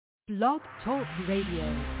Blog Talk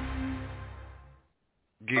Radio.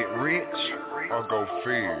 Get rich or go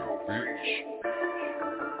fail, bitch.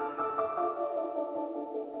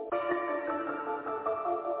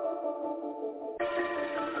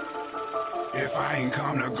 If I ain't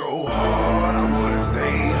come to go hard, I would've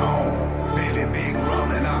stayed home. Baby, big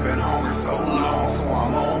rum and I've been hungry so long, so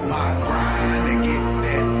I'm on my grind to get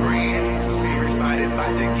that bread. Serious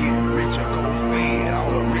about to get rich or go fed. All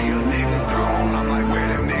the real niggas gone, I'm like, where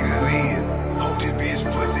them niggas is? Hope this bitch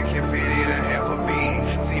pussy can fit in a half a bed.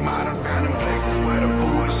 See, I done found them places where the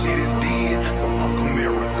bullshit is dead. So fuck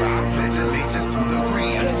America, I pledge allegiance to the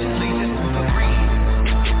green. Pledge allegiance to the green.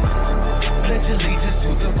 Pledge allegiance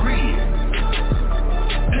to the green.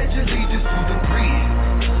 Pledge allegiance to the grid.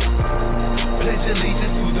 Pledge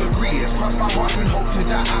allegiance to the grid. Cross my heart and hope to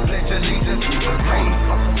die. I pledge allegiance to the grid.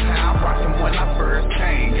 Motherfuckers how I rocked them when I first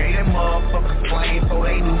came. Gave them motherfuckers flame so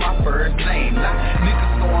they knew my first name. Now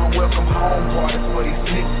niggas throwing welcome home parties for these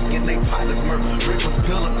niggas. Getting they partners murdered. Rick was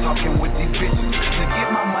pillow talking with these bitches. To get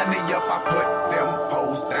my money up, I put them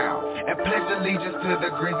hoes down. And pledge allegiance to the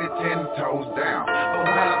grizzly 10 toes down. But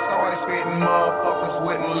when I started spitting, motherfuckers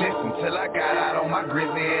wouldn't listen. Till I got out on my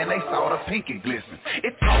grizzly and they saw the pinky glisten.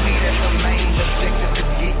 It told me that the main objective is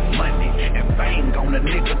get money and bang on a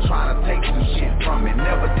nigga trying to take some shit from me.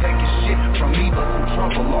 Never taking shit from me but some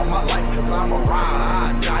trouble all my life. Cause I'm a rider, I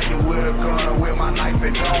die you with a gun or with my knife,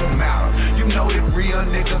 it don't matter. You know that real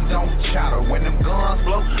niggas don't chatter. When them guns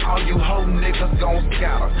blow, all you hoe niggas gon'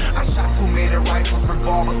 scatter. I shot too many rifles,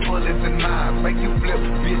 revolvers, bullets and mines. Make you flip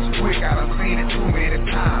bitch quick, I done seen it too many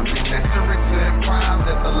times. Accessory to them crimes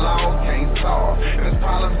that the law can't solve. If there's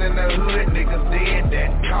problems in the hood, niggas dead, that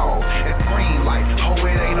call. It's green light, oh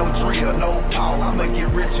it ain't no drill, no pause. I'ma get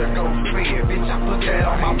rich or go fair, bitch, I put that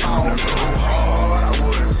on my phone. So hard, I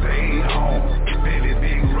would've stayed home. Baby,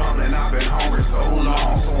 big rum and I've been hungry so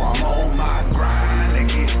long, so I'm on my grind to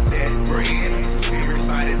get that bread. Serious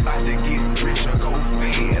about to get rich or go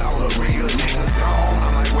fed. All the real niggas gone,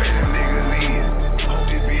 I'm like, where them niggas is? Hope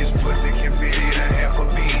this bitch pussy can fit in a half a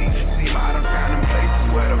bed. See, I done found them places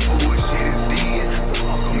where the bullshit is dead. So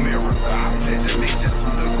fuck America, I pledge allegiance to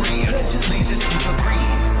the green. Pledge allegiance to the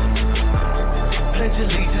green. Pledge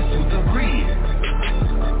allegiance to the green.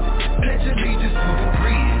 Pledge allegiance to the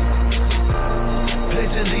green.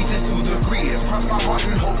 Pledge allegiance to the grid. Cross my heart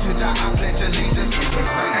and hope to die. I pledge allegiance to the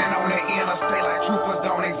green. And on the interstate like troopers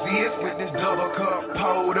don't exist. With this double cup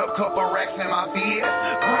pulled up, couple racks in my fist.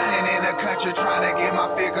 Grinding in the country trying to get my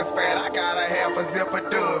figures fat. I gotta have a zip of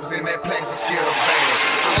dubs in that plastic shit of bag.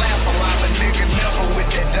 I laugh a lot, but nigga never with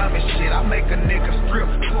that dummy shit. I make a nigga strip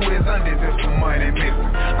to his undies if some money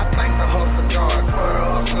missing. I thank the hustle guard for the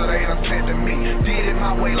hustle they done sent to me. Did it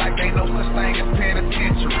my way like ain't no such thing as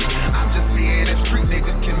penitentiary. I'm just seeing if street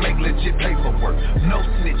niggas can make legit paperwork. No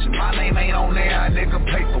snitching, my name ain't on there, nigga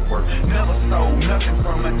paperwork. Never stole nothing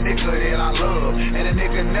from a nigga that I love. And a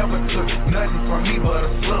nigga never took nothing from me but a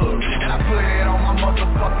slug. And I put it on my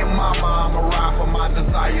motherfucking mama. I'ma ride for my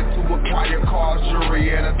desire to acquire cars,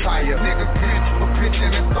 jewelry, and attire. Niggas pitch for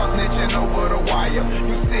pitching and start snitching over the wire.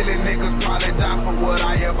 You silly niggas probably die for what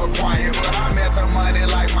I ever acquired. But I'm at the money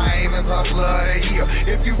like my aim is hustler of the year.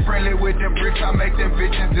 If you friendly with them bricks, I make them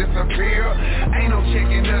bitches disappear. Ain't no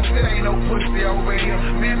chicken dust, it ain't no pussy over here.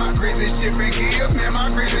 Man, my grizzly shipping gears, man, my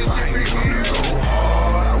grizzly shipping gears. So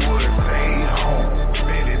hard, I would've stayed home.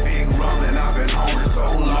 Baby, big rum and I've been hungry so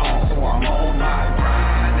long, so I'm on my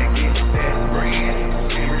grind to get that bread.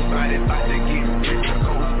 Serious about to get rich or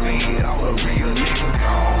go fed. All the real niggas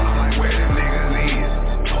gone, I'm like, where them niggas is?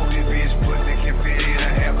 Hope this bitch pussy can fit in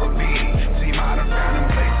a half a bed. See, I done found them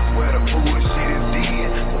places where the bullshit is dead.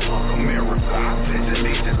 So fuck America, I pledge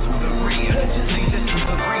allegiance to the green. Pledge allegiance to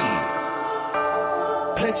the green.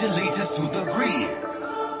 Pledge allegiance to the green.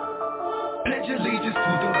 Pledge allegiance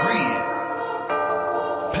to the green.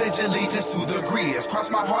 Pledge allegiance to the grid. Cross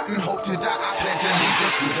my heart and hope to die. I pledge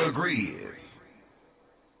allegiance to the grid.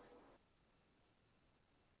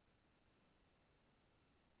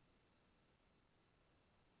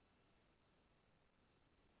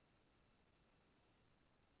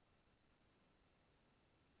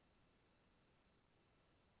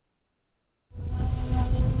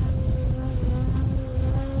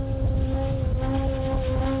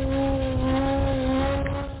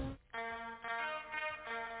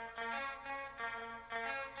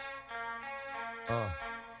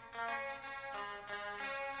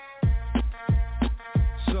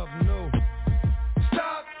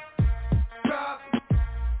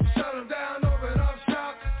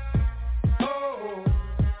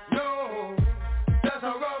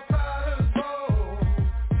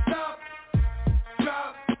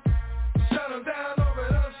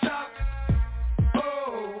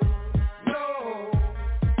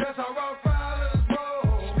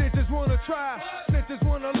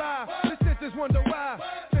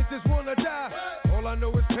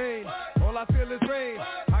 feel his rain.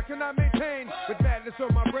 How can I maintain with madness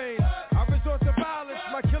on my brain? I resort to violence,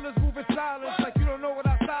 my killers move in silence like you don't know what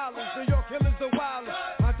I silence. New York killers are wildin',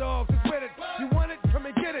 my dogs is with it. You want it? Come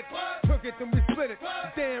and get it. Took it, then we split it.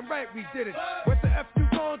 Damn right we did it. What the F you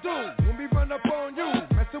gon' do when we run up on you?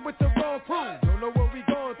 Messing with the wrong crew, don't know what we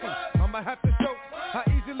going through. I'ma have to show how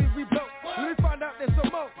easily we blow. When we find out there's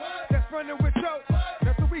some more that's running with Joe,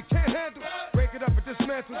 that's what we can't handle. Break it up and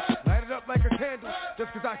dismantle, light it up like a candle.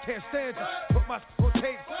 Just cause I can't stand you, put my on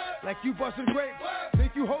tape like you busting grapes.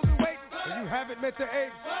 Think you holding weight and you haven't met the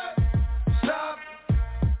apes. Stop,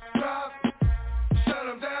 drop, shut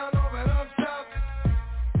them down, open up shop.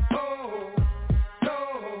 Oh,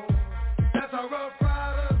 no, that's how Rough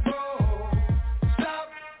Riders roll. Stop,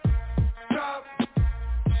 drop,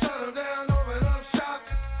 shut them down, open up shop.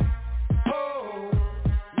 Oh,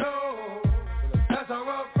 no, that's how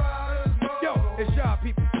Rough Riders roll. Yo, it's y'all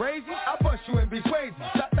people crazy? I bust you and be crazy.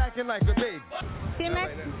 Stop acting like a baby.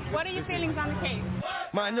 DMX, what are your feelings on the case?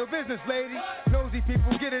 Mind your business, lady. Nosy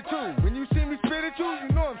people get it too. When you see me spit at you,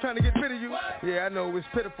 you know I'm trying to get rid of you. Yeah, I know it's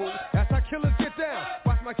pitiful. That's how killers get down.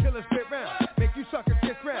 Watch my killers spit round. Make you suckers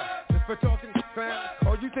get round. Just for talking fam.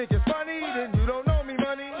 Oh, you think it's funny? Then you don't know me,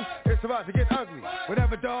 money. It's about to get ugly.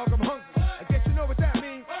 Whatever, dog, I'm hungry. I guess you know what that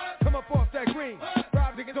means. Come up off that green.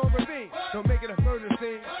 Rob niggas on ravine. Don't make it a murder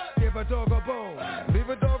scene. Give a dog a bone. Leave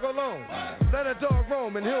a dog alone. Let a dog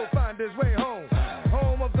roam and he'll find his way home.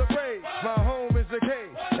 Home of the brave. My home is the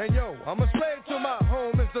cave. And yo, I'm a slave to my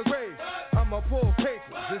home is the grave. I'm a pull papers.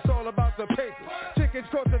 It's all about the papers. Chickens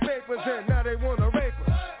caught the vapors and now they want to rape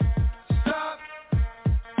us. Stop,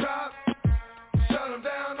 drop, shut them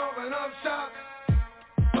down, open up shop.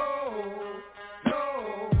 Oh,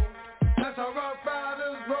 no, that's how Rough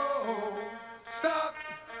Riders roll. Stop,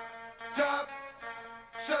 drop,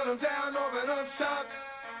 shut them down, open up shop.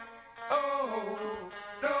 Oh,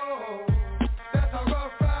 no, that's how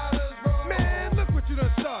Rough Riders roll. Man, look what you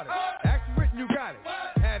done started. Action written, you got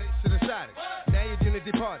it. Had it, shoulda shot it. Now you're dealing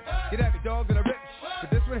departed. Get at me, dog, and I rip.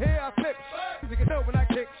 But this one here, I flip. You can know when I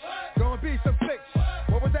kick. Gonna be some flicks.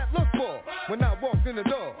 What was that look for when I walked in the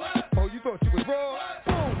door? Oh, you thought you was raw?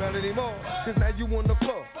 Boom, not anymore. Cause now you on the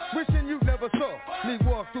floor. Wishing you never saw me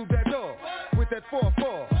walk through that door with that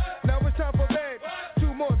 4-4. Now it's time for bed.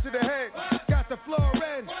 2 more to the head. Got the floor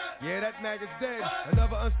in. Yeah, that maggot's dead.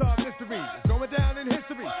 Another unsolved mystery. It's going down in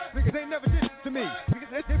history. Because they never did to me. Because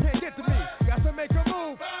they can't get to me. Got to make a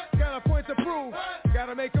move. Got a point to prove.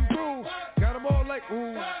 Gotta make them prove. Got them all like,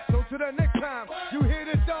 ooh. So to the next time you hear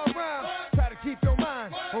this dog rhyme, try to keep your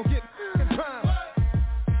mind on getting in crime.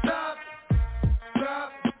 Stop,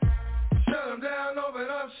 drop, shut them down, open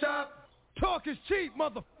up shop. Talk is cheap,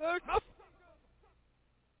 motherfucker.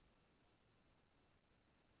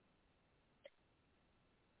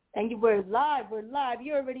 And we're live.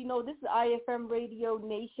 You already know this is iFM Radio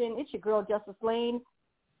Nation. It's your girl, Justice Lane.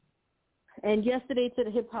 And yesterday to the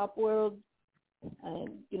hip-hop world, and,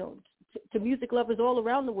 you know, to music lovers all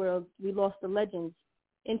around the world, we lost the legends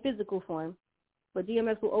in physical form. But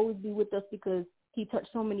DMX will always be with us because he touched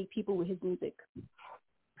so many people with his music.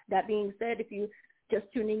 That being said, if you just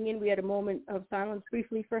tuning in, we had a moment of silence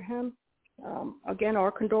briefly for him. Again,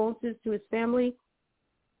 our condolences to his family.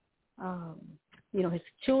 You know, his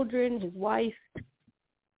children, his wife,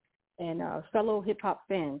 and fellow hip-hop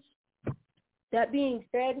fans. That being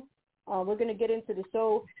said, we're going to get into the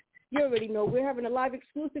show. You already know we're having a live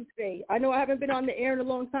exclusive today. I know I haven't been on the air in a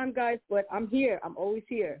long time, guys, but I'm here. I'm always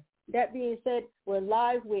here. That being said, we're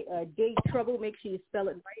live with J Truble. Make sure you spell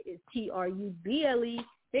it right. It's Truble.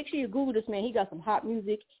 Make sure you Google this man. He got some hot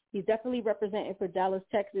music. He's definitely representing for Dallas,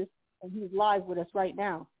 Texas, and he's live with us right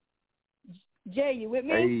now. Jay, you with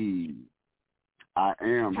me? Hey, I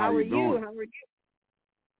am. How you doing? How are you?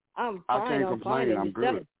 I'm fine. I can't complain. I'm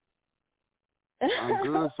good. I'm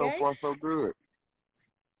good. Okay. So far, so good.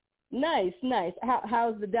 Nice.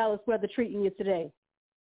 How's the Dallas weather treating you today?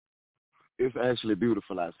 It's actually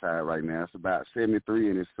beautiful outside right now. It's about 73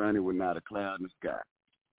 and it's sunny with not a cloud in the sky.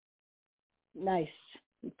 Nice.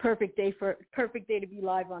 Perfect day to be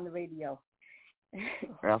live on the radio.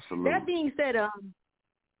 Absolutely. That being said,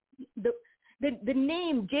 the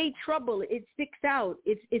name J Truble, it sticks out.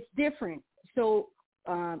 It's different. So,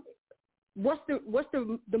 what's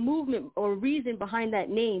the movement or reason behind that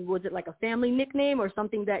name? Was it like a family nickname or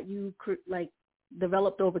something that you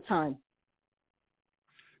developed over time?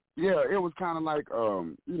 Yeah, it was kind of like,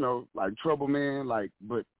 like Trouble Man,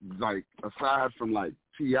 but aside from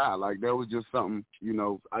T.I., that was just something,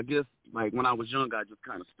 I guess when I was young, I just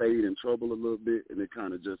kind of stayed in trouble a little bit, and it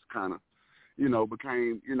kind of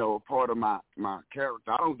became, a part of my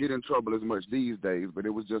character. I don't get in trouble as much these days, but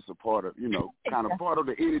it was just a part of, kind of part of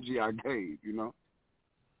the energy I gave,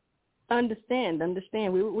 Understand.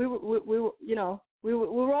 We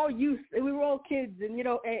were all youth, and we were all kids, and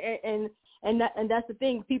that's the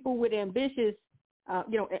thing. People with ambitious,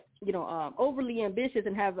 overly ambitious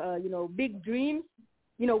and have, big dreams.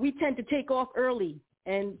 We tend to take off early,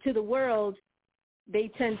 and to the world, they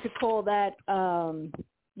tend to call that, a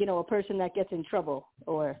person that gets in trouble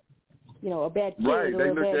or, a bad kid. Right, they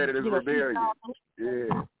or look bad, at it as rebellion.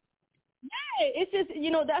 Yeah. Yeah, it's just,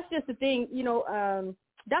 that's just the thing,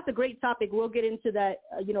 that's a great topic. We'll get into that,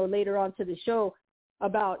 later on to the show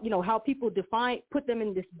about, how people put them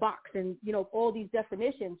in this box and, all these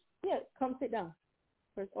definitions. Yeah, come sit down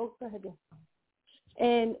first. Oh, go ahead.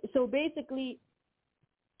 And so basically,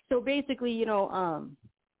 we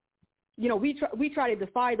try to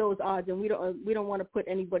defy those odds, and we don't want to put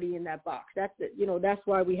anybody in that box. That's it. That's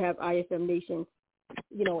why we have iFM Nation,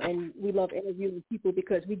 and we love interviewing people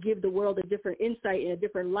because we give the world a different insight and a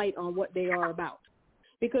different light on what they are about.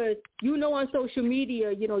 Because, on social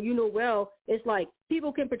media, it's like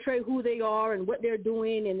people can portray who they are and what they're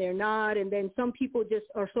doing and they're not. And then some people just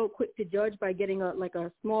are so quick to judge by getting a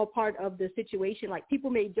small part of the situation. Like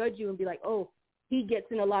people may judge you and be like, oh, he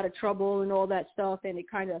gets in a lot of trouble and all that stuff. And it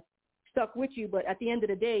kind of stuck with you. But at the end of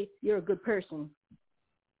the day, you're a good person.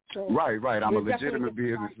 So right. I'm a legitimate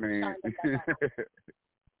businessman.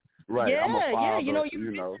 Right. Yeah, I'm a father, you're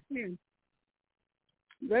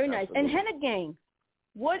Very nice. Absolutely. And Henna Gang.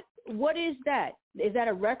 What is that? Is that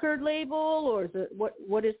a record label or is it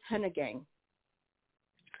what is Henna Gang?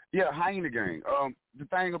 Yeah, Hyena Gang. The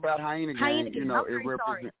thing about Hyena Gang, it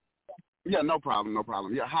represents. Yeah, no problem.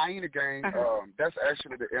 Yeah, Hyena Gang. That's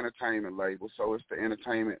actually the entertainment label. So it's the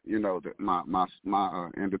entertainment, my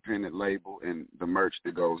independent label and the merch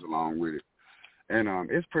that goes along with it. And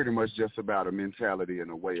it's pretty much just about a mentality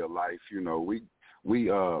and a way of life.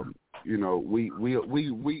 We will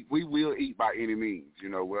eat by any means,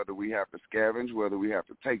 whether we have to scavenge, whether we have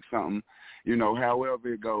to take something,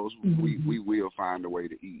 however it goes, we will find a way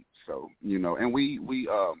to eat. So, and we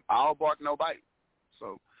all bark, no bite.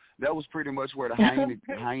 So that was pretty much where the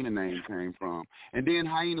hyena name came from. And then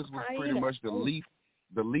hyenas was pretty much the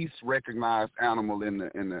least recognized animal in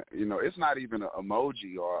the it's not even an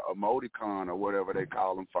emoji or emoticon or whatever they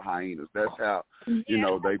call them for hyenas. That's how,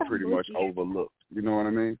 they pretty much overlooked. You know what I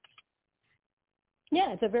mean?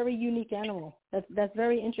 Yeah, it's a very unique animal. That's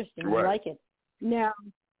very interesting. Right. I like it. Now,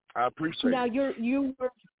 I appreciate it. Now you're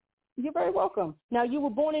very welcome. Now you were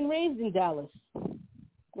born and raised in Dallas,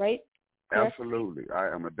 right? Absolutely. I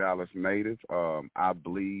am a Dallas native. I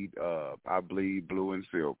bleed blue and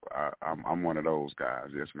silver. I'm one of those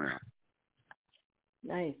guys. Yes, ma'am.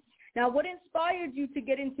 Nice. Now, what inspired you to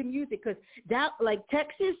get into music? Because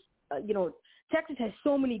Texas, Texas has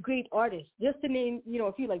so many great artists. Just to name,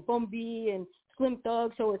 a few like Bum B and Slim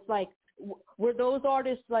Thug. So it's like, were those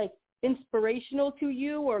artists like inspirational to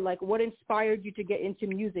you, or like what inspired you to get into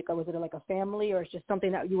music? Or was it like a family, or it's just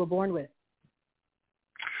something that you were born with?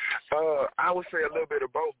 I would say a little bit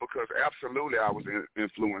of both, because absolutely I was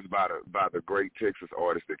influenced by the great Texas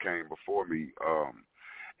artists that came before me.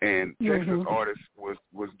 And Texas artists was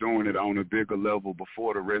doing it on a bigger level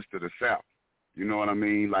before the rest of the South. You know what I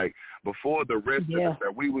mean? Like before the rest of the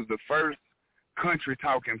South, we was the first country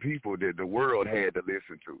talking people that the world had to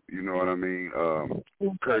listen to. You know what I mean?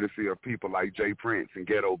 Courtesy of people like Jay Prince and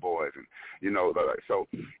Ghetto Boys, and so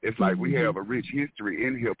it's like we have a rich history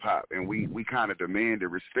in hip hop, and we kind of demanded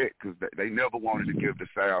respect because they never wanted to give the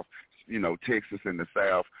South, Texas and the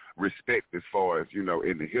South respect as far as in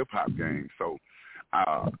the hip hop game. So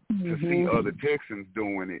to see other Texans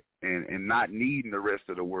doing it and not needing the rest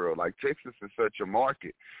of the world. Like Texas is such a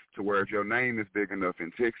market to where if your name is big enough in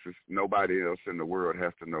Texas, nobody else in the world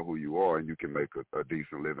has to know who you are, and you can make a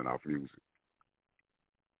decent living off music.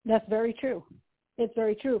 That's very true. It's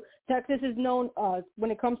very true. Texas is known,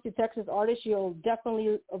 when it comes to Texas artists, you'll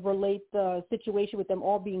definitely relate the situation with them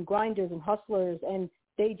all being grinders and hustlers, and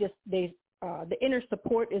the inner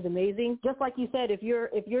support is amazing. Just like you said, if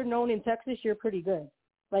you're known in Texas, you're pretty good.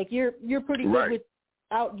 Like you're pretty good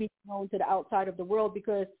without being known to the outside of the world,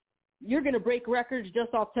 because you're going to break records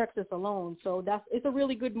just off Texas alone. So it's a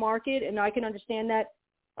really good market, and I can understand that.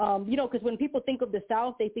 Because when people think of the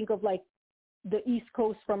South, they think of like the East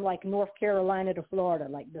Coast from like North Carolina to Florida,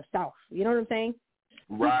 like the South. You know what I'm saying?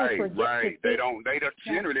 Right. They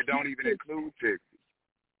generally don't even include Texas.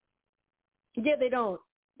 Yeah, they don't.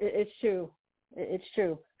 It's true. It's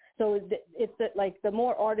true. So it's like the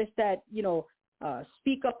more artists that,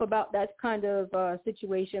 speak up about that kind of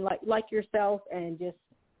situation, like yourself, and just,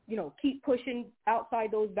 keep pushing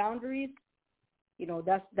outside those boundaries,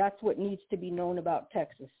 that's what needs to be known about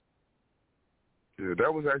Texas. Yeah,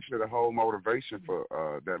 that was actually the whole motivation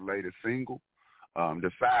for that latest single,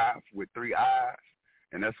 The Five with 3 eyes.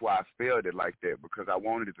 And that's why I spelled it like that, because I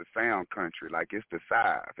wanted it to sound country. Like, it's the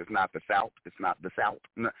Five. It's not the South. It's not the South.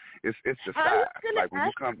 No, it's the Five. Like,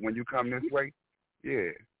 when you come this way,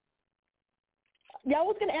 yeah. Yeah, I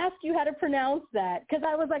was going to ask you how to pronounce that, because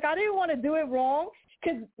I was like, I didn't want to do it wrong,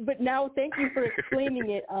 but now thank you for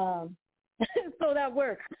explaining it. So that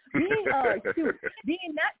works. Being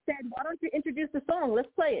that said, why don't you introduce the song? Let's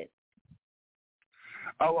play it.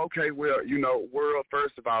 Oh, okay. Well, world,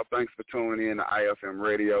 first of all, thanks for tuning in to iFM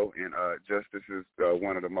Radio. And Justice is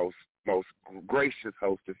one of the most gracious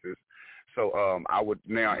hostesses. So I would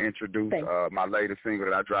now introduce my latest single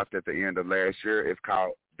that I dropped at the end of last year. It's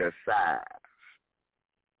called The Size.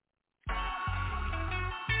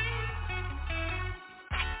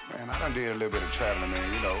 Man, I done did a little bit of traveling,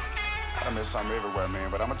 man, I done met something everywhere,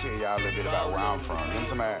 man, but I'm going to tell y'all a little bit about where I'm from. You know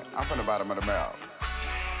what I'm saying? I'm from the bottom of the mouth.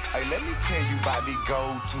 Hey, let me tell you about these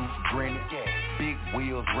gold-tooth grinning, big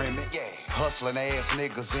wheels rimming, hustling ass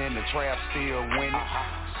niggas in the trap still winning.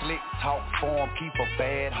 Slick talk form, keep a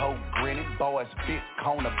bad hoe grinning. Boys bit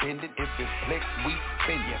corner bending, if it's flex, we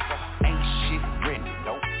spinning. Ain't shit renting,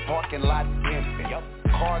 nope. Parking lot pimping,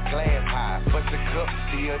 car glass high, but the cup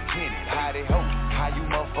still tinted. Howdy ho, how you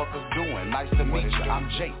motherfuckers doing? Nice to meet you, I'm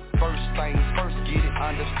Jake. First things first, get it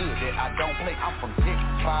understood that I don't play. I'm from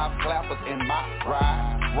Texas, 5 clappers in my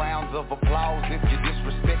ride. Rounds of applause if you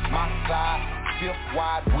disrespect my side. 5th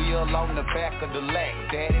wide wheel on the back of the lack.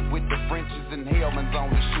 Daddy with the Frenchies and Hellmans on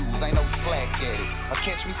the shoes, ain't no slack at it. Or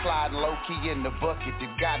catch me sliding low-key in the bucket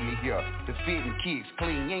that got me here. The fitting kicks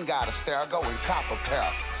clean, you ain't gotta stare, go and cop a pair.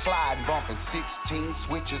 Slide bumping 16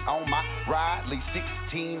 switches on my ride. Leave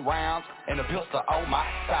 16 rounds and a pistol on my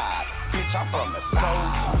side. Bitch, I'm from the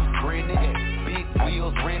south, grinning, big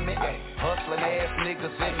wheels rimming. Hustling ass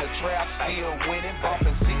niggas in the trap, still winning.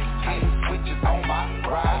 Bumping 16 switches on my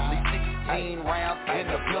ride. Leave 16 rounds and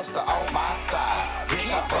a pistol on my side. Bitch,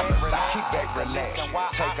 I'm from the south. Kick back, relax,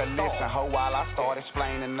 take a listen, ho, while I start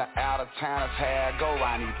explaining the out-of-towners how I go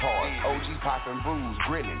around these parties. OG popping brews,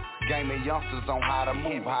 grilling. Game of youngsters on how to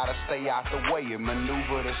move, how to stay out the way and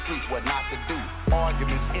maneuver the streets, what not to do.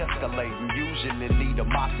 Arguments escalating, usually lead to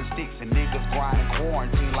mops and sticks, and niggas grinding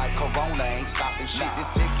quarantine like Corona ain't stopping shit. This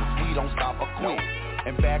Texas, we don't stop or quit.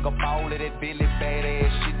 And back up all of that Billy badass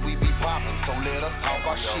shit we be popping, so let us talk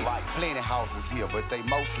our shit. Plenty houses here, but they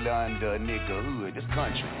mostly under a nigga hood. This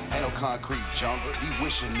country ain't no concrete jungle. These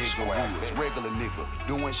wishing nigga woods, regular nigga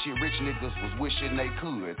doing shit rich niggas was wishing they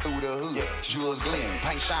could. Through the hood, jewels gleaming,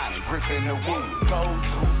 paint shining, gripping the wood.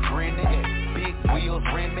 Gold-tooth grinning, big wheels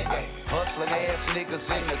rimming. Hustling ass niggas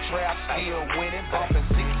in the trap, still winning. Bumping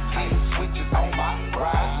 16 switches on my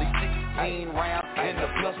ride. 16 rounds and the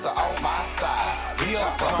pistol on my side. Here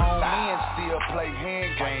grown men still play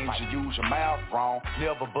hand games. You use your mouth wrong.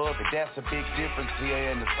 Never bug it, that's a big difference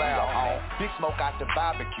here in the South home. Big smoke out the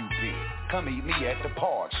barbecue pit. Come meet me at the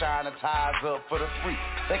park. Shine the tires up for the free.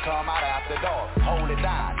 They come out after dark. Hold it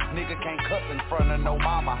down. Nigga can't cuss in front of no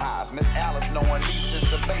mama house. Miss Alice knowing me since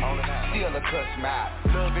a baby. Still a cuss me out.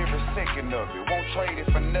 Love every second of it. Won't trade it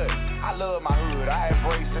for nothing. I love my hood. I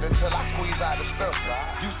embrace it until I squeeze out the stuff.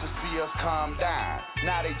 Used to see us come down.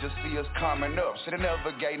 Now they just see us coming up. Shoulda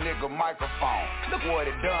never gave nigga microphone. Look what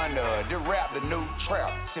it done to her. They rap the new trap.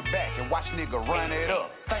 Sit back and watch nigga run it up.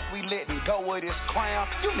 Think we letting go of this crown?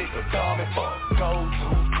 You nigga dumb as fuck.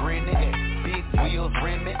 Gold-tooth grinning, big wheels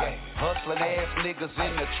rimming. Hustling ass niggas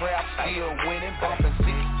in the trap, still winning. Bumping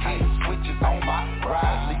 16 switches on my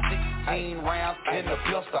ride. Leave 16 rounds and a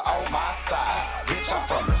pistol on my side. Bitch, I'm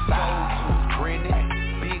from the south. Gold-tooth grinning,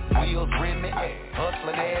 big wheels rimming.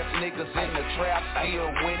 Hustling ass niggas in the trap, still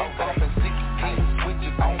winning. Bumping 16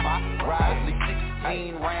 switches on my ride. Leave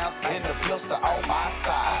 16 rounds and a pistol on my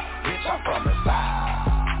side. Bitch, I'm from the south.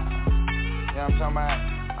 You know what I'm talking about?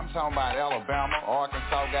 I'm talking about Alabama,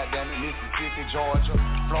 Arkansas, goddamn it, Mississippi, Georgia,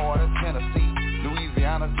 Florida, Tennessee,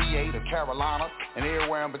 Louisiana, VA, the Carolina, and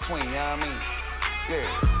everywhere in between, you know what I mean? Yeah.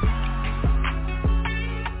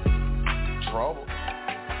 Trouble.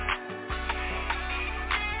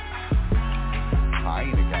 I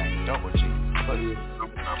ain't a gang, double G.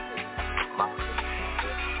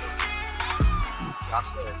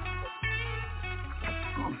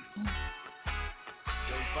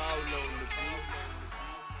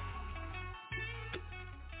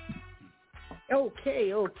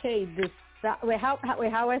 Okay. Wait,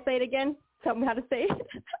 how I say it again? Tell me how to say it.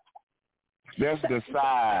 That's the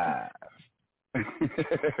size.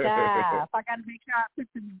 Style. I got to make sure I put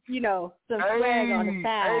some, some swag on the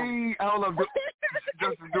style. Hey, hold up.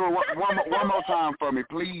 Just do it one more time for me,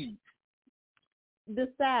 please. The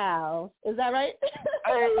style. Is that right?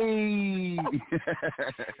 Hey.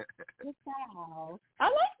 The style. I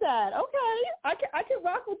like that. Okay. I can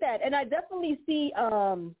rock with that. And I definitely see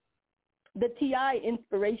the T.I.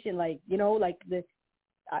 inspiration, like the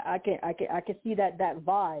I can see that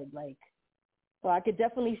vibe, like. So I could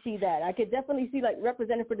definitely see that. I could definitely see, like,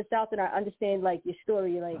 representing for the South, and I understand, like, your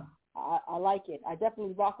story. Like, I like it. I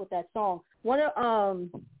definitely rock with that song. One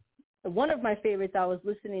of my favorites, I was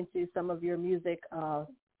listening to some of your music,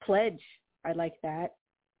 Pledge. I like that.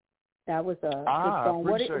 That was a good song.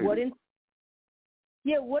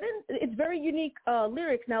 It's very unique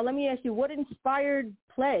lyrics. Now, let me ask you, what inspired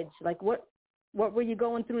Pledge? Like, what were you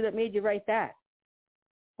going through that made you write that?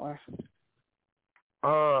 Or...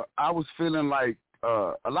 I was feeling like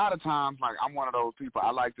a lot of times, like, I'm one of those people. I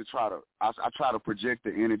like to try to project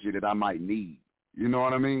the energy that I might need. You know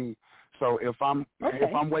what I mean? So if I'm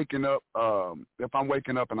waking up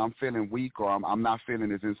and I'm feeling weak or I'm not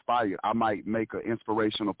feeling as inspired, I might make an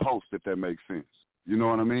inspirational post, if that makes sense. You know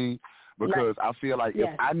what I mean? Because I feel like if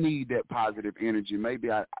I need that positive energy, maybe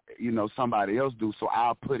somebody else do. So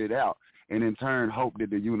I'll put it out. And in turn, hope that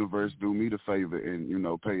the universe do me the favor and,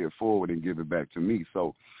 pay it forward and give it back to me.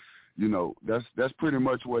 So, that's pretty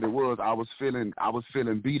much what it was. I was feeling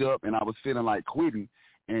beat up and I was feeling like quitting.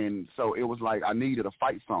 And so it was like I needed a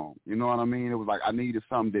fight song. You know what I mean? It was like I needed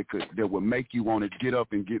something that would make you want to get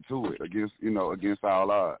up and get to it against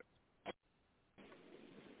all odds.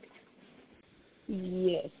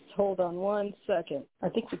 Yes. Hold on 1 second. I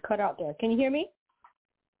think you cut out there. Can you hear me?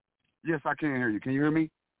 Yes, I can hear you. Can you hear me?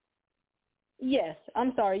 Yes,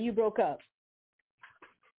 I'm sorry, you broke up.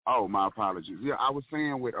 Oh, my apologies. Yeah, I was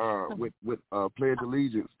saying with Pledge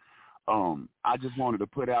Allegiance, I just wanted to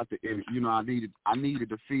put out I needed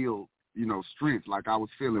to feel, strength. Like I was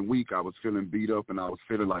feeling weak, I was feeling beat up, and I was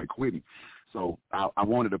feeling like quitting. So I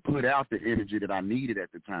wanted to put out the energy that I needed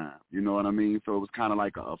at the time. You know what I mean? So it was kind of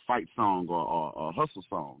like a fight song or a hustle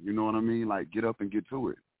song. You know what I mean? Like get up and get to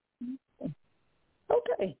it.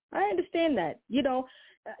 Okay, I understand that.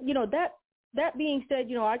 That being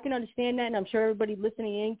said, I can understand that, and I'm sure everybody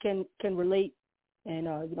listening in can relate and,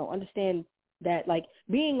 understand that, like,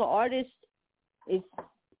 being an artist,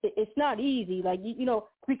 it's not easy, like,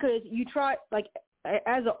 because you try, like,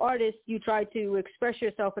 as an artist, you try to express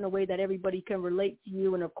yourself in a way that everybody can relate to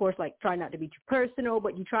you, and, of course, like, try not to be too personal,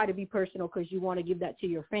 but you try to be personal because you want to give that to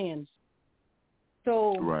your fans.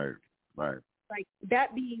 So, right. Like,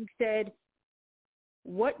 that being said,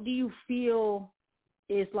 what do you feel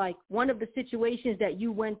is like one of the situations that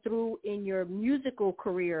you went through in your musical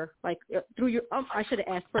career, like through your, I should have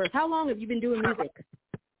asked first, how long have you been doing music?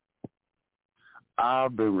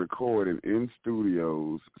 I've been recording in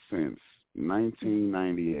studios since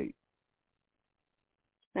 1998.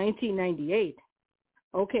 1998.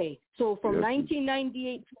 Okay. So from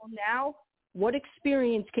 1998 till now, what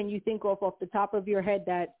experience can you think of off the top of your head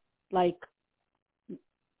that, like,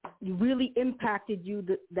 really impacted you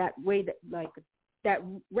that way, that, like, that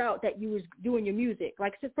route that you was doing your music?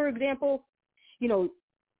 Like, so for example,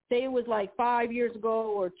 say it was like 5 years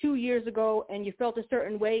ago or 2 years ago and you felt a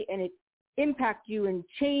certain way and it impacted you and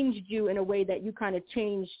changed you in a way that you kind of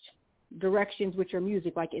changed directions with your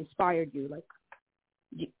music, like inspired you. Like,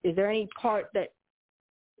 is there any part that,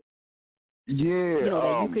 that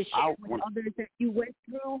you could share with others that you went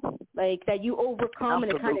through, like that you overcome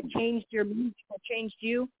and it kind of changed your music or changed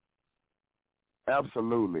you?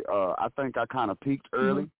 Absolutely. I think I kind of peaked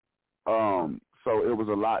early. So it was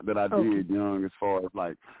a lot that I did young as far as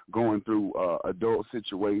like going through adult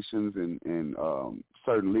situations and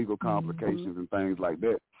certain legal complications and things like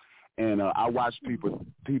that. And I watched people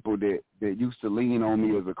that used to lean on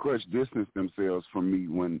me as a crutch distance themselves from me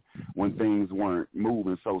when things weren't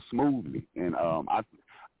moving so smoothly. And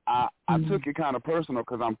I took it kind of personal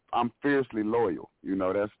because I'm fiercely loyal.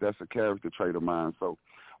 That's a character trait of mine. So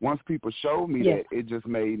once people showed me that, it just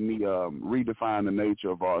made me redefine the nature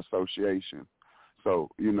of our association. So,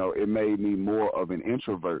 it made me more of an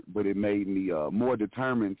introvert, but it made me more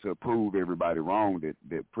determined to prove everybody wrong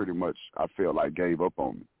that pretty much I felt like gave up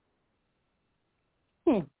on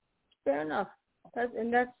me. Fair enough. That's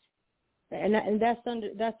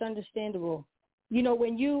understandable.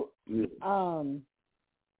 When you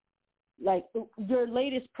like your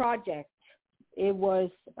latest project, it was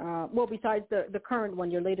besides the current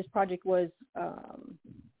one, your latest project was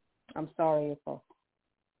I'm sorry if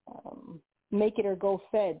Make It or Go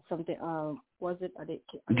Fed, something. Was it?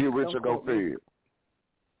 Get Rich or Go Fed.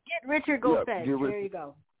 Get Rich or Go Fed. There you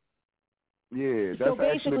go. Yeah, that's so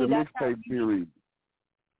actually the mixtape series.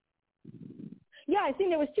 Yeah, I think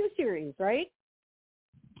there was 2 series, right?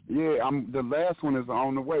 Yeah, the last one is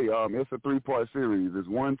on the way. It's a 3-part series. It's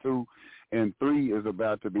 1, 2, and 3 is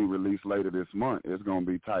about to be released later this month. It's going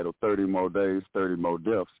to be titled 30 More Days, 30 More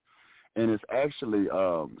Deaths. And it's actually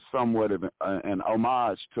somewhat of an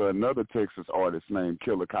homage to another Texas artist named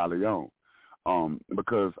Killer Calion,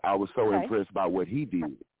 because I was so impressed by what he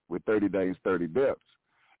did with 30 Days, 30 Deaths.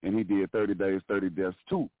 And he did 30 Days, 30 Deaths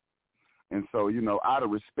too. And so, out of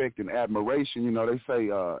respect and admiration, they say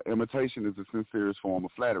imitation is the sincerest form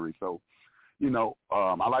of flattery. So,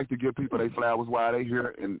 I like to give people their flowers while they're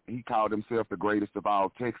here, and he called himself the greatest of all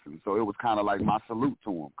Texans. So it was kind of like my salute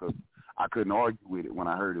to him, because I couldn't argue with it when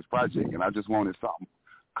I heard his project, and I just wanted something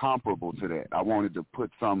comparable to that. I wanted to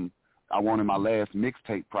I wanted my last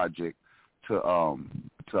mixtape project to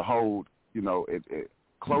hold, it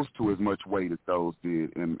close to as much weight as those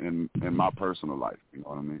did in my personal life. You know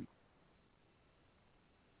what I mean?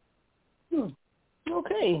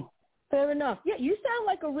 Okay, fair enough. Yeah, you sound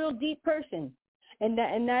like a real deep person, and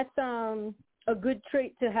that's a good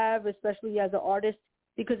trait to have, especially as an artist,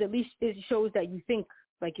 because at least it shows that you think,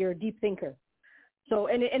 like you're a deep thinker. So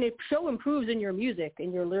and it improves in your music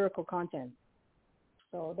and your lyrical content.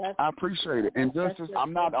 So I appreciate it. And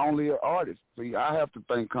I'm not only an artist. See, I have to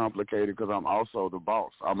think complicated because I'm also the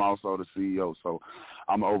boss. I'm also the CEO. So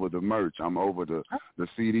I'm over the merch. I'm over the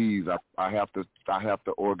CDs. I have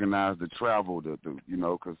to organize the travel.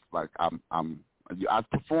 Because like I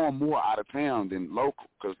perform more out of town than local.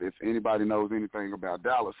 Because if anybody knows anything about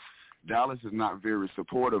Dallas is not very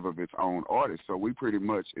supportive of its own artists. So we pretty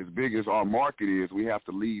much, as big as our market is, we have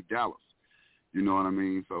to leave Dallas. You know what I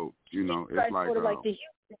mean? So, it's like,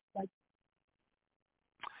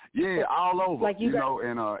 yeah, all over, like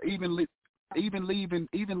and even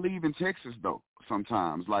leaving Texas though.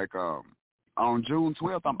 Sometimes, like on June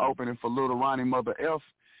 12th, I'm opening for Little Ronnie Mother F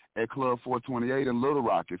at Club 428 in Little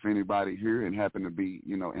Rock. If anybody here and happen to be,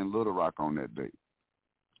 in Little Rock on that day.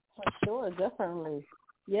 Sure, definitely.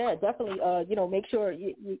 Yeah, definitely. Make sure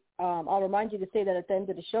I'll remind you to say that at the end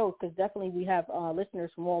of the show, because definitely we have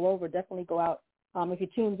listeners from all over. Definitely go out. If you're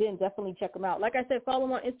tuned in, definitely check them out. Like I said, follow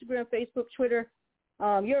them on Instagram, Facebook, Twitter.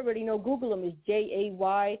 You already know. Google them. Is Jay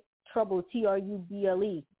Truble,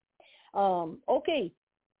 Truble. Okay.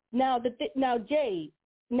 Now, Jay.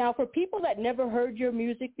 Now, for people that never heard your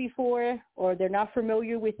music before or they're not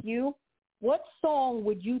familiar with you, what song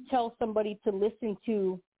would you tell somebody to listen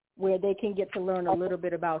to where they can get to learn a little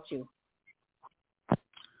bit about you?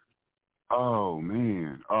 Oh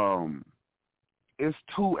man, it's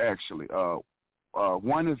 2 actually.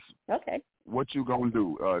 One is What You Gonna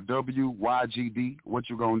Do, WYGD, What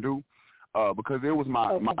You Gonna Do, because it was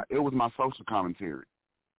my social commentary.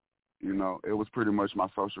 It was pretty much my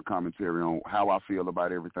social commentary on how I feel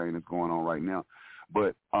about everything that's going on right now.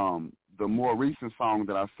 But the more recent song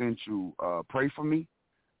that I sent you, Pray For Me,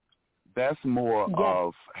 that's more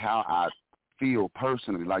of how I feel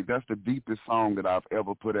personally. Like, that's the deepest song that I've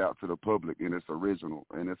ever put out to the public, and it's original.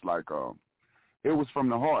 And it's like, it was from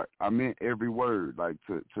the heart. I meant every word, like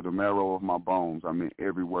to the marrow of my bones. I meant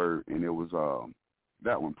every word. And it was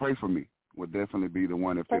that one, Pray For Me, would definitely be the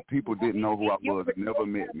one. If people didn't know who I was and never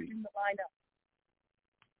met me.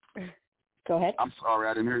 Go ahead. I'm sorry,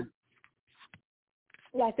 I didn't hear you.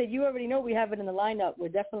 Yeah, I said you already know we have it in the lineup. We're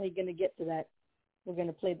definitely going to get to that. We're going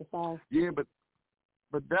to play the song. Yeah, but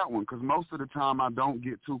that one, because most of the time I don't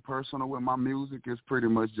get too personal with my music. It's pretty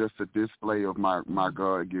much just a display of my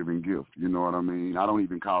God-given gift. You know what I mean? I don't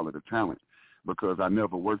even call it a talent because I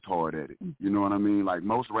never worked hard at it. You know what I mean? Like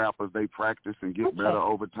most rappers, they practice and get better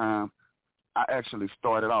over time. I actually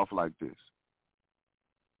started off like this.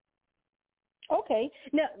 Okay.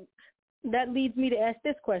 Now, that leads me to ask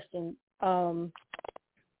this question.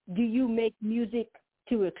 Do you make music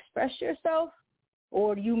to express yourself,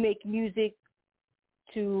 or do you make music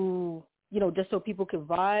to, just so people can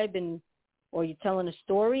vibe, or you're telling a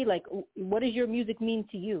story? Like, what does your music mean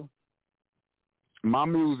to you? My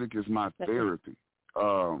music is my therapy.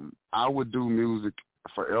 I would do music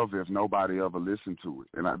forever if nobody ever listened to it.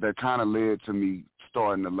 And that kind of led to me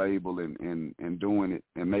starting the label and doing it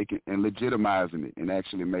and legitimizing it and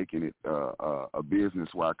actually making it a business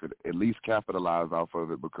where I could at least capitalize off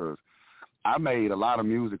of it, because I made a lot of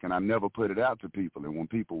music and I never put it out to people. And when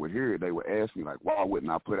people would hear it, they would ask me, like, why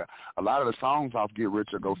wouldn't I put it out? A lot of the songs off Get Rich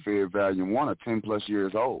or Go Fed Volume 1 are 10 plus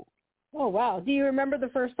years old. Oh, wow. Do you remember the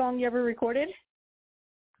first song you ever recorded?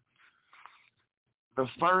 The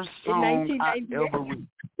first song I ever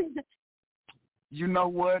you know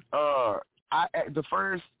what? The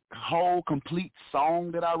first whole complete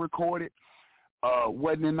song that I recorded,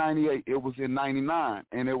 Wasn't in 98. It was in 99,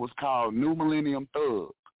 and it was called New Millennium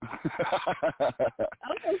Thug.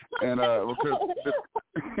 And because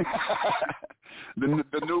the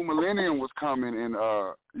new millennium was coming, and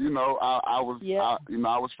I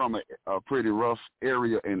was from a pretty rough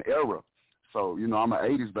area and era. So, I'm an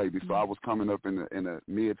 80s baby, so I was coming up in the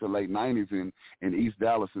mid to late 90s in East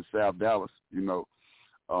Dallas and South Dallas.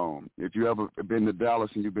 If you ever been to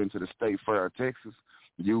Dallas and you've been to the State Fair of Texas,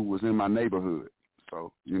 you was in my neighborhood.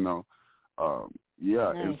 So, nice.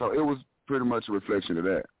 And so it was pretty much a reflection of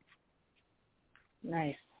that.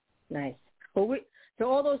 Nice. Well, to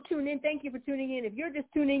all those tuning in, thank you for tuning in. If you're just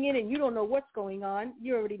tuning in and you don't know what's going on,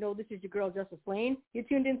 you already know this is your girl, Justice Lane. You're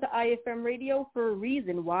tuned into iFM Radio for a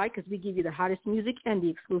reason. Why? Because we give you the hottest music and the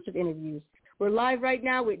exclusive interviews. We're live right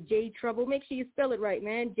now with Jay Truble. Make sure you spell it right,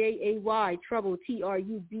 man. Jay, Trouble, Truble.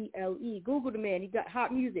 Google the man. He got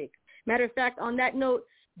hot music. Matter of fact, on that note,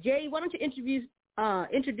 Jay, why don't you introduce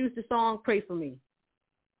the song "Pray for Me"?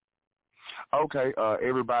 Okay,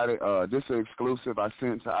 everybody, this is an exclusive I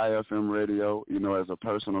sent to iFM Radio, as a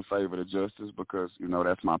personal favor to Justice, because,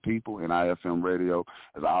 that's my people, and iFM Radio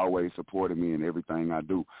has always supported me in everything I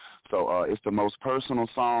do. So it's the most personal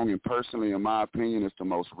song, and personally, in my opinion, it's the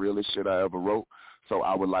most realest shit I ever wrote. So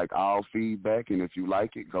I would like all feedback, and if you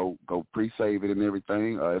like it, go pre-save it and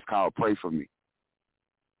everything. It's called "Pray for Me."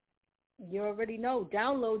 You already know.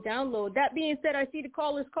 Download. That being said, I see the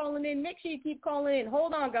callers calling in. Make sure you keep calling in.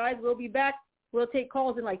 Hold on, guys. We'll be back. We'll take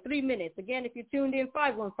calls in like 3 minutes. Again, if you're tuned in,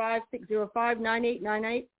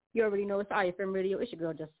 515-605-9898. You already know it's iFM Radio. It's your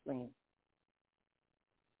girl, Justice Lane.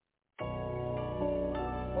 They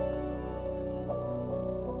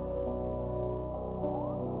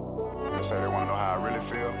say they want to know how I really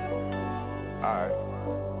feel. All right.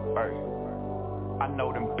 Hey. I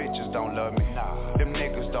know them bitches don't love me. Nah. Them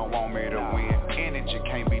niggas don't want me to win. Energy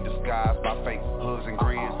can't be disguised by fake hoods and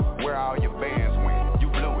grins. Where all your bands went? You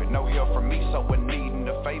blew it, no help from me, so we're needing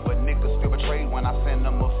the favor. Niggas still betrayed when I send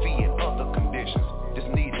them a fee and other conditions. This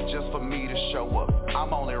needed just for me to show up.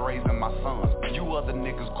 I'm only raising my sons. You other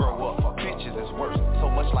niggas grow up. Bitches is worse.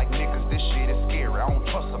 So much like niggas, this shit is scary. I don't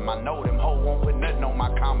trust them. I know them hoes won't put nothing on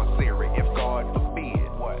my commissary. If God forbid,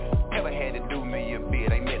 what? Ever had to do me a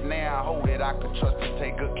bit. Ain't met now, I hope that I could trust to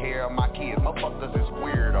take good care of my kids. Motherfuckers is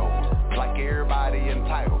weirdos. Like everybody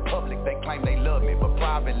entitled. Public, they claim they love me, but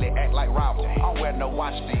privately act like rivals. I don't wear no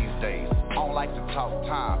watch these days. I don't like to talk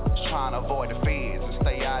time. Just trying to avoid the feds and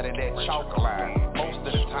stay out of that chalk line. Most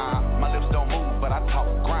of the time, my lips don't move, but I talk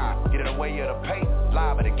grind. Get in the way of the pay,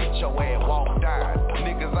 liable to get your ass walked down.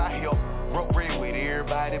 Niggas I help, broke bread with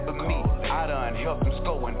everybody but me. I done helped them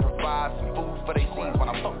score and provide some food for they seeds. When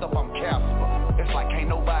I'm fucked up, I'm careful. It's like can't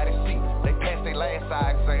nobody see. They passed their last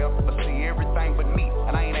eye exam, but see everything but me.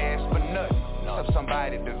 And I ain't asked for nothing, except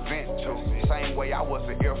somebody to vent to. Same way I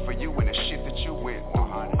wasn't here for you and the shit that you went through.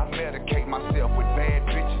 I medicate myself with bad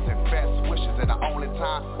bitches and fast wishes, and the only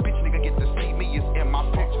time bitch nigga get to see me is in my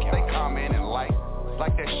pictures. They comment and like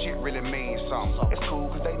that shit really means something. It's cool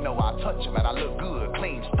cause they know I touch them and I look good,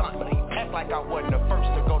 clean, stunt. Act like I wasn't the first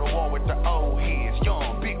to go to war with the old heads.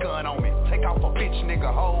 Young, big gun on me, take off a bitch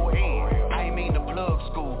nigga whole head. I ain't mean to plug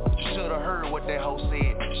school, you should've heard what that hoe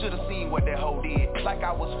said. Should've seen what that hoe did, like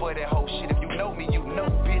I was for that whole shit. If you know me, you know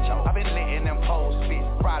bitch, I've been letting them hoes spit.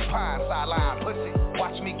 Ride pine, sideline pussy,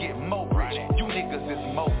 watch me get more rich. You niggas is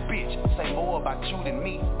more bitch, say more about you than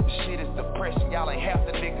me. This shit is depressing, y'all ain't half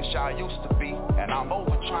the niggas y'all used to be. And I'm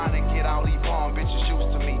over trying to get all these bum bitches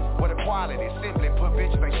used to me. What equality, simply put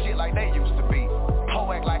bitches ain't shit like they used to be.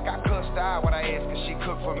 Hoe act like I cussed her out when I asked cause she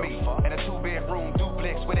cooked for me. And a 2-bedroom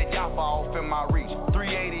duplex with a yacht off in my reach.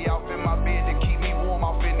 380 off in my bed to keep me warm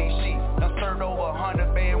off in these sheets. Done served over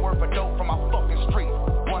 100 band worth of dope from my fucking street.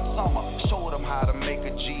 One summer, showed them how to make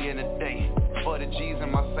a G in a day. For the G's in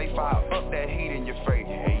my safe, I up that heat in your face.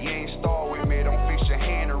 And you ain't star with me, don't fix your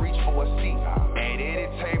hand to reach for a seat. At any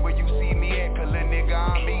table you see me at, cause little nigga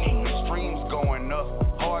I'm eating. The streams going up,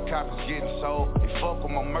 hard copies getting sold. They fuck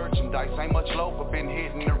with my merchandise, ain't much local, been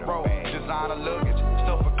hitting the road. Designer luggage,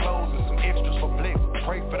 stuff for clothes and some extras for bliss.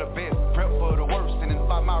 Pray for the best, prep for the worst, and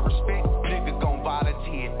invite my respect. Niggas gon'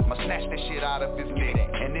 volunteer, I'ma snatch that shit out of his neck.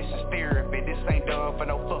 And this is therapy, this ain't done for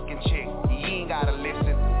no fucking check. You ain't gotta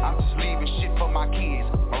listen, I'm just leaving shit for my kids.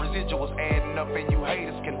 My residuals adding up and you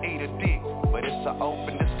haters can eat a dick. But it's an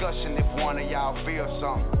open discussion if one of y'all feel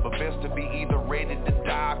something. But best to be either ready to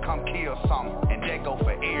die or come kill something. And that go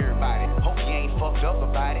for everybody. Hope you ain't fucked up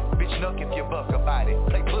about it. Bitch, look if you buck about it.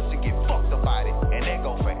 Play pussy, get fucked about it. And that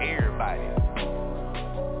go for everybody.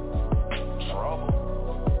 Trouble.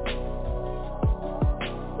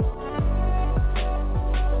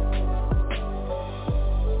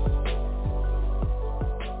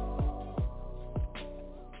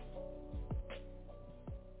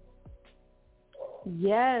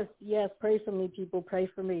 Yes, pray for me, people. Pray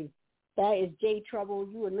for me. That is Jay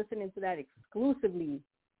Truble. You are listening to that exclusively.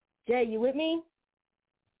 Jay, you with me?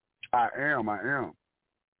 I am.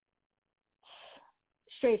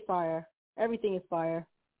 Straight fire. Everything is fire.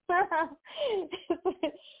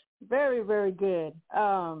 Very, very good.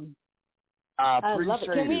 I love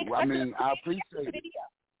it. Can we I appreciate it.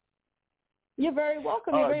 You're very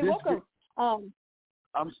welcome. You're very welcome.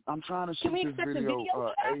 I'm trying to shoot this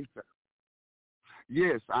video ASAP.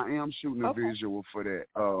 Yes, I am shooting a visual for that.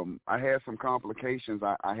 I had some complications.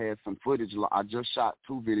 I had some footage. I just shot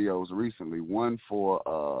 2 videos recently. One for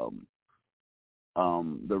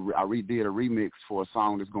I redid a remix for a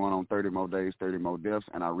song that's going on 30 More Days, 30 More Deaths,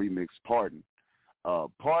 and I remixed Pardon.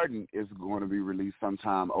 Pardon is going to be released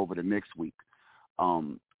sometime over the next week.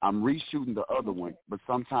 I'm reshooting the other one, but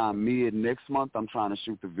sometime mid next month, I'm trying to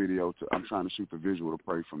shoot the visual to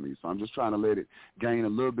Pray For Me. So I'm just trying to let it gain a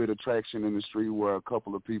little bit of traction in the street where a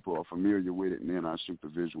couple of people are familiar with it, and then I shoot the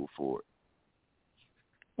visual for it.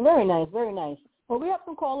 Very nice, very nice. Well, we have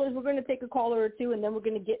some callers. We're going to take a caller or two, and then we're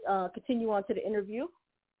going to continue on to the interview.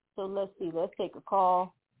 So let's see. Let's take a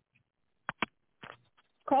call.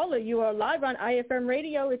 Caller, you are live on iFM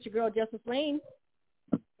Radio. It's your girl, Justice Lane.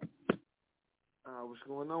 What's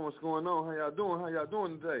going on? How y'all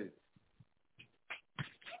doing today?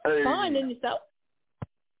 Hey. Fine, and yourself?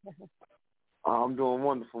 I'm doing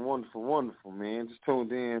wonderful, man. Just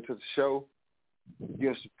tuned in to the show.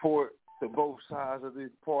 Your support to both sides of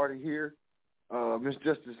this party here. Miss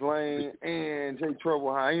Justice Lane and J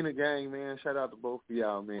Trouble Hyena Gang, man. Shout out to both of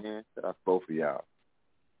y'all, man.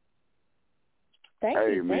 Thank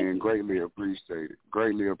you. Man, greatly appreciate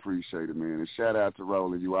it, man. And shout out to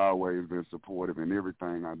Roland. You always been supportive in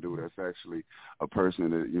everything I do. That's actually a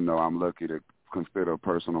person that, I'm lucky to consider a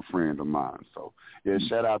personal friend of mine. So, yeah,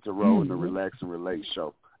 shout out to Roland, the Relax and Relate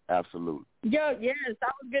show. Absolutely. Yes,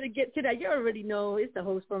 I was going to get to that. You already know it's the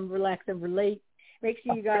host from Relax and Relate. Make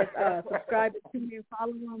sure you guys subscribe to me and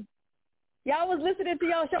follow them. Yeah, I was listening to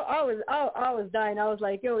y'all show. I was dying. I was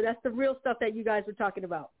like, yo, that's the real stuff that you guys were talking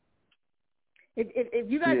about. If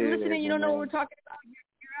you guys are listening, you don't know what we're talking about,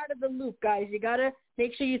 you're out of the loop, guys. You got to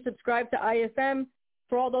make sure you subscribe to iFM.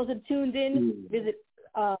 For all those that tuned in, visit,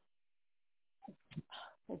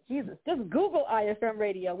 just Google iFM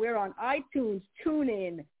Radio. We're on iTunes,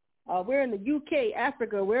 TuneIn. We're in the UK,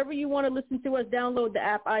 Africa, wherever you want to listen to us, download the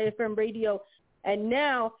app iFM Radio. And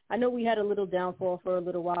now, I know we had a little downfall for a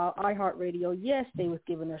little while. iHeartRadio, yes, they was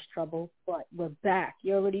giving us trouble, but we're back.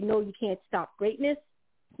 You already know you can't stop greatness.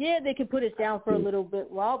 Yeah, they can put us down for a little bit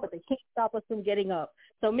while, but they can't stop us from getting up.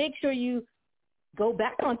 So make sure you go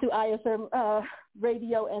back onto iFM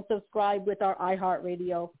Radio and subscribe with our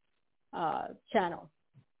iHeartRadio channel.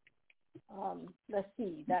 Let's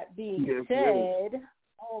see. That being said,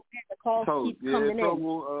 the calls keep coming in.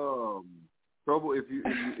 Trouble. If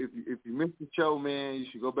you missed the show, man, you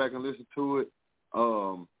should go back and listen to it.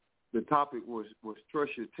 The topic was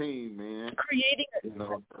trust your team, man. Creating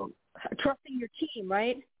trusting your team,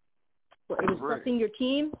 right? It was trusting your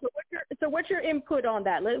team. So what's your input on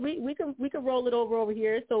that? We can roll it over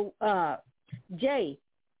here. So Jay,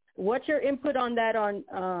 what's your input on that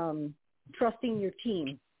on trusting your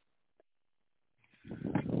team?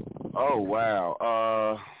 Oh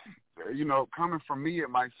wow. Coming from me, it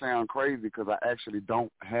might sound crazy because I actually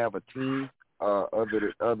don't have a team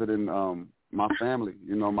other than my family,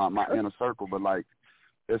 my inner circle. But like,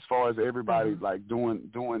 as far as everybody like doing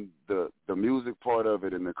the music part of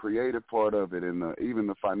it and the creative part of it and even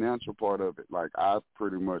the financial part of it, like I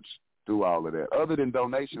pretty much do all of that. Other than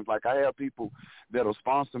donations, like I have people that'll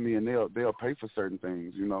sponsor me and they'll pay for certain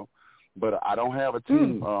things, But I don't have a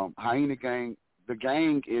team. Hyena Gang. The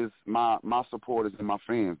gang is my supporters and my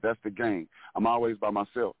fans. That's the gang. I'm always by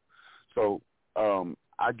myself. So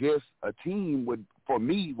I guess a team would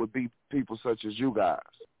be people such as you guys.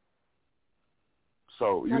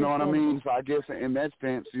 So, you know what I mean? So I guess in that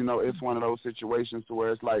sense, it's one of those situations to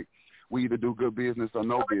where it's like we either do good business or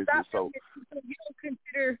no business. So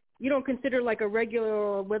you don't consider like a regular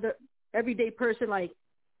or whether everyday person, like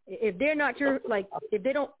if they're not if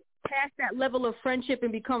they don't pass that level of friendship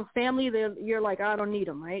and become family, you're like, I don't need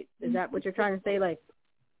them, right? Is that what you're trying to say? Like,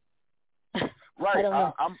 right. I don't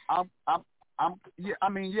know.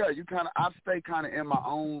 I stay kind of in my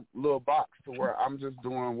own little box to where I'm just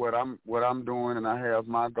doing what I'm doing, and I have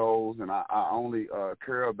my goals, and I only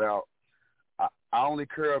care about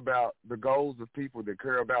the goals of people that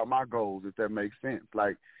care about my goals, if that makes sense.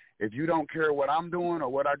 Like, if you don't care what I'm doing or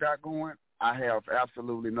what I got going, I have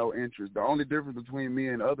absolutely no interest. The only difference between me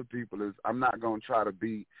and other people is I'm not going to try to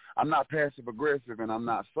I'm not passive aggressive and I'm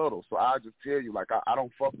not subtle. So I just tell you, like, I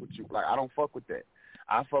don't fuck with you. Like, I don't fuck with that.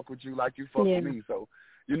 I fuck with you like you fuck with me. So,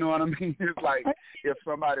 you know what I mean? It's like if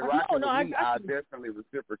somebody rocking with me, I definitely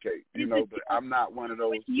reciprocate, you know, but I'm not one of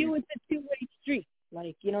those people. It's a two-way street.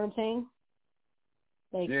 Like, you know what I'm saying?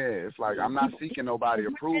 Like, yeah, it's like I'm not seeking nobody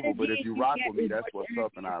approval, but if you rock with me, that's what's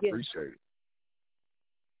up, and I appreciate it.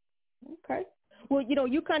 Okay. Well, you know,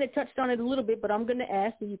 you kind of touched on it a little bit, but I'm going to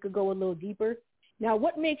ask so you could go a little deeper. Now,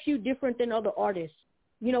 what makes you different than other artists?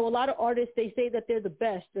 You know, a lot of artists, they say that they're the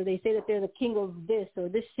best, or they say that they're the king of this or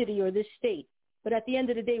this city or this state. But at the end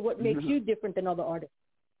of the day, what makes you different than other artists?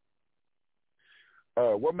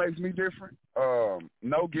 What makes me different?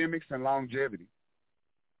 No gimmicks and longevity.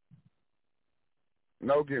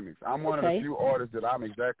 No gimmicks. I'm one of the few artists that I'm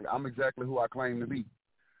exactly who I claim to be.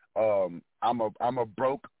 I'm a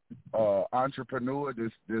broke entrepreneur,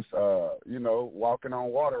 this you know, walking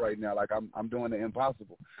on water right now. Like I'm doing the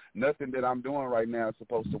impossible. Nothing that I'm doing right now is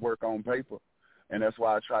supposed to work on paper, and that's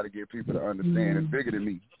why I try to get people to understand it's bigger than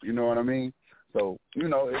me. You know what I mean? So, you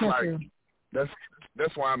know, it's like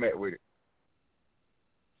that's where I'm at with it.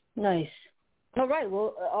 Nice. All right.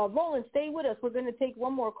 Well, Roland, stay with us. We're going to take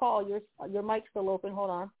one more call. Your mic's still open. Hold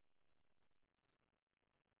on.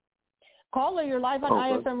 Caller, you're live on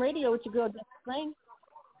iFM Radio with your girl, Justice Lane.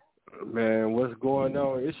 Man, what's going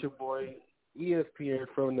on? It's your boy, ESPN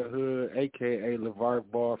from the Hood, a.k.a. LeVar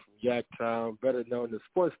Ball from Yaktown, better known as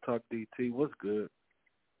Sports Talk DT. What's good?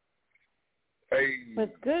 Hey.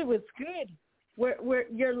 What's good? What's good?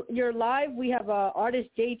 You're live. We have artist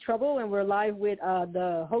Jay Truble, and we're live with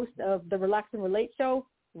the host of the Relax and Relate show,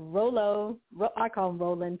 Rolo. I call him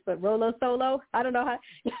Roland, but Rolo Solo. I don't know how.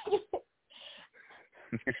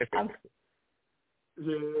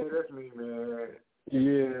 Yeah, that's me, man.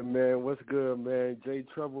 Yeah, man. What's good, man? Jay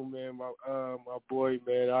Truble, man. My boy,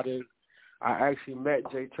 man. I actually met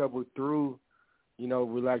Jay Truble through, you know,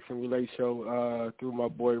 Relax and Relate show through my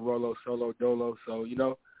boy Rolo Solo Dolo. So, you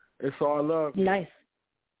know, it's all love. Nice.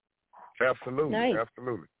 Absolutely. Nice.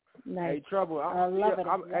 Absolutely. Nice. Hey, Trouble. I love it.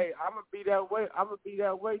 I'm gonna be that way. I'm gonna be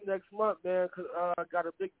that way next month, man. Cause I got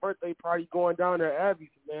a big birthday party going down at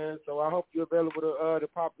Abby's, man. So I hope you're available to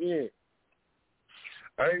pop in.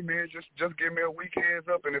 Hey, man, just give me a week heads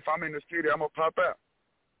up, and if I'm in the city, I'm gonna pop out.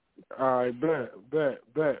 All right, bet.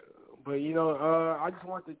 But you know, I just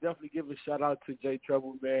want to definitely give a shout out to Jay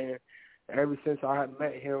Trouble, man. Ever since I had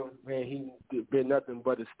met him, man, he been nothing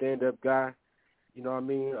but a stand-up guy. You know what I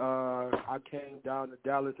mean? I came down to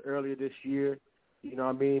Dallas earlier this year, you know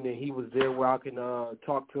what I mean, and he was there where I can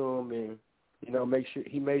talk to him and, you know, made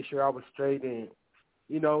sure I was straight. And,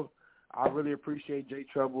 you know, I really appreciate Jay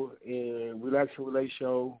Trouble and Relax and Relate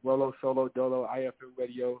show, Rolo Solo Dolo, iFM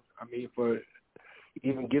Radio. I mean, for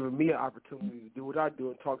even giving me an opportunity to do what I do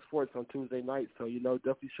and talk sports on Tuesday night. So, you know,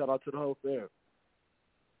 definitely shout out to the whole fam.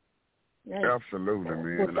 Nice. Absolutely,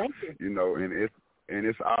 man. Well, thank you. You know, and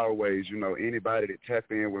it's always, you know, anybody that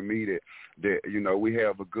tap in with me that you know, we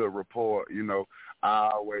have a good rapport. You know,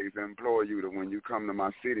 I always implore you to, when you come to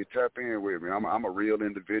my city, tap in with me. I'm a real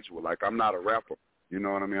individual. Like, I'm not a rapper. You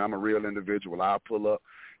know what I mean? I'm a real individual. I'll pull up.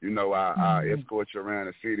 You know, I escort you around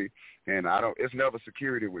the city, and it's never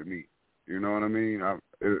security with me. You know what I mean?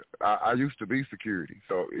 I used to be security.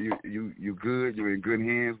 So you good. You're in good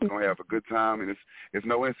hands. We're gonna have a good time, and it's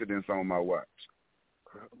no incidents on my watch.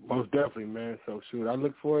 Most definitely, man. So, shoot, I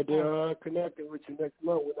look forward to connecting with you next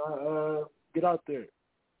month when I get out there.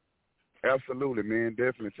 Absolutely, man.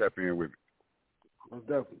 Definitely tap in with me. Most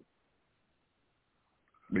definitely.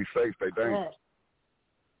 Be safe. Stay dangerous.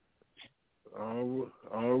 All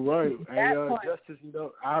right. Hey, Justice, you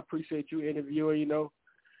know, I appreciate you interviewing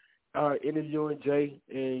Jay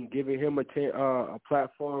and giving him a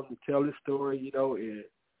platform to tell his story, you know, and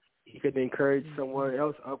he could encourage someone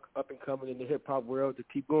else up and coming in the hip-hop world to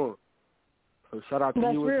keep going. So shout out to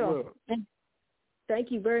you as well. And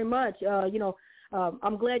thank you very much. You know,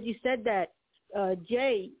 I'm glad you said that,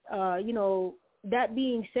 Jay. You know, that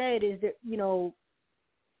being said, is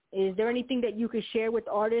there anything that you could share with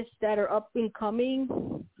artists that are up and coming,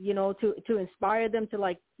 you know, to inspire them to,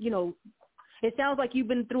 like, you know, it sounds like you've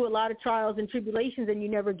been through a lot of trials and tribulations and you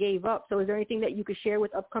never gave up. So is there anything that you could share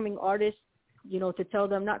with upcoming artists, you know, to tell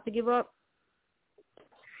them not to give up?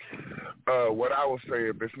 What I will say,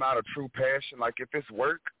 if it's not a true passion, like if it's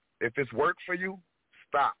work for you,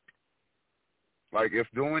 stop. Like, if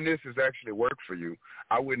doing this is actually work for you,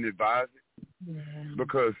 I wouldn't advise it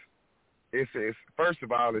because it's first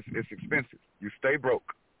of all, it's expensive. You stay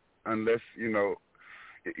broke unless, you know,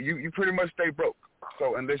 you pretty much stay broke.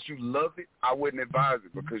 So unless you love it, I wouldn't advise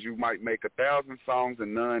it because you might make 1,000 songs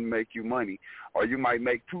and none make you money, or you might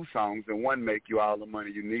make 2 songs and one make you all the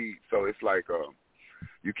money you need. So it's like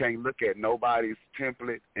You can't look at nobody's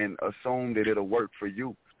template and assume that it'll work for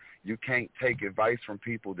you. You can't take advice from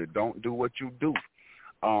people that don't do what you do.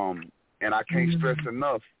 And I can't stress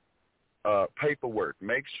enough, paperwork.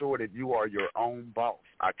 Make sure that you are your own boss.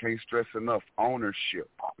 I can't stress enough ownership.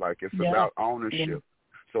 Like, it's about ownership. Yeah.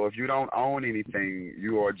 So if you don't own anything,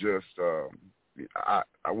 you are just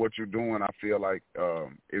what you're doing. I feel like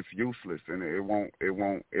it's useless, and it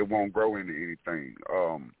won't grow into anything.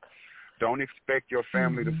 Don't expect your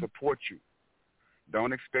family to support you.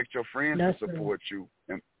 Don't expect your friends to support you,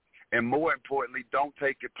 and more importantly, don't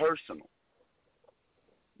take it personal.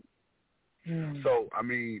 So I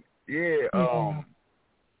mean,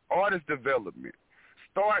 artist development.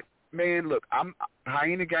 Start. Man, look, I'm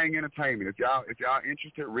Hyena Gang Entertainment. If y'all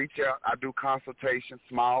interested, reach out. I do consultations,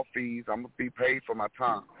 small fees. I'm gonna be paid for my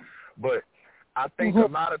time. But I think a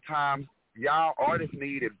lot of times y'all artists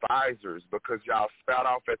need advisors because y'all spout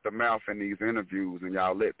off at the mouth in these interviews, and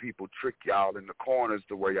y'all let people trick y'all in the corners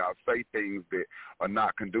to where y'all say things that are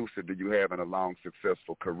not conducive to you having a long,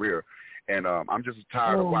 successful career. And I'm just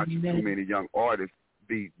tired of watching too many young artists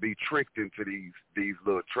be tricked into these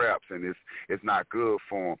little traps, and it's not good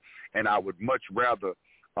for them. And I would much rather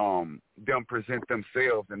them present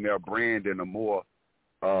themselves and their brand in a more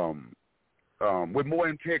with more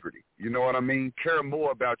integrity. You know what I mean? Care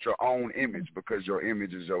more about your own image, because your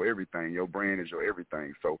image is your everything. Your brand is your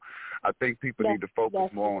everything. So I think people need to focus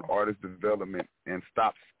more on artist development and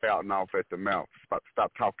stop spouting off at the mouth.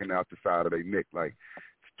 Stop talking out the side of their neck. Like,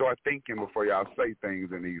 start thinking before y'all say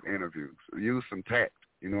things in these interviews. Use some tact.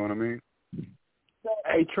 You know what I mean?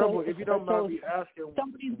 Hey, Trouble, if you don't mind me asking,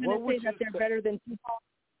 somebody's going to say that they're better than Tupac.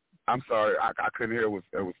 I'm sorry, I couldn't hear. It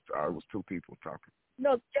was two people talking.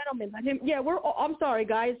 No, gentlemen, let him. Yeah, I'm sorry,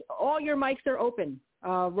 guys. All your mics are open.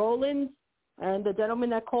 Roland and the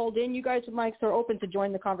gentleman that called in, you guys' mics are open to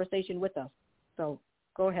join the conversation with us. So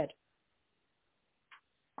go ahead.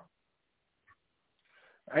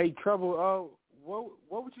 Hey, Trouble, what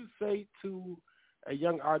would you say to a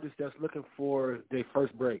young artist that's looking for their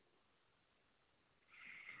first break?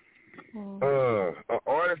 An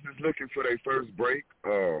artist is looking for their first break.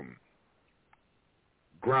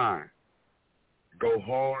 Grind, go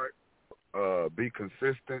hard, be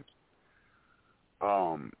consistent,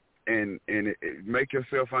 and make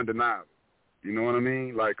yourself undeniable. You know what I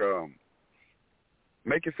mean? Like,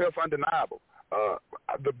 make yourself undeniable.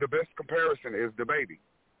 The best comparison is DaBaby.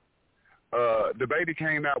 DaBaby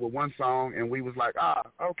came out with one song, and we was like,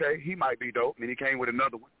 okay, he might be dope. And he came with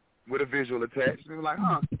another one with a visual attached. And we were like,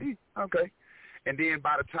 okay. And then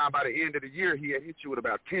by the end of the year, he had hit you with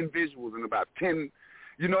about 10 visuals and about 10,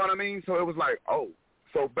 you know what I mean? So it was like,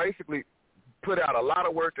 so basically put out a lot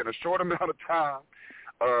of work in a short amount of time,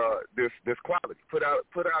 this quality. Put out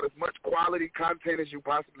as much quality content as you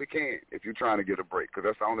possibly can if you're trying to get a break, because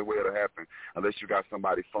that's the only way it'll happen unless you got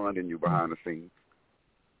somebody funding you behind the scenes.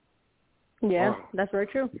 Yeah, that's very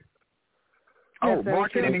true.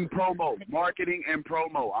 Marketing and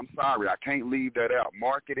promo. I'm sorry, I can't leave that out.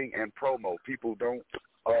 Marketing and promo. People don't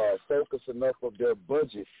focus enough of their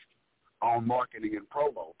budget on marketing and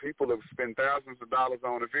promo. People have spent thousands of dollars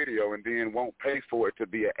on a video and then won't pay for it to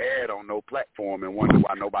be an ad on no platform and wonder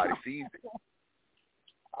why nobody sees it.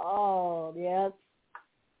 Oh, yes.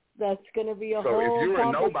 That's going to be a whole So if you're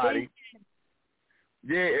a nobody,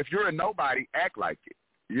 if you're a nobody, act like it.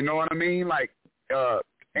 You know what I mean? Like,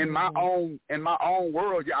 in my own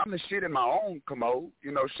world, I'm the shit in my own commode.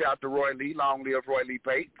 You know, shout to Roy Lee, long live Roy Lee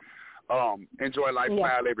Pate. Enjoy life,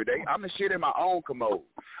 smile every day. I'm the shit in my own commode.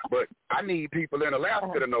 But I need people in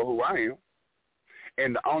Alaska to know who I am.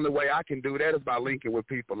 And the only way I can do that is by linking with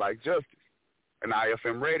people like Justice and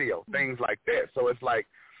iFM Radio, things like that. So it's like,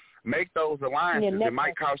 make those alliances. It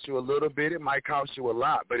might cost you a little bit. It might cost you a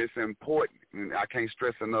lot, but it's important. And I can't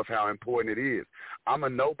stress enough how important it is. I'm a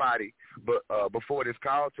nobody, but before this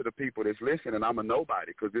call to the people that's listening, I'm a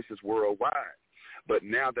nobody because this is worldwide. But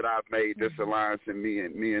now that I've made this alliance and me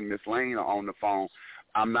and Miss Lane are on the phone,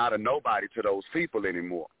 I'm not a nobody to those people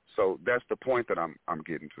anymore. So that's the point that I'm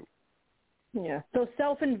getting to. Yeah. So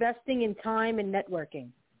self-investing in time and networking.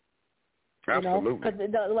 Absolutely. You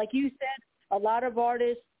know? 'Cause like you said, a lot of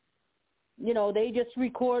artists, you know, they just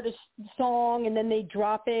record a song and then they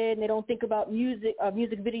drop it and they don't think about music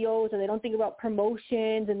videos, and they don't think about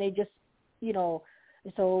promotions, and they just, you know,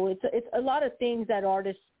 so it's a lot of things that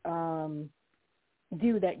artists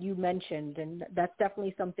do that you mentioned, and that's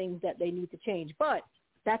definitely something that they need to change. But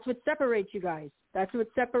that's what separates you guys. That's what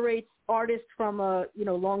separates artists from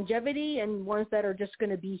longevity and ones that are just going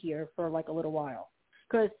to be here for like a little while.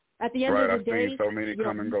 Because at the end of the day, I've seen so many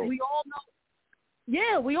come and go. We all know.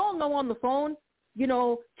 Yeah, we all know on the phone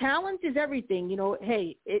talent is everything.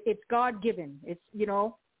 Hey, it's God-given. It's,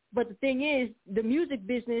 but the thing is, the music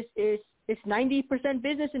business is it's 90%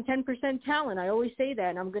 business and 10% talent. I always say that,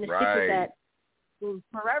 and I'm going to stick with that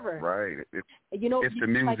forever. Right. It's the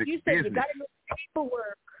music like you said, business. You got to know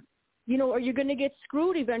paperwork, or you're going to get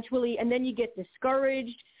screwed eventually, and then you get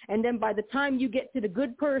discouraged, and then by the time you get to the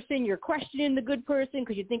good person, you're questioning the good person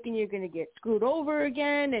because you're thinking you're going to get screwed over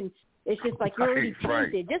again, and it's just like you're already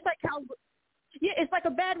tainted. Right. Just like how, it's like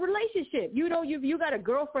a bad relationship. You got a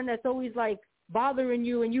girlfriend that's always like bothering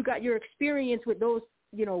you, and you got your experience with those,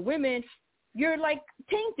 women. You're like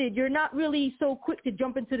tainted. You're not really so quick to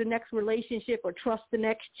jump into the next relationship or trust the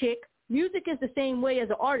next chick. Music is the same way as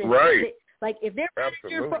an artist. Right. Like if their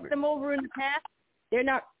manager fucked them over in the past, they're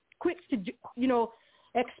not quick to,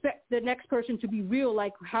 expect the next person to be real,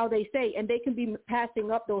 like how they say, and they can be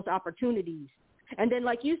passing up those opportunities. And then,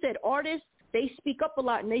 like you said, artists, they speak up a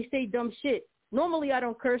lot and they say dumb shit. Normally I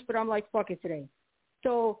don't curse, but I'm like, fuck it today.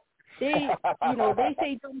 So they, they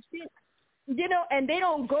say dumb shit, and they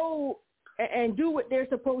don't go and do what they're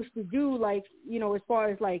supposed to do, like, as far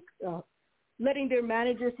as like letting their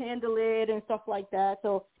managers handle it and stuff like that.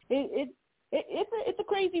 So it's a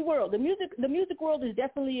crazy world. The music world is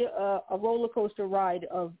definitely a roller coaster ride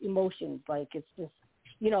of emotions. Like it's just,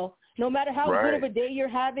 no matter how good of a day you're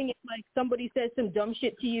having, it's like somebody says some dumb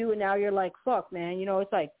shit to you, and now you're like, fuck, man.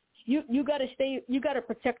 It's like you got to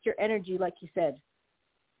protect your energy, like you said.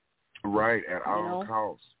 Right, at all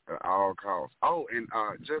costs. At all costs. Oh, and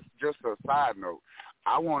just a side note,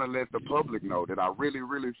 I want to let the public know that I really,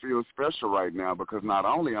 really feel special right now because not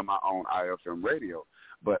only am I on iFM radio,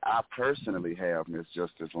 but I personally have Miss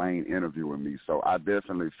Justice Lane interviewing me. So I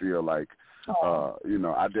definitely feel like,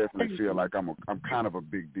 I definitely feel like I'm kind of a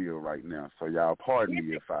big deal right now. So y'all pardon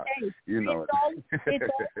me if I, It's all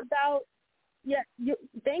about. Yeah,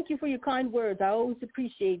 thank you for your kind words. I always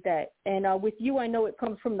appreciate that. And with you, I know it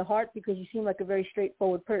comes from the heart because you seem like a very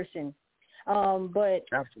straightforward person. But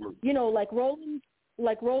absolutely,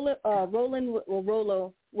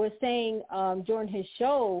 Rollo was saying during his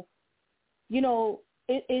show,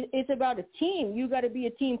 it's about a team. You got to be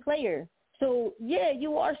a team player. So, yeah,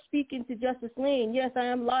 you are speaking to Justice Lane. Yes, I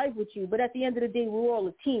am live with you. But at the end of the day, we're all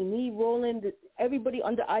a team. Me, Roland, everybody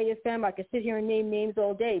under iFM, I could sit here and name names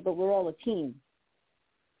all day, but we're all a team.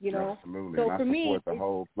 Absolutely. So and for me, the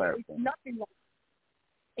whole platform. It's nothing like,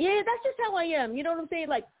 that's just how I am. You know what I'm saying?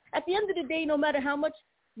 Like, at the end of the day, no matter how much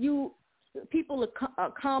people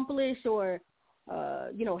accomplish or,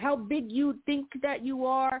 how big you think that you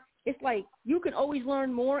are, it's like you can always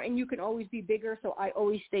learn more and you can always be bigger. So I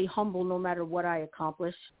always stay humble no matter what I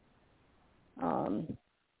accomplish.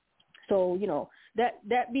 So,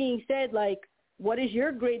 that being said, like, what is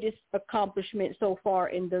your greatest accomplishment so far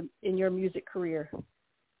in your music career?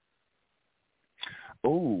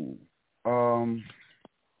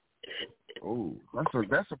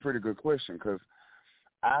 That's a pretty good question because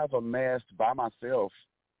I've amassed by myself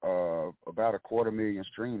about 250,000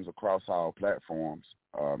 streams across all platforms,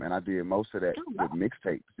 and I did most of that with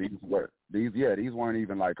mixtapes. These weren't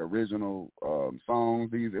even like original songs.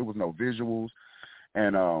 It was no visuals,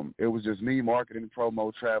 and it was just me marketing,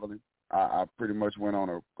 promo, traveling. I pretty much went on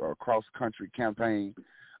a cross country campaign.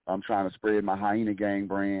 I'm trying to spread my Hyena Gang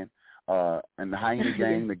brand. And the Hyena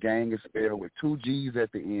Gang, the gang is spelled with 2 G's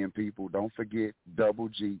at the end. People don't forget double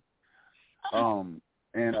G. And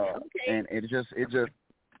it just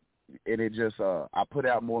I put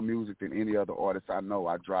out more music than any other artist I know.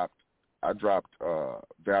 I dropped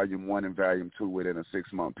Volume 1 and Volume 2 within a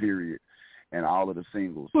 6-month period, and all of the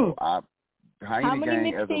singles. So Hyena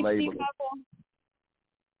Gang as a label.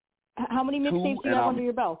 How many mixtapes do you have under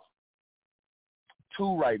your belt?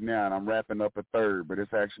 2 right now, and I'm wrapping up a 3rd, but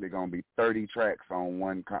it's actually going to be 30 tracks on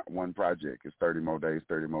one project. It's 30 more days,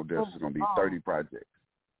 30 more deaths. It's going to be 30 projects.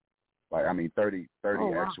 30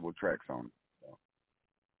 actual tracks on it. So.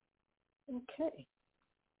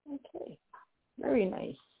 Okay. Very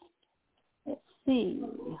nice. Let's see.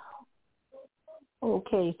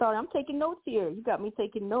 Okay, sorry, I'm taking notes here. You got me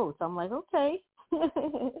taking notes. I'm like, okay.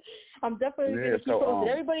 I'm definitely going to keep posted.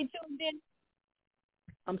 Everybody tuned in.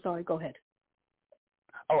 I'm sorry, go ahead.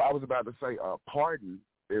 Oh, I was about to say, Pardon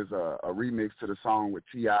is a remix to the song with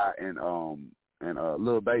T.I. and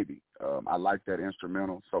Lil Baby. I like that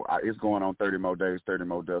instrumental. So it's going on 30 more days, 30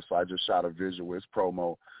 more deaths. So I just shot a visual. It's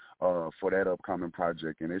promo for that upcoming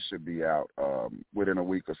project, and it should be out within a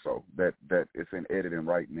week or so. That it's in editing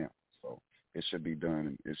right now. So it should be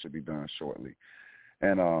done. It should be done shortly.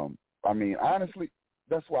 And honestly,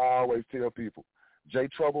 that's why I always tell people, J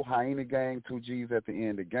Trouble, Hyena Gang, 2 G's at the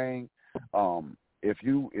end of gang. if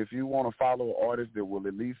you want to follow an artist that will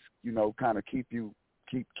at least, you know, kind of keep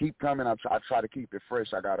coming, I try to keep it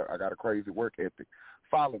fresh. I got a crazy work ethic.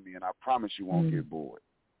 Follow me, and I promise you won't get bored.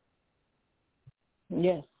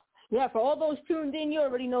 Yes. Yeah, for all those tuned in, you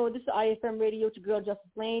already know this is iFM Radio. It's your girl, Justice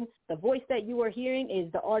Lane. The voice that you are hearing is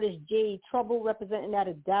the artist Jay Truble, representing out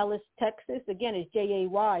of Dallas, Texas. Again, it's Jay,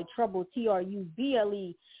 Truble,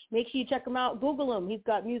 Truble. Make sure you check him out. Google him. He's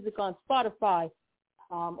got music on Spotify,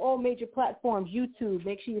 all major platforms, YouTube.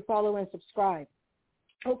 Make sure you follow and subscribe.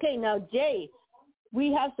 Okay, now, Jay,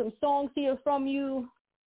 we have some songs here from you.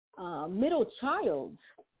 Middle Child.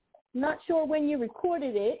 Not sure when you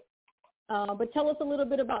recorded it. But tell us a little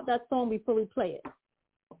bit about that song before we play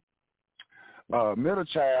it. Middle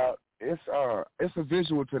Child, it's a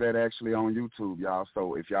visual to that actually on YouTube, y'all.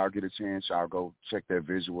 So if y'all get a chance, y'all go check that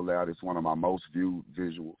visual out. It's one of my most viewed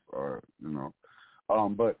visuals,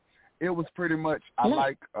 but it was pretty much, I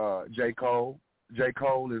like J. Cole. J.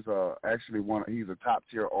 Cole is actually he's a top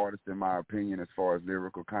tier artist in my opinion as far as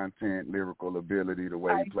lyrical content, lyrical ability, the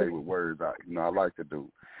way he played with words. I like the dude.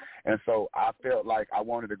 And so I felt like I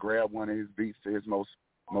wanted to grab one of his beats to his most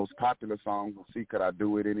popular songs and see could I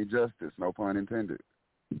do it any justice, no pun intended.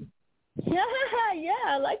 Yeah,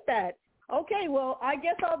 I like that. Okay, well, I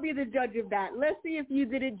guess I'll be the judge of that. Let's see if you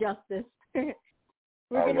did it justice. We're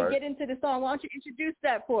going to get into the song. Why don't you introduce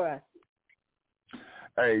that for us?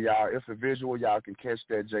 Hey, y'all, it's a visual. Y'all can catch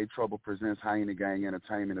that. J Trouble Presents Hyena Gang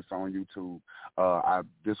Entertainment. It's on YouTube.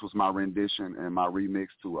 This was my rendition and my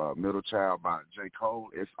remix to Middle Child by J. Cole.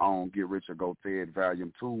 It's on Get Rich or Go Fed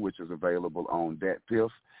Volume 2, which is available on Dat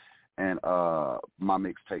Piff and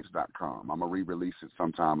mymixtapes.com. I'm going to re-release it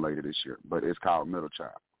sometime later this year, but it's called Middle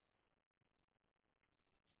Child.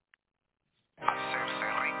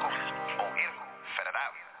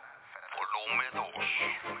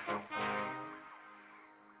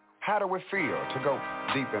 How do it feel to go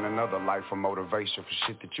deep in another life for motivation for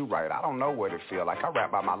shit that you write? I don't know what it feel like. I rap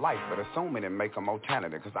about my life, but assuming it make them more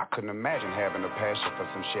talented, because I couldn't imagine having a passion for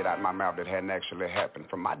some shit out my mouth that hadn't actually happened.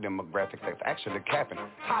 From my demographic, that's actually capping.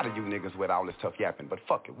 Tired of you niggas with all this tough yapping, but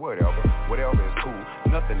fuck it, whatever. Whatever is cool.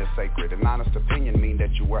 Nothing is sacred. An honest opinion mean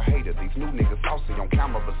that you were hated. These new niggas saucy on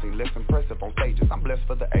camera, but seem less impressive on stages. I'm blessed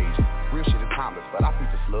for the age. Real shit is timeless, but I see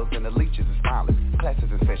the slugs and the leeches is spineless.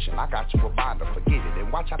 Classes in session, I got you a binder. Forget it,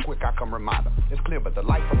 and watch how quick I come reminder. It's clear, but the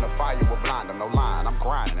light from the fire will blind them. No lying, I'm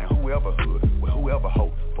grinding, and whoever hood, with whoever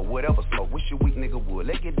hope, for whatever smoke, wish you weak nigga would.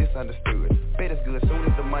 Let's get misunderstood. Bet it's good soon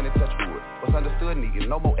as the money touch wood. What's understood needed,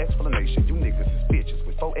 no more explanation. You niggas is bitches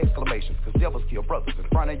with 4 exclamations, cause devils kill brothers in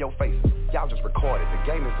front of your faces. Y'all just recorded, the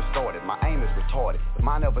game is distorted, my aim is retarded. If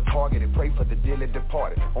mine ever targeted, pray for the dearly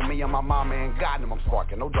departed. On me and my mama and God, them I'm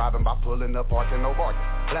sparking. No driving by pulling up, parking, no barking.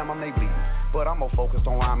 Blam them, they bleeding. But I'm more focused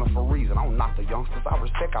on rhyming for reason. I don't knock the youngsters, I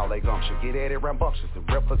respect all they gumption. Get at it rambunctious and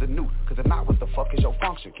rep for the new. Cause if not, what the fuck is your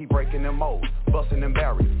function? Keep breaking them molds, busting them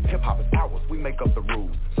barriers. Hip-hop is ours, we make up the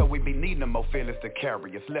rules. So we be needing them more feelings to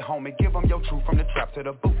carry us. Let homie give them your truth from the trap to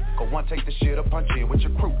the boot. Go one, take the shit or punch in with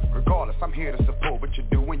your crew. Regardless, I'm here to support what you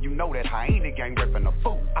do. When you know that hyena gang repping a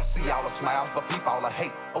fool. I see all the smiles, but peep all the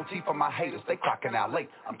hate. OT for my haters, they clocking out late.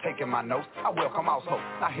 I'm taking my notes, I welcome all smoke.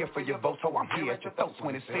 Not here for your votes, so I'm here at your throats.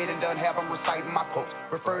 When it's said and done, have them reciting my quotes.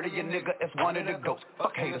 Refer to your nigga as one of the ghosts.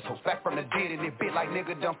 Fuck haters, hoes back from the dead and it bit like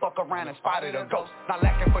nigga done fuck around and spotted a ghost. Not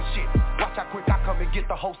lacking for shit. Watch how quick I come and get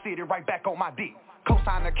the whole city right back on my dick.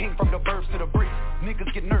 Cosign the king from the verbs to the bricks.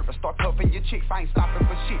 Niggas get nervous, start cuffing your chicks. I ain't stopping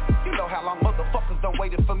for shit. You know how long motherfuckers done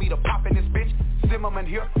waited for me to pop in this bitch. Zimmerman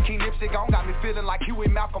here, King Lipstick on, got me feeling like Huey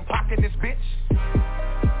Malcolm Pac in this bitch.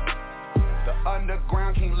 The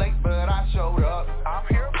underground came late, but I showed up. I'm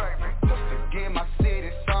here, baby, just to give my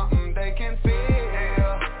city something they can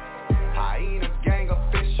feel. Hyena gang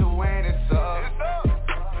official and it's up.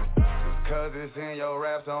 Just cause it's in your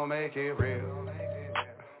raps don't make it real.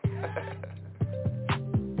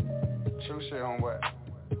 True shit, homeboy.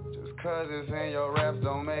 Just cause it's in your raps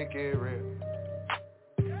don't make it real.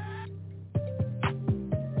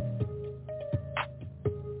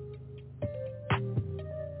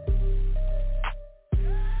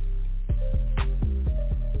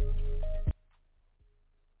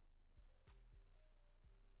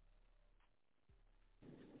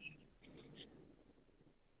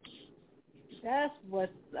 That's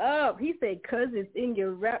what's up. He said, cause it's in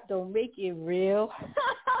your rap, don't make it real.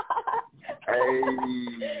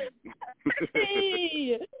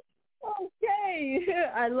 Hey. Okay.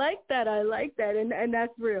 I like that. And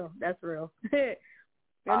that's real. That's real. And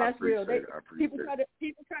that's real. People try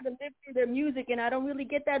to live through their music, and I don't really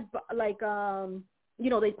get that. Like,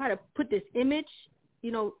 they try to put this image,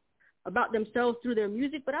 about themselves through their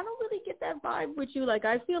music, but I don't really get that vibe with you. Like,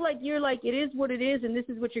 I feel like you're like, it is what it is, and this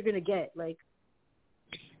is what you're gonna get. Like,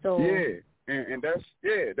 so yeah, and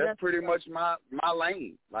that's pretty much my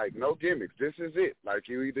lane. Like, no gimmicks. This is it. Like,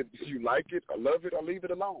 you like it or love it or leave it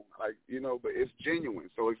alone. Like, but it's genuine.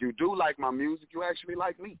 So if you do like my music, you actually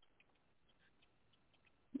like me.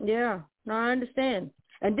 Yeah, no, I understand.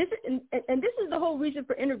 And this is the whole reason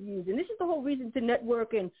for interviews, and this is the whole reason to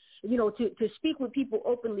network and to speak with people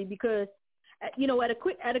openly, because at a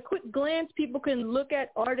quick glance, people can look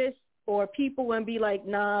at artists or people and be like,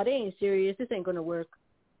 nah, they ain't serious, this ain't gonna work.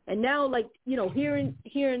 And now, like, hearing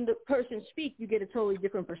the person speak, you get a totally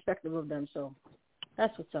different perspective of them. So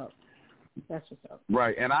that's what's up. That's what's up.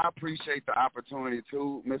 Right, and I appreciate the opportunity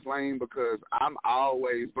too, Miss Lane, because I'm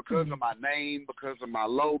always, because of my name, because of my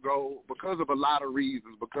logo, because of a lot of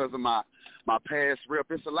reasons, because of my past rep.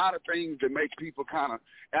 It's a lot of things that make people kind of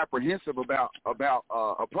apprehensive about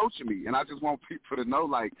approaching me, and I just want people to know,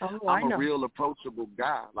 like, I'm a real approachable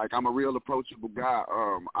guy. Like, I'm a real approachable guy.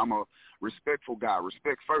 I'm a respectful guy.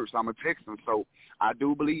 Respect first. I'm a Texan, so I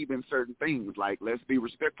do believe in certain things. Like, let's be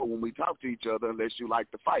respectful when we talk to each other, unless you like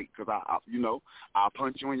to fight, because I'll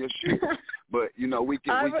punch you in your shit. But we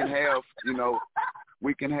can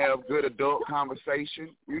have good adult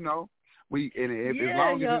conversation. As long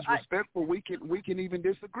as it's respectful, we can even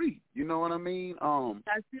disagree. You know what I mean? I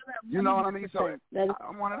feel that. You know what I mean? So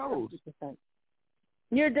I'm one of those. 100%.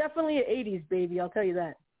 You're definitely an '80s baby. I'll tell you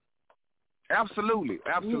that. Absolutely,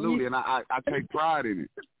 and I take pride in it.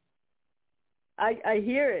 I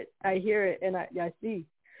hear it, and I see.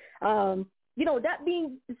 That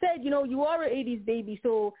being said, you are an '80s baby,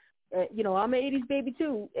 so I'm an '80s baby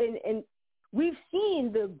too, and we've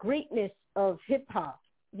seen the greatness of hip hop.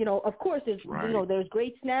 Of course, there's there's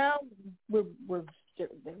greats now. We're the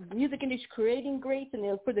music industry creating greats, and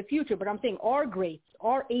they're for the future. But I'm saying our greats,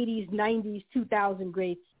 our '80s, '90s, 2000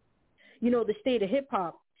 greats. The state of hip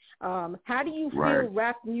hop. How do you feel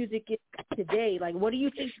rap music is today? Like, what do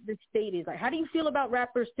you think the state is? Like, how do you feel about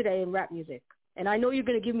rappers today and rap music? And I know you're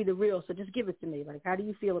going to give me the real, so just give it to me. Like, how do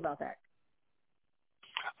you feel about that?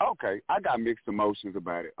 Okay, I got mixed emotions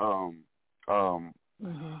about it. On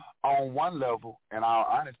one level, in all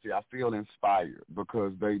honesty, I feel inspired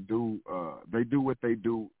because they do what they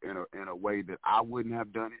do in a way that I wouldn't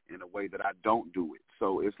have done it, in a way that I don't do it.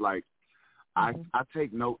 So it's like I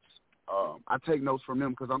take notes. I take notes from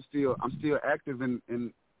them because I'm still active in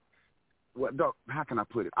what? How can I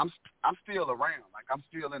put it? I'm still around. Like, I'm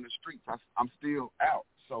still in the streets. I'm still out.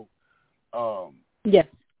 So, yes.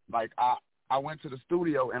 Like, I went to the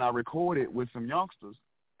studio and I recorded with some youngsters,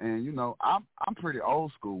 and I'm pretty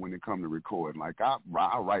old school when it comes to recording. Like, I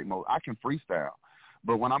write more. I can freestyle,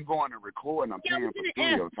 but when I'm going to record, and I'm paying for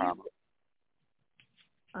studio time.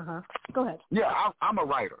 Go ahead. Yeah, I'm a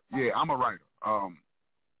writer. Yeah, I'm a writer.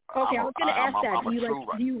 Okay, I was going to ask that.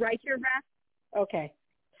 Do you write your rap? Okay.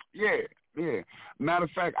 Yeah. Matter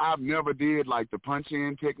of fact, I've never did like the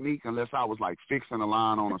punch-in technique unless I was like fixing a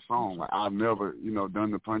line on a song. Like, I've never,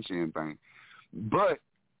 done the punch-in thing. But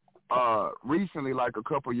recently, like a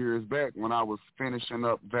couple years back, when I was finishing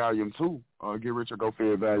up Volume 2, Get Rich or Go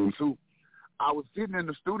Fed Volume 2, I was sitting in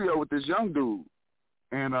the studio with this young dude,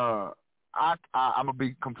 and I'm going to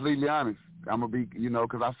be completely honest. I'm going to be,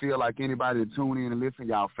 because I feel like anybody that tune in and listen,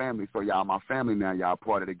 y'all family. So y'all my family now. Y'all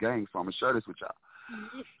part of the gang. So I'm going to share this with y'all.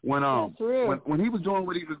 When he was doing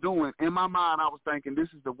what he was doing, in my mind, I was thinking, this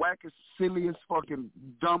is the wackest, silliest, fucking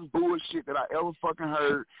dumb bullshit that I ever fucking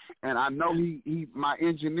heard. And I know he my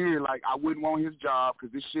engineer, like, I wouldn't want his job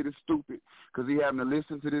because this shit is stupid, because he having to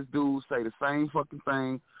listen to this dude say the same fucking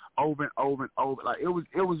thing over and over and over. Like, it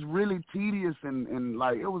was really tedious, and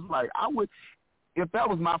like, it was like, if that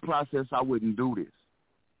was my process, I wouldn't do this.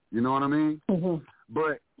 You know what I mean?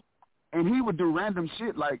 But, and he would do random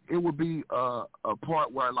shit, like, it would be a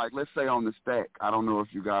part where, like, let's say on the stack, I don't know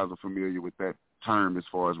if you guys are familiar with that term as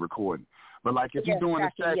far as recording, but like, if you're doing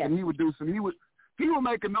the stack, and he would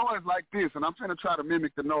make a noise like this, and I'm trying to try to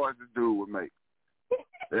mimic the noise this dude would make.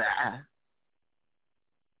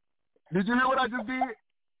 Did you hear what I just did?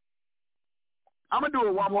 I'm going to do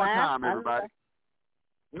it one more time, everybody.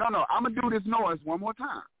 No, I'm going to do this noise one more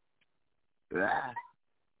time.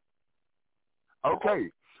 Okay.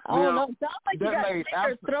 Oh, no, it sounds like you got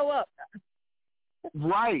to throw up.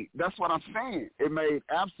 Right. That's what I'm saying. It made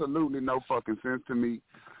absolutely no fucking sense to me.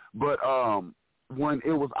 But when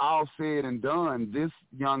it was all said and done, this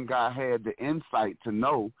young guy had the insight to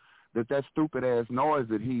know that stupid-ass noise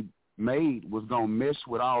that he made was going to mesh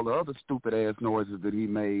with all the other stupid-ass noises that he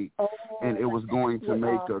made, and it was going to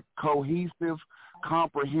make a cohesive,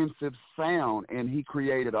 comprehensive sound, and he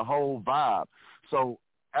created a whole vibe. So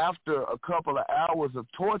after a couple of hours of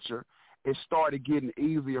torture, it started getting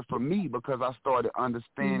easier for me because I started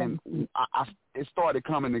understanding. It started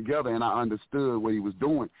coming together, and I understood what he was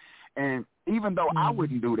doing. And even though I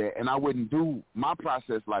wouldn't do that, and I wouldn't do my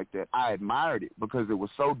process like that, I admired it because it was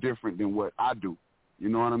so different than what I do. You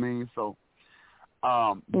know what I mean? So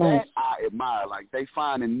that I admire. Like, they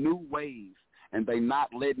finding new ways, and they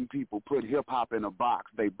not letting people put hip-hop in a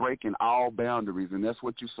box. They breaking all boundaries, and that's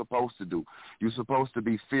what you're supposed to do. You're supposed to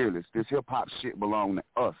be fearless. This hip-hop shit belong to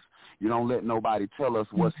us. You don't let nobody tell us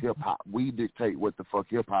what's hip-hop. We dictate what the fuck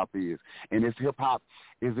hip-hop is. And if hip-hop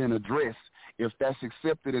is in a dress, if that's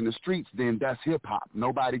accepted in the streets, then that's hip-hop.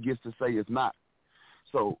 Nobody gets to say it's not.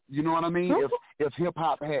 So, you know what I mean? If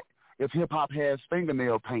hip-hop has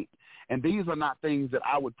fingernail paint, and these are not things that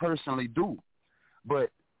I would personally do, but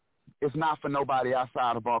it's not for nobody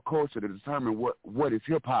outside of our culture to determine what is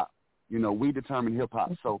hip-hop. You know, we determine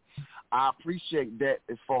hip-hop. So I appreciate that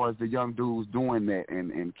as far as the young dudes doing that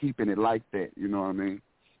and keeping it like that, you know what I mean?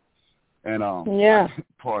 And,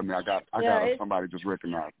 pardon me, I got somebody just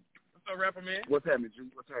recognized. What's up, rapper, man? What's happening, G?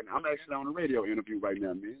 What's happening? I'm actually on a radio interview right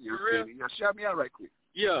now, man. You know what I'm saying? Shout me out right quick.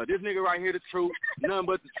 Yeah, this nigga right here, the truth, nothing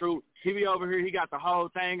but the truth. He be over here, he got the whole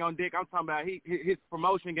thing on deck. I'm talking about his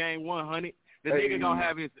promotion game 100. The nigga gonna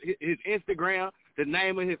have his Instagram, the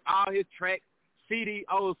name of all his tracks, CD,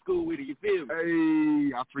 old school with it. You feel me?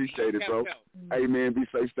 Hey, I appreciate it, bro. Hey, man, be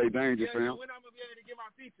safe, stay dangerous, fam. When I'm gonna be able to get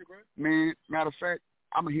my feature, bro? Man, matter of fact,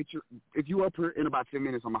 I'm gonna hit you. If you up here in about 10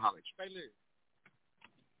 minutes, I'm gonna holler at you.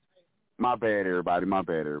 My bad, everybody.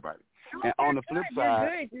 And on the flip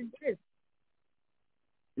side,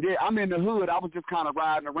 yeah, I'm in the hood. I was just kind of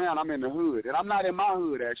riding around. I'm in the hood, and I'm not in my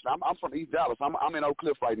hood actually. I'm from East Dallas. I'm in Oak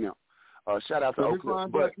Cliff right now. Shout out to Oak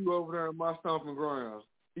Cliff. But you over there in my stomping grounds.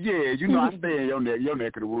 Yeah, you know I stay in your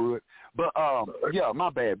neck of the wood. But yeah,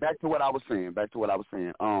 my bad. Back to what I was saying.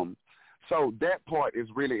 So that part is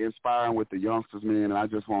really inspiring with the youngsters, man, and I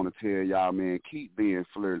just want to tell y'all, man, keep being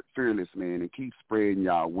fearless, man, and keep spreading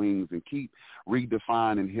y'all wings and keep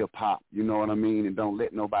redefining hip-hop, you know what I mean, and don't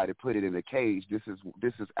let nobody put it in a cage. This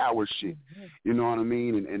is our shit, you know what I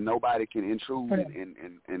mean, and nobody can intrude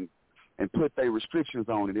and put their restrictions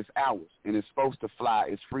on it. It's ours, and it's supposed to fly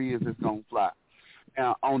as free as it's going to fly.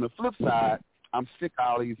 Now, on the flip side, I'm sick of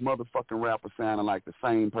all these motherfucking rappers sounding like the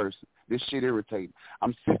same person. This shit irritating.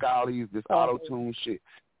 I'm sick of all this auto-tune shit.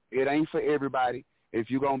 It ain't for everybody. If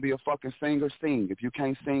you're going to be a fucking singer, sing. If you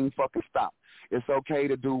can't sing, fucking stop. It's okay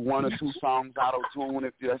to do one or two songs auto-tune.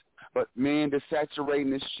 But, man, the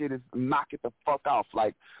saturating this shit is knock it the fuck off.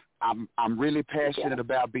 Like, I'm really passionate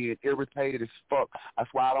about being irritated as fuck.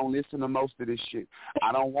 That's why I don't listen to most of this shit.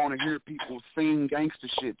 I don't want to hear people sing gangster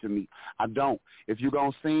shit to me. I don't. If you're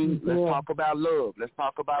going to sing, let's talk about love. Let's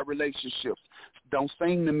talk about relationships. Don't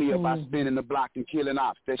sing to me about spinning the block and killing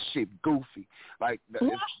ops. That shit goofy. Like,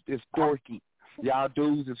 it's dorky. Y'all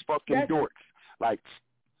dudes is fucking dorks. Like,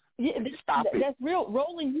 stop it. That's real.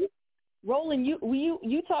 Roland,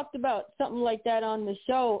 you talked about something like that on the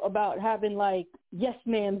show about having, like, yes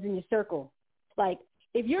ma'ams in your circle. Like,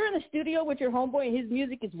 if you're in the studio with your homeboy and his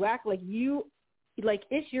music is whack,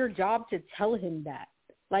 it's your job to tell him that.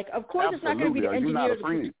 Like, of course, absolutely. It's not going to be the engineer. You're not a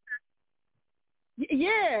friend.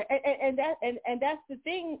 Yeah, and that's the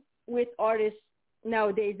thing with artists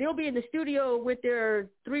nowadays. They'll be in the studio with their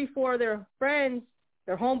 3-4 of their friends,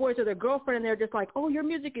 their homeboys or their girlfriend, and they're just like, oh, your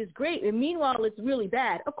music is great. And meanwhile, it's really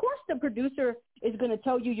bad. Of course, the producer is going to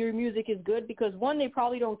tell you your music is good because, one, they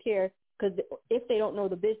probably don't care because if they don't know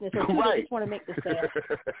the business, or two, they just want to make the sale.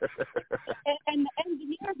 and the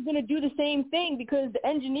engineer is going to do the same thing because the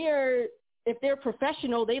engineer, if they're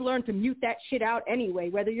professional, they learn to mute that shit out anyway.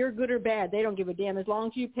 Whether you're good or bad, they don't give a damn. As long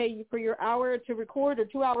as you pay for your hour to record or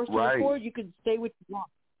 2 hours to record, you can say what you want.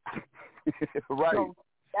 Right. So,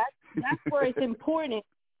 that's where it's important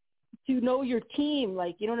to know your team.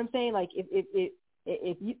 Like, you know what I'm saying? Like,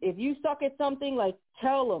 if you suck at something, like,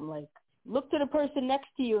 tell them. Like, look to the person next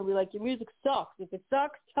to you and be like, your music sucks. If it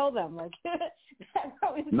sucks, tell them. Like,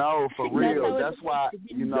 no, for real. That's why,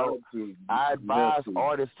 you know, I advise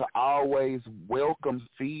artists to always welcome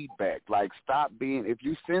feedback. Like, stop being, if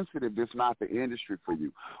you're sensitive, it's not the industry for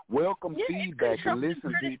you. Welcome feedback and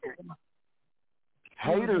listen to people.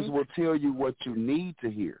 Haters will tell you what you need to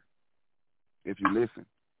hear if you listen.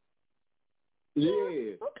 Yeah.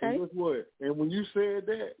 Okay. And guess what? And when you said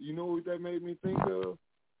that, you know what that made me think of?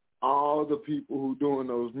 All the people who doing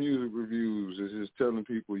those music reviews is just telling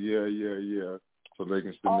people, yeah, so they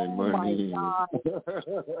can spend their money.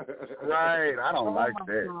 Right. I don't like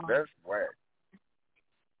that. God. That's whack.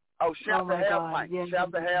 Oh, shout to Half Pint. Yeah.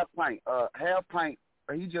 Shout to Half Pint. Half Pint,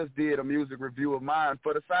 he just did a music review of mine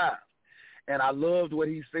for the Size. And I loved what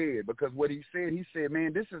he said, because what he said,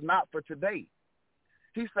 man, this is not for today.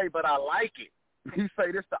 He say, but I like it. He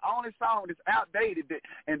say, this the only song that's outdated,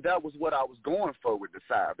 and that was what I was going for with the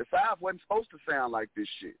South. The South wasn't supposed to sound like this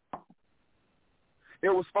shit. It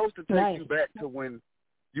was supposed to take you back to when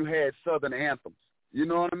you had Southern anthems. You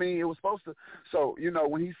know what I mean? It was supposed to. So, you know,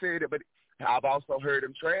 when he said it, but I've also heard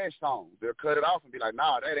them trash songs. They'll cut it off and be like,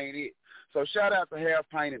 nah, that ain't it. So shout out to Half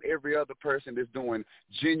Pint and every other person that's doing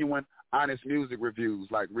genuine, honest music reviews,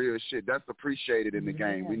 like real shit. That's appreciated in the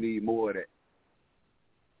game. We need more of that.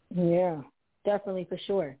 Yeah, definitely, for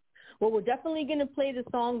sure. Well, we're definitely going to play the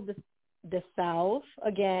song The South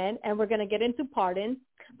again, and we're going to get into Pardon.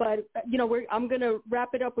 But, you know, I'm going to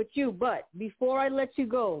wrap it up with you. But before I let you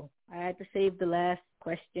go, I had to save the last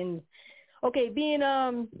question. Okay,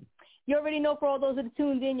 you already know, for all those that are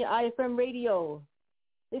tuned in, your iFM radio,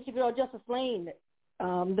 this is your girl, Justice Lane.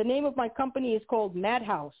 The name of my company is called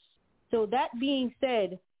Madhouse. So that being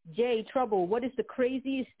said, Jay Trouble, what is the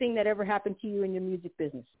craziest thing that ever happened to you in your music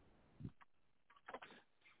business?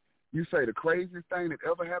 You say the craziest thing that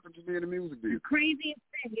ever happened to me in the music business? The craziest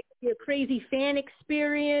thing. It could be a crazy fan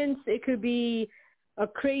experience. It could be a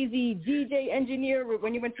crazy DJ engineer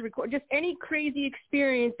when you went to record. Just any crazy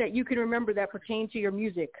experience that you can remember that pertained to your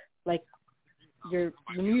music, like your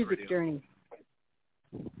music journey.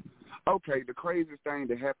 Okay, the craziest thing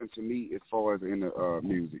that happened to me as far as in the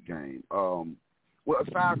music game. Well,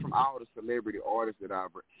 aside from all the celebrity artists that I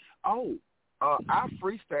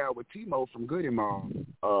freestyled with T-Mo from Goody Mob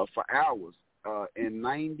for hours in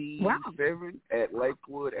 97 at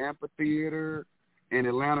Lakewood Amphitheater in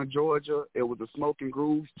Atlanta, Georgia. It was a Smoke and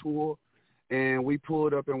Grooves tour, and we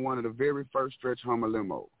pulled up in one of the very first Stretch Hummer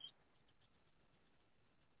limos.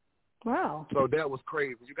 Wow. So that was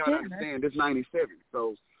crazy. You got to understand, this 97.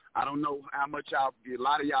 So I don't know how much a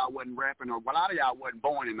lot of y'all wasn't rapping, or a lot of y'all wasn't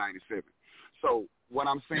born in 97. So what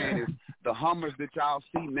I'm saying is the Hummers that y'all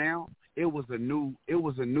see now, it was a new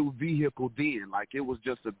vehicle then. Like, it was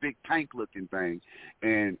just a big tank looking thing.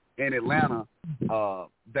 And in Atlanta,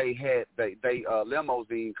 they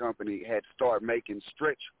limousine company had started making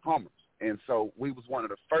Stretch Hummers. And so we was one of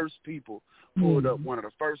the first people pulled up one of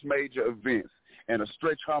the first major events in a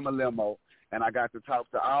Stretch Hummer limo, and I got to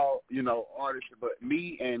talk to all, you know, artists, but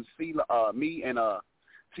me and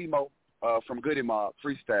T-Mo from Goody Mob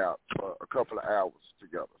freestyle for a couple of hours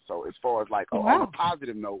together. So as far as on a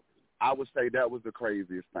positive note, I would say that was the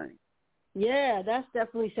craziest thing. Yeah, that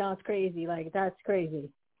definitely sounds crazy. Like, that's crazy.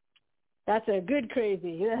 That's a good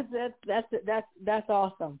crazy. That's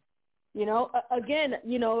awesome. You know, again,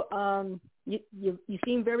 you know, you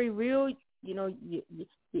seem very real. You know, you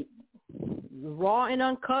raw and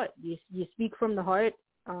uncut. You speak from the heart.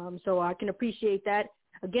 So I can appreciate that.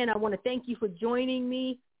 Again, I want to thank you for joining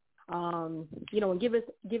me. You know, and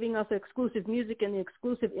giving us exclusive music and the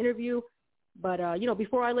exclusive interview. But, you know,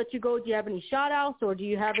 before I let you go, do you have any shout-outs, or do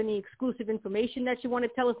you have any exclusive information that you want to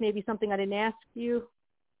tell us, maybe something I didn't ask you?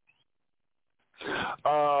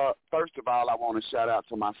 First of all, I want to shout out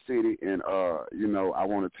to my city, and, you know, I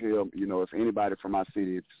want to tell, you know, if anybody from my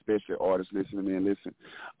city, especially artists listening in, listen,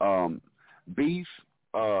 beef,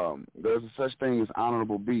 there's a such thing as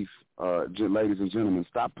honorable beef, ladies and gentlemen.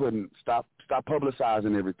 Stop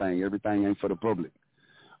publicizing everything. Everything ain't for the public.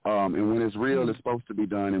 And when it's real, it's supposed to be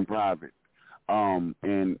done in private. And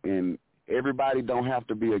everybody don't have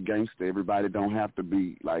to be a gangster. Everybody don't have to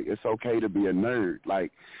be, like, it's okay to be a nerd.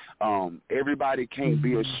 Like, everybody can't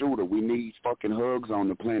be a shooter. We need fucking hugs on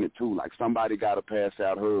the planet too. Like, somebody got to pass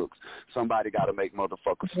out hugs. Somebody got to make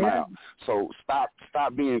motherfuckers smile. So stop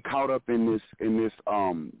being caught up in this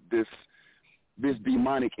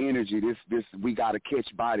demonic energy. This we got to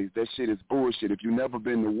catch bodies. That shit is bullshit. If you never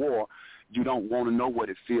been to war, you don't want to know what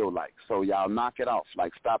it feel like. So y'all knock it off.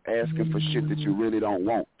 Like, stop asking for shit that you really don't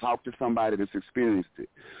want. Talk to somebody that's experienced it.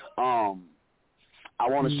 I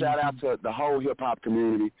want to shout out to the whole hip-hop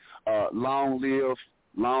community. Long live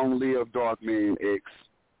Darkman X.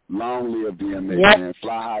 Long live DMX, man.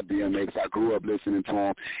 Fly high DMX. I grew up listening to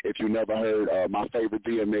him. If you never heard, my favorite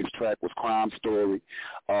DMX track was Crime Story.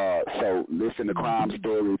 So listen to Crime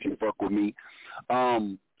Story if you fuck with me.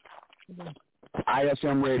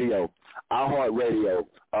 IFM Radio, iHeart Radio,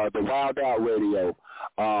 the Wild Out Radio,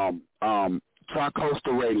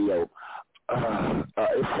 Tri-Coastal Radio.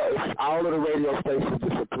 It's all of the radio stations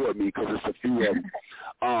that support me, because it's a few of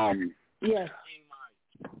them. Yes.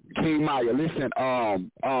 King Maya, listen,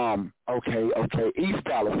 okay, East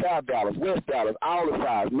Dallas, South Dallas, West Dallas, all the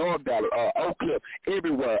sides, North Dallas, Oak Cliff,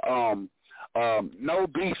 everywhere, No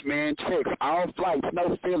beef, man. Checks, all flights,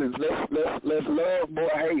 no feelings. Let's love more,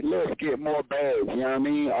 hate less, get more bags. You know what I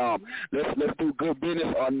mean? Let's do good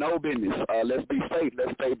business or no business. Let's be safe.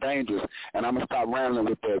 Let's stay dangerous. And I'm gonna stop rambling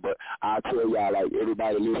with that. But I tell y'all, like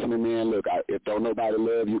everybody listening, man. Look, if don't nobody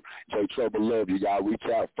love you, J Trouble love you. Y'all reach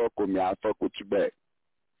out, fuck with me. I'll fuck with you back.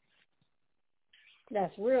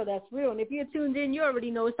 That's real. That's real. And if you're tuned in, you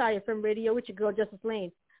already know it's iFM Radio with your girl Justice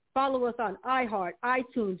Lane. Follow us on iHeart,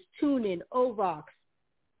 iTunes, TuneIn, Ovox,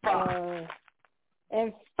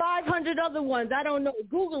 and 500 other ones. I don't know.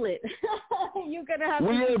 Google it. You're going to have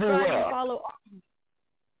to subscribe and follow.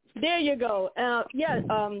 There you go.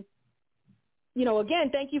 Again,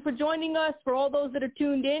 thank you for joining us. For all those that are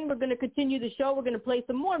tuned in, we're going to continue the show. We're going to play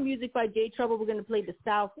some more music by J Trouble. We're going to play the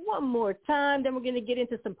South one more time. Then we're going to get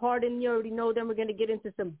into some Pardon. You already know. Then we're going to get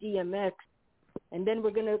into some DMX. And then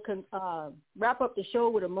we're going to wrap up the show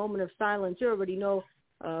with a moment of silence. You already know,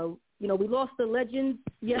 we lost the legend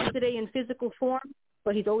yesterday in physical form,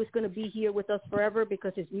 but he's always going to be here with us forever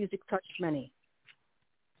because his music touched many.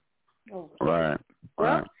 Oh. Right.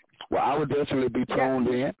 Well, I would definitely be tuned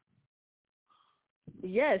in.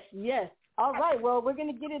 Yes. All right. Well, we're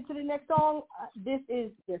going to get into the next song. This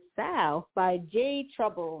is The South by J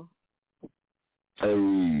Trouble.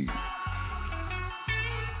 Hey.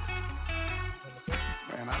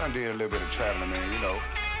 Man, I done did a little bit of traveling, man,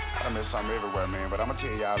 I done met something everywhere, man, but I'm going to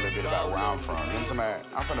tell y'all a little bit about where I'm from. You know what I'm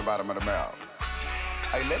saying? I'm from the bottom of the mouth.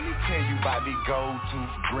 Hey, let me tell you about these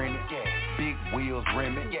gold-tooth grinning, big wheels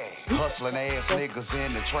rimming, hustling ass niggas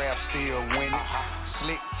in the trap still winning.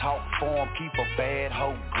 Slick talk form, keep a bad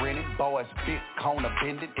hoe grinning. Boys big corner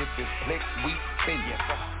bending, if it's flex, we spinning.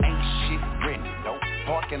 Ain't shit renting, no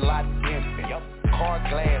parking lot empty. Car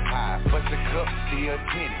glass high, but the cup still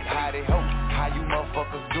tinted. Howdy ho, how you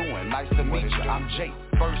motherfuckers doing? Nice to meet you, I'm Jake.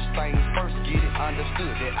 First things first, get it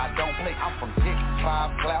understood that I don't play. I'm from Texas,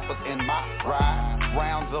 5 clappers in my ride.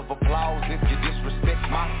 Rounds of applause if you disrespect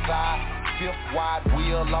my side. 5th wide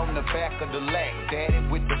wheel on the back of the lack. Daddy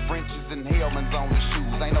with the Frenches and Hellmans on the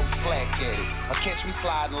shoes, ain't no slack at it. Or catch me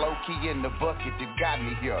sliding low-key in the bucket that got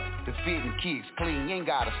me here. The fitting kicks clean, you ain't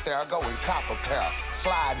gotta stare, go and cop a pair.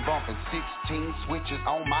 Sliding, bumping 16 switches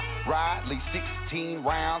on my ride. Leave 16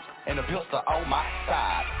 rounds and a pistol on my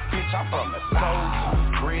side. Bitch, I'm from the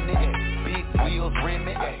south, grinning, big wheels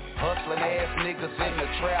rimming. Hustling ass niggas in the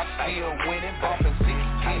trap, still winning. Bumping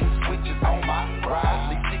 16 switches on my ride.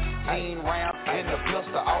 Leave 16 rounds and a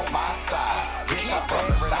pistol on my side. Bitch, I'm from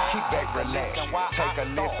the south. Kick back, relax, take a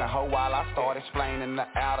listen, ho, while I start explaining the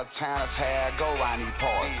out-of-towners how I go around these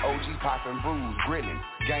parties. OG popping brews, grilling.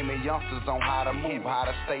 Gaming youngsters on how to move, how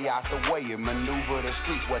to stay out the way and maneuver the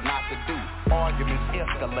streets, what not to do. Arguments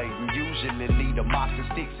escalating, usually lead to mops and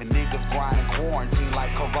sticks, and niggas grinding quarantine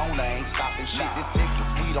like Corona ain't stopping shit. This Texas,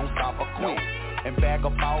 we don't stop or quit. And back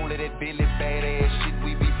up all of that Billy badass shit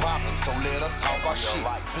we be poppin', so let us talk our shit.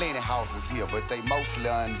 Plenty houses here, but they mostly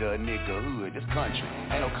under a nigga hood. This country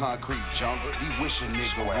ain't no concrete jungle. These wishing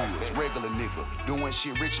nigga woods, regular nigga doing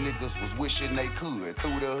shit rich niggas was wishing they could.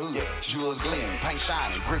 Through the hood, jewels gleaming, paint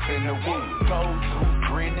shining, gripping the wood. Gold-tooth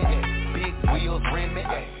grinning, big wheels rimming.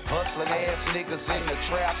 Hustling ass niggas in the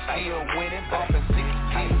trap, still winning. Bumping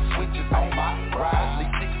 16 switches on my ride.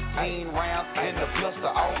 16 rounds and the pistol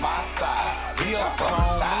on my side. We are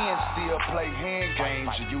grown men still play hand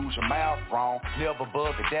games. You use your mouth wrong. Never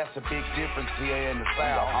bug it, that's a big difference here in the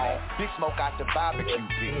South home. Big smoke out the barbecue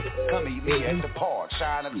pit. Come eat me at the park.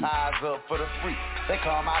 Shine the ties up for the free. They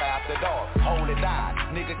come out after dark. Hold it down.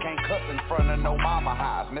 Nigga can't cuss in front of no mama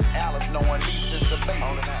house. Miss Alice knowing me since a baby.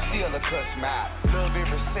 Still a cuss me out. Love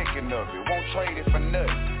every second of it. Won't trade it for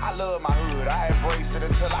nothing. I love my hood. I embrace it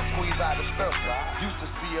until I squeeze out the stuff. Used to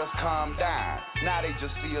see us come down. Now they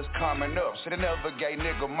just see us coming up. Shoulda never gave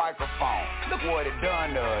nigga microphone. Look what it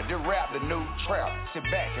done to her. They rap the new trap. Sit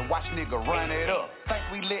back and watch nigga run it up. Think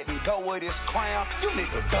we letting go of this crown? You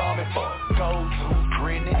nigga dumb as fuck. Gold-tooth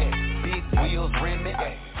grinning, big wheels rimming.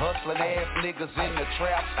 Hustling ass niggas in the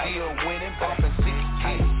trap, still winning. Bumping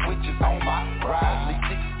 16 switches on my ride. Leave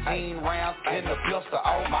 16 rounds and the pistol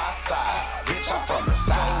on my side. Bitch, I'm from the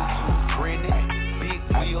south. Grinning, big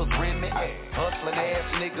wheels rimming. Hustling ass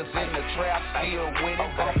niggas in the trap, still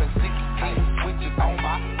winning. Bumping 16 switches on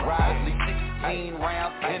my ride. Leave 16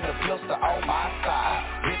 rounds and the pistol on my side.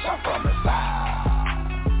 Bitch, I'm from the south.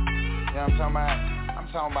 You know what I'm talking about? I'm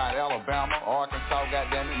talking about Alabama, Arkansas,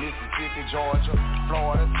 goddammit, Mississippi, Georgia,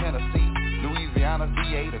 Florida, Tennessee, Louisiana,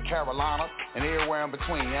 VA, the Carolinas, and everywhere in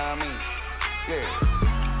between, you know what I mean? Yeah.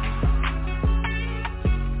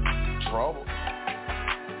 Trouble.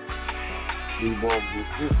 These boys get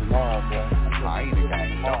this tomorrow, boy. I ain't a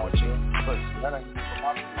gang, dog, G. That ain't even from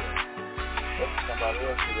my field. somebody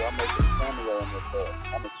else to do. I'm making a cameo in this stuff.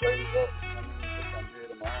 I'm going to trade it up. I mean, just I'm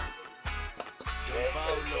dead in my own.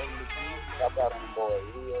 Stop out on the boy.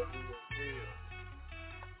 Real.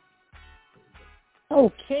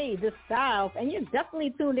 Okay, the South, and you're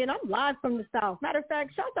definitely tuned in. I'm live from the South. Matter of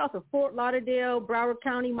fact, shout out to Fort Lauderdale, Broward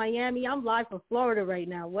County, Miami. I'm live from Florida right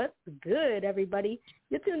now. What's good, everybody?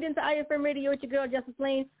 You're tuned into iFM Radio with your girl, Justice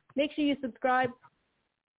Lane. Make sure you subscribe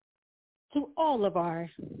to all of our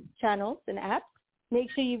channels and apps.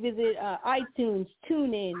 Make sure you visit iTunes,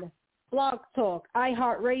 TuneIn, Blog Talk,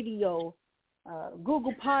 iHeartRadio,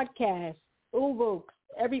 Google Podcasts, Ovooks,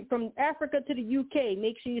 from Africa to the UK.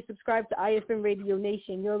 Make sure you subscribe to iFM Radio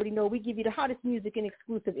Nation. You already know we give you the hottest music and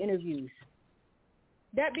exclusive interviews.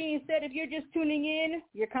 That being said, if you're just tuning in,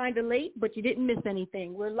 you're kind of late, but you didn't miss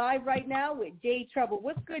anything. We're live right now with Jay Truble.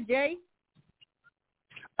 What's good, Jay?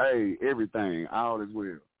 Hey, everything. All is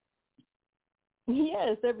well.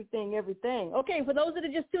 Yes, everything. Okay, for those that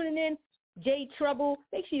are just tuning in, Jay Truble,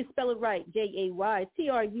 make sure you spell it right, Jaytruble.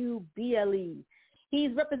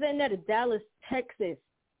 He's representing out of Dallas, Texas.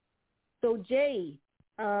 So, Jay,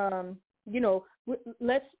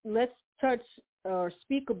 let's touch or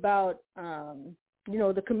speak about,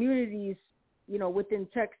 the communities, within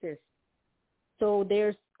Texas. So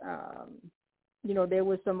there's, there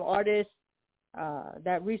was some artists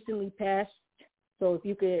that recently passed. So if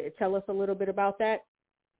you could tell us a little bit about that.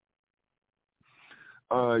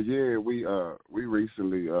 Yeah, we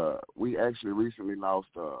actually recently lost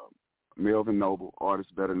Melvin Noble,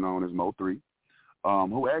 artist better known as Mo3,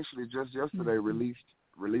 who actually just yesterday released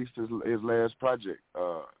his last project.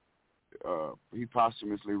 He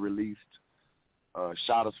posthumously released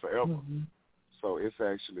 "Shot Us Forever," so it's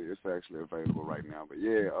actually available right now. But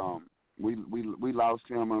yeah, we lost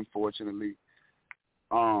him, unfortunately.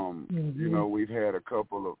 We've had a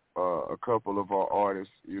couple of our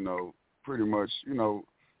artists, pretty much,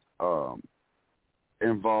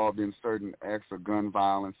 involved in certain acts of gun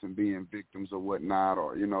violence and being victims or whatnot,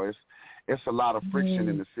 or it's a lot of friction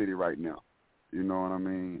in the city right now. You know what I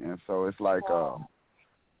mean? And so it's like,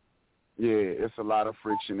 it's a lot of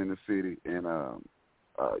friction in the city, and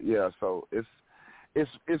so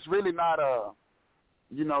it's really not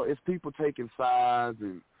it's people taking sides,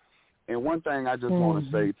 and one thing I just want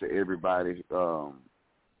to say to everybody,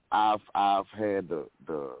 I've had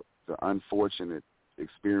the unfortunate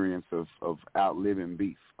experience of outliving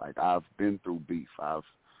beef. Like, I've been through beef.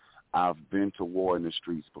 I've been to war in the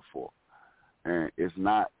streets before, and it's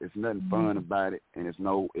nothing fun about it, and it's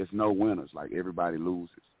no winners. Like, everybody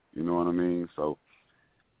loses. You know what I mean? So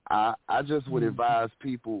I just would advise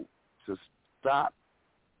people to stop.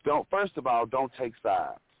 First of all, don't take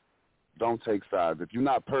sides. Don't take sides. If you're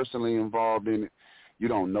not personally involved in it, you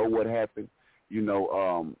don't know what happened.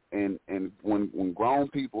 And when grown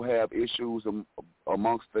people have issues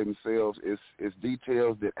amongst themselves, it's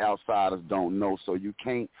details that outsiders don't know. So you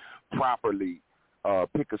can't properly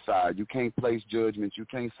pick a side. You can't place judgments. You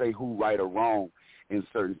can't say who right or wrong in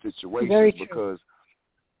certain situations, because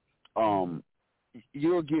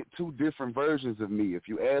you'll get two different versions of me. If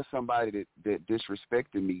you ask somebody that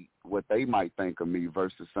disrespected me what they might think of me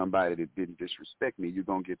versus somebody that didn't disrespect me, you're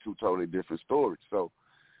going to get two totally different stories. So,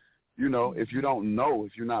 if you don't know,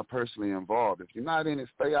 if you're not personally involved, if you're not in it,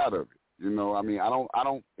 stay out of it.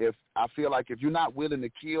 I feel like if you're not willing to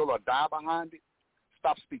kill or die behind it,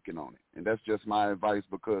 stop speaking on it. And that's just my advice,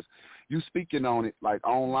 because you speaking on it, like,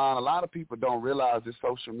 online, a lot of people don't realize this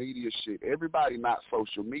social media shit. Everybody not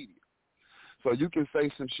social media. So you can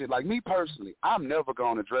say some shit. Like, me personally, I'm never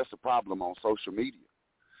going to address a problem on social media.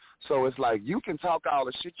 So it's like, you can talk all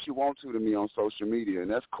the shit you want to me on social media,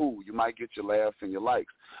 and that's cool. You might get your laughs and your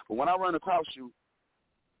likes. But when I run across you,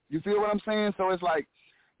 you feel what I'm saying? So it's like,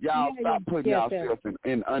 y'all stop putting yourself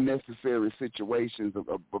in unnecessary situations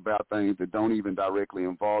about things that don't even directly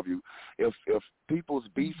involve you. If people's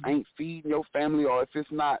beef ain't feeding your family, or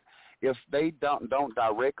if they don't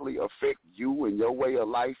directly affect you and your way of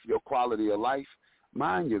life, your quality of life,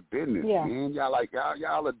 mind your business, man.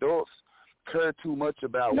 Y'all adults care too much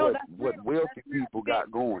about what wealthy people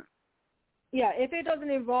got going. Yeah, if it doesn't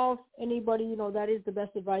involve anybody, that is the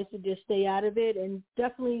best advice, to just stay out of it. And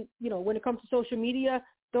definitely, when it comes to social media,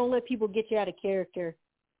 don't let people get you out of character.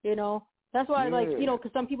 That's why,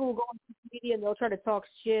 because some people will go on social media and they'll try to talk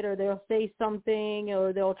shit, or they'll say something,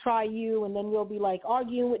 or they'll try you, and then you'll be like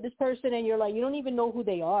arguing with this person, and you're like, you don't even know who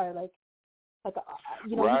they are.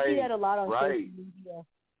 You see that a lot on social media.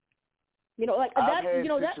 I've had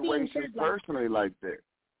that being said, personally like that.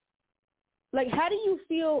 Like, how do you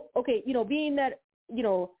feel? Okay, being that,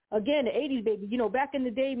 again, the 80s baby. Back in the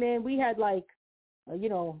day, man, we had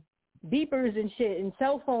beepers and shit and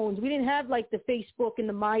cell phones. We didn't have like the Facebook and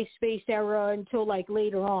the MySpace era until like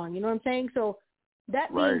later on. You know what I'm saying? So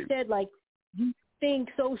that being said, like, do you think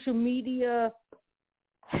social media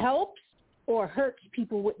helps or hurts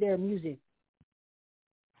people with their music?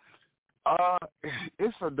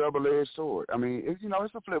 It's a double-edged sword. I mean, it's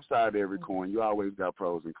a flip side to every coin. You always got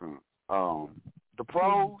pros and cons. The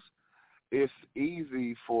pros, it's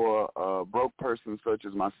easy for a broke person such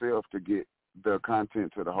as myself to get the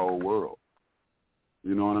content to the whole world.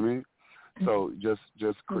 You know what I mean? So just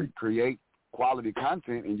create quality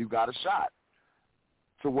content and you got a shot.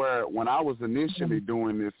 To where when I was initially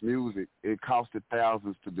doing this music, it costed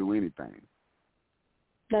thousands to do anything.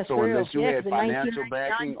 That's so real. unless you had financial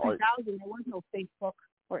backing, or there was no Facebook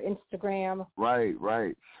or Instagram.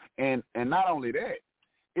 Right. And not only that,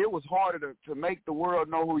 it was harder to make the world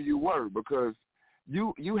know who you were because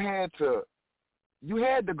you had to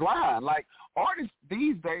grind. Like, artists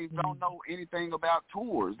these days don't know anything about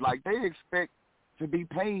tours. Like, they expect to be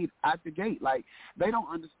paid out the gate. Like, they don't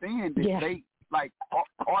understand that they, like,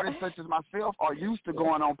 artists such as myself are used to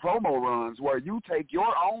going on promo runs where you take your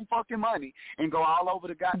own fucking money and go all over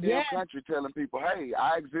the goddamn country telling people, hey,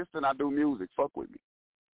 I exist and I do music. Fuck with me.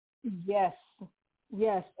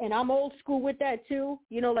 Yes, and I'm old school with that too.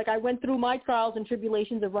 You know, like, I went through my trials and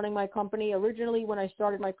tribulations of running my company. Originally, when I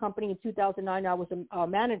started my company in 2009, I was a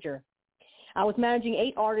manager. I was managing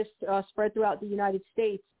 8 artists spread throughout the United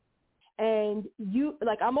States. And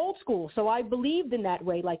I'm old school, so I believed in that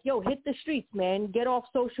way. Like, yo, hit the streets, man. Get off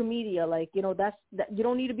social media. Like, you know, you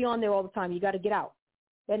don't need to be on there all the time. You got to get out.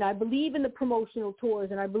 And I believe in the promotional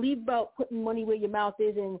tours, and I believe about putting money where your mouth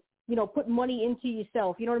is and, you know, putting money into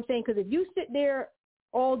yourself. You know what I'm saying? Because if you sit there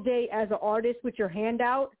all day as an artist with your hand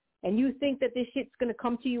out and you think that this shit's going to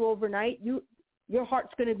come to you overnight, your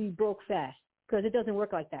heart's going to be broke fast because it doesn't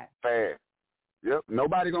work like that. Fast. Yep.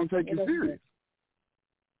 Nobody going to take you serious.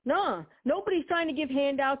 No, nobody's trying to give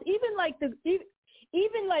handouts. Even like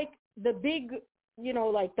the big, you know,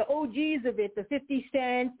 like the OGs of it, the 50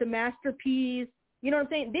 Cents, the Master P's, you know what I'm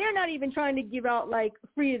saying? They're not even trying to give out like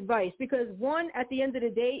free advice because one, at the end of the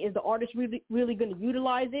day, is the artist really going to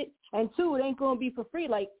utilize it, and two, it ain't going to be for free.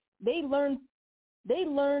 Like, they learn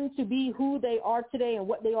to be who they are today and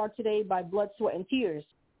what they are today by blood, sweat, and tears.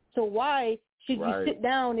 So why should you sit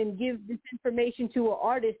down and give this information to an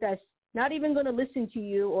artist that's not even going to listen to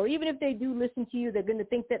you, or even if they do listen to you, they're going to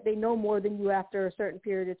think that they know more than you after a certain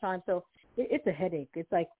period of time. So it's a headache.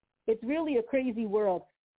 It's like, it's really a crazy world.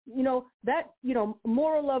 You know, that, you know,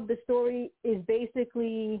 moral of the story is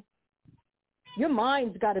basically your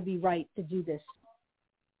mind's got to be right to do this.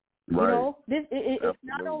 Right.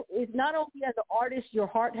 You know, it's not only as an artist, your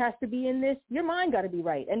heart has to be in this, your mind got to be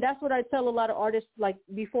right. And that's what I tell a lot of artists, like,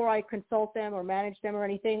 before I consult them or manage them or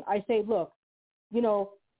anything. I say, look, you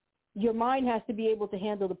know, your mind has to be able to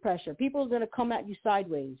handle the pressure. People are going to come at you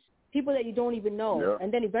sideways, people that you don't even know,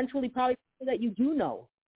 and then eventually probably people that you do know.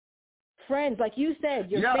 Friends, like you said,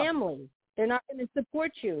 your family, they're not going to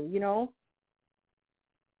support you, you know.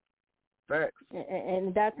 Facts.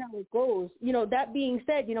 And that's how it goes. You know, that being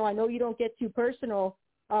said, you know, I know you don't get too personal,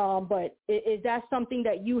 but is that something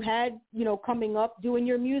that you had, you know, coming up doing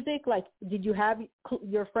your music? Like, did you have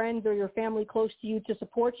your friends or your family close to you to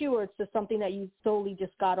support you, or it's just something that you solely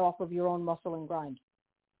just got off of your own muscle and grind?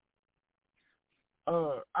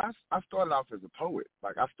 I started off as a poet.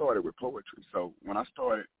 Like, I started with poetry. So when I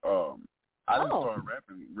started, I didn't start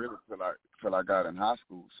rapping really till I got in high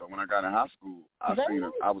school. So when I got in high school,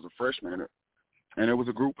 I was a freshman, and it was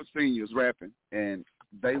a group of seniors rapping, and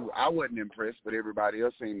I wasn't impressed, but everybody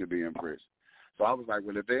else seemed to be impressed. So I was like,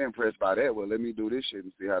 well, if they're impressed by that, well, let me do this shit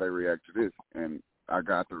and see how they react to this. And I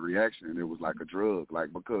got the reaction, and it was like a drug,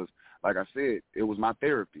 like, because, like I said, it was my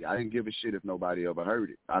therapy. I didn't give a shit if nobody ever heard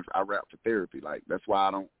it. I rap for therapy. Like, that's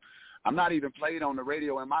why I'm not even played on the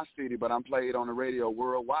radio in my city, but I'm played on the radio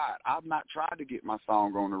worldwide. I've not tried to get my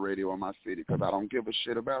song on the radio in my city because I don't give a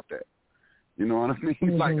shit about that. You know what I mean?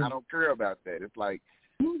 It's like, I don't care about that. It's like,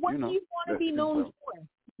 what do you want to be known for?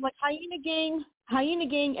 Like Hyena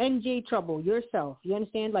Gang, and J Trouble, yourself. You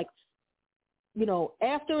understand? Like, you know,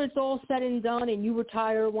 after it's all said and done and you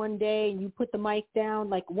retire one day and you put the mic down,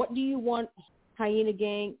 like, what do you want Hyena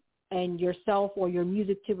Gang and yourself or your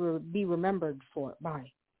music to be remembered by?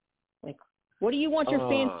 Like, what do you want your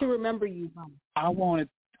fans to remember you by? I'm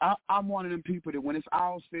one of them people that when it's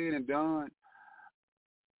all said and done,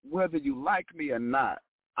 whether you like me or not,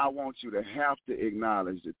 I want you to have to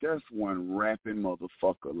acknowledge that there's one rapping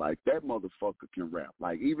motherfucker. Like, that motherfucker can rap.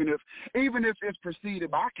 Like, even if it's preceded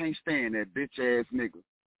by, I can't stand that bitch ass nigga. ...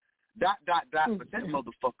 But that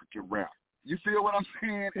motherfucker can rap. You feel what I'm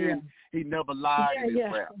saying? And he never lied in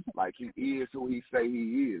his rap. Like, he is who he say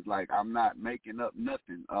he is. Like, I'm not making up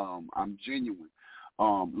nothing. I'm genuine.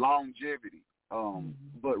 Longevity.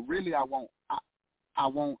 But really, I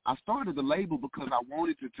started the label because I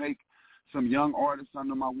wanted to take some young artists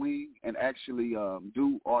under my wing and actually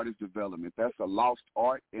do artist development. That's a lost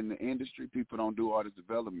art in the industry. People don't do artist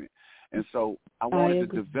development. And so I wanted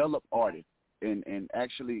to develop artists and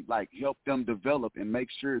actually, like, help them develop and make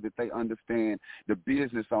sure that they understand the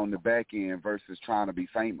business on the back end versus trying to be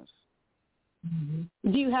famous.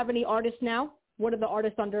 Do you have any artists now? What are the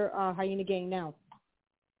artists under Hyena Gang now?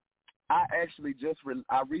 I actually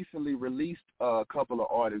I recently released a couple of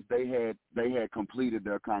artists. They had completed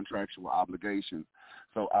their contractual obligations,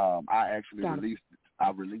 so I actually released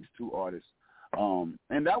 2 artists,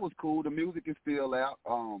 and that was cool. The music is still out.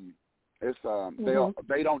 It's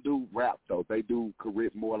they don't do rap though. They do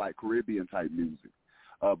more like Caribbean type music.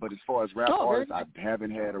 But as far as rap artists, I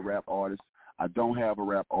haven't had a rap artist. I don't have a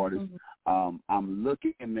rap artist. I'm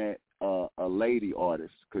looking at a lady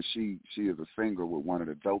artist because she is a singer with one of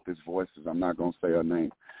the dopest voices. I'm not gonna say her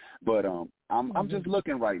name, but I'm just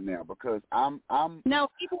looking right now because I'm now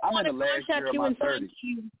people want in the to last year contact of you my and 30s.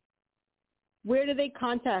 you. Where do they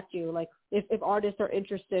contact you? Like if artists are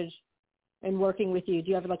interested in working with you, do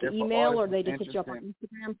you have like an email or they just hit you up on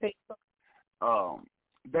Instagram, Facebook?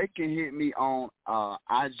 They can hit me on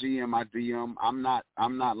IG and my DM. I'm not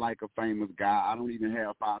like a famous guy. I don't even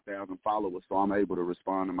have 5,000 followers, so I'm able to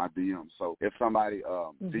respond to my DM. So if somebody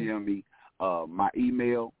DM me, my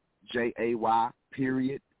email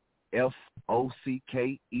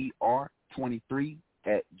JAYPeriod.FOCKER23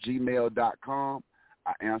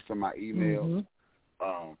 I answer my emails.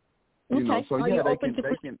 You know, so are yeah, you they open can. to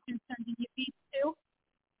sending you beats too?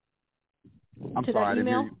 I'm to sorry, that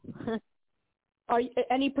email? I didn't hear you. Are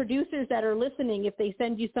any producers that are listening, if they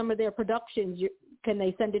send you some of their productions, can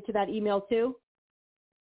they send it to that email too?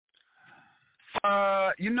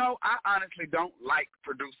 You know, I honestly don't like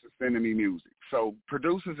producers sending me music. So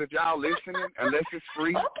producers, if y'all listening, unless it's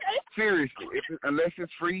free, seriously, unless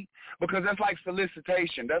it's free, because that's like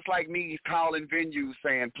solicitation. That's like me calling venues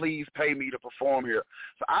saying, please pay me to perform here.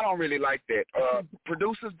 So I don't really like that.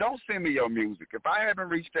 Producers, don't send me your music. If I haven't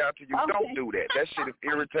reached out to you, don't do that. That shit is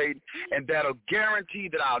irritating, and that'll guarantee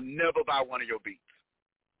that I'll never buy one of your beats.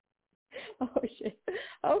 Oh, shit.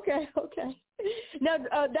 Okay. Now,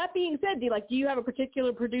 that being said, do you have a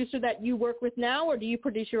particular producer that you work with now, or do you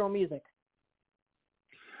produce your own music?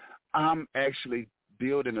 I'm actually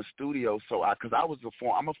building a studio, because I was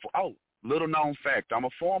little known fact, I'm a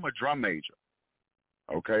former drum major.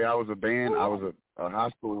 Okay, I was a high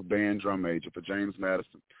school band drum major for James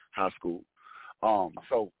Madison High School.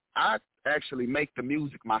 So I actually make the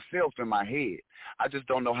music myself in my head. I just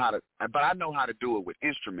don't know how to, but I know how to do it with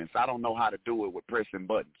instruments. I don't know how to do it with pressing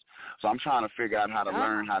buttons. So I'm trying to figure out how to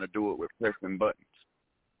learn how to do it with pressing buttons.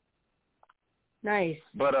 Nice.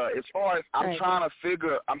 But as far as I'm trying to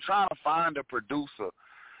find a producer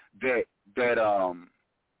that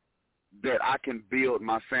I can build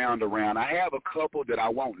my sound around. I have a couple that I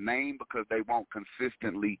won't name because they won't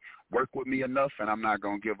consistently work with me enough, and I'm not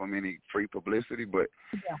gonna give them any free publicity. But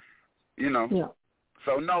you know,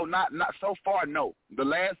 so no, not so far. No,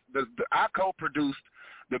 I co-produced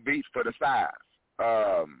the beats for the size.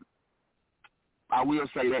 I will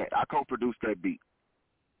say that I co-produced that beat.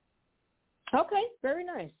 Okay, very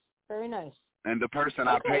nice, very nice. And the person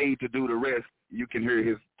I paid to do the rest, you can hear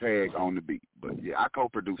his tag on the beat. But yeah, I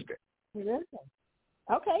co-produced that.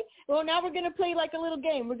 Okay. Well, now we're gonna play like a little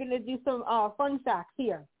game. We're gonna do some fun facts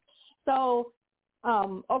here. So,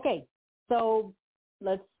 okay. So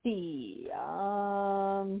let's see.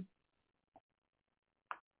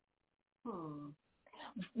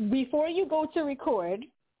 Before you go to record,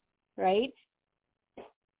 right?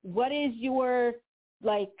 What is your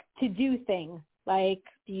to-do thing? Like,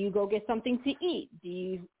 do you go get something to eat? Do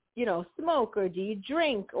you smoke, or do you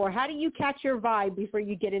drink, or how do you catch your vibe before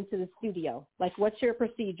you get into the studio? Like, what's your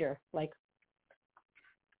procedure?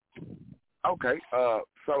 Okay,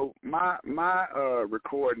 so my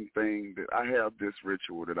recording thing, that I have this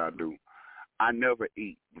ritual that I do. I never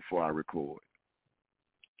eat before I record.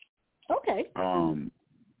 Okay.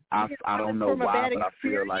 I don't know why, but I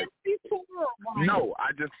feel like no.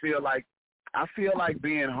 I just feel like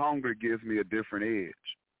being hungry gives me a different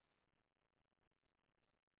edge.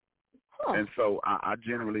 And so I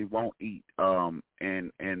generally won't eat. And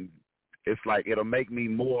it's like it'll make me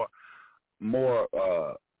more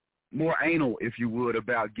anal, if you would,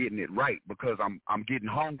 about getting it right, because I'm getting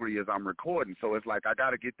hungry as I'm recording. So it's like I got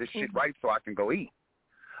to get this shit right so I can go eat.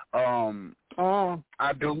 I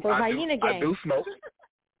do smoke.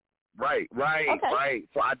 Right.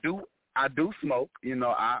 So I do smoke. You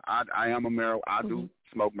know, I am I do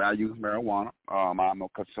smoke. I use marijuana. I'm a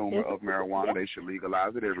consumer of marijuana. They should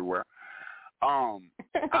legalize it everywhere. I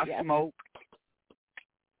smoke.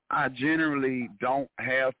 I generally don't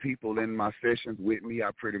have people in my sessions with me.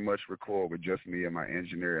 I pretty much record with just me and my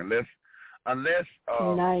engineer, unless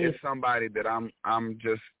it's somebody that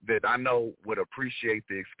that I know would appreciate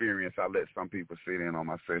the experience. I let some people sit in on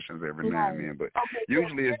my sessions every now and then, but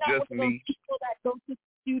usually it's just me. People that go to the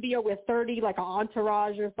studio with 30, like an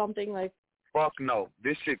entourage or something like. Fuck no,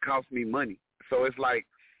 this shit costs me money, so it's like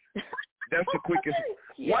that's the quickest.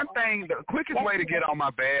 One thing, the quickest way to get on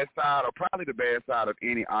my bad side, or probably the bad side of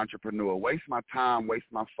any entrepreneur, waste my time, waste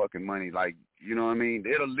my fucking money. Like, you know what I mean?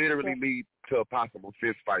 It'll literally lead to a possible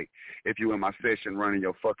fist fight if you in my session running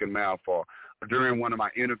your fucking mouth, or during one of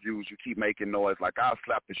my interviews you keep making noise. Like, I'll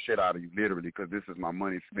slap the shit out of you literally because this is my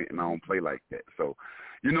money spent and I don't play like that. So,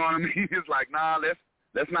 you know what I mean? It's like, nah,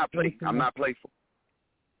 let's not play. I'm not playful.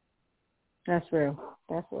 That's real.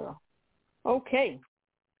 Okay.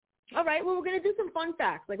 All right, well, we're going to do some fun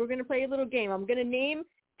facts. Like, we're going to play a little game. I'm going to name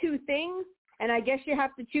two things, and I guess you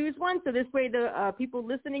have to choose one, so this way the people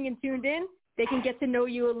listening and tuned in, they can get to know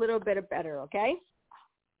you a little bit better, okay?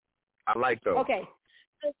 I like those. Okay.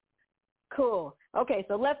 Cool. Okay,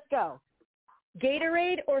 so let's go.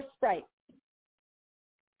 Gatorade or Sprite?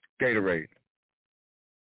 Gatorade.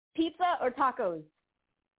 Pizza or tacos?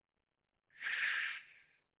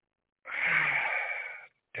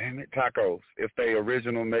 Damn it, tacos. If they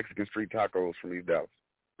original Mexican street tacos from East Dallas.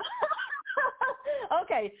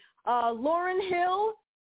 Okay. Lauryn Hill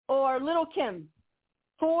or Little Kim?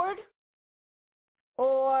 Ford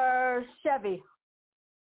or Chevy?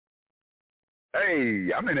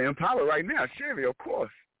 Hey, I'm in the Impala right now. Chevy, of course.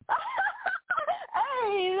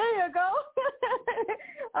 Hey, there you go.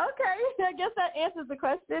 Okay, I guess that answers the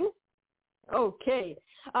question. Okay.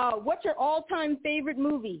 What's your all-time favorite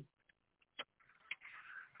movie?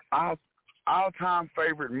 All-time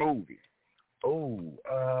favorite movie. Oh,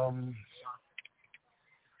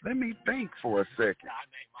 let me think for a second.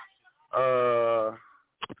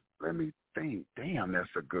 Let me think. Damn, that's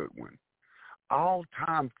a good one.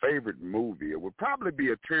 All-time favorite movie. It would probably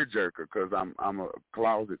be a tearjerker because I'm a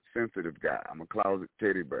closet sensitive guy. I'm a closet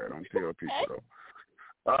teddy bear. Don't tell people though.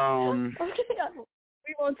 Okay,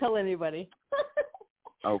 we won't tell anybody.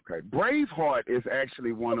 Okay, Braveheart is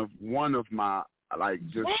actually one of my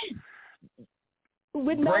just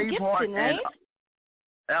with Mel Gibson, right?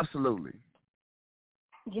 Absolutely.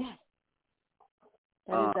 Yes.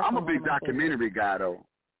 I'm a big documentary guy though.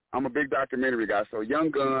 So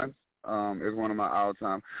Young Guns is one of my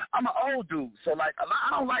all-time. I'm an old dude, so like I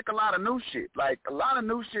don't like a lot of new shit. Like a lot of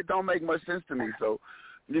new shit don't make much sense to me. So,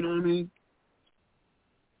 you know what I mean?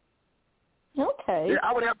 Okay. Yeah,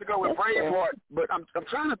 I would have to go with Braveheart, but I'm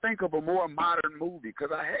trying to think of a more modern movie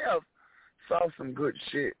because I have saw some good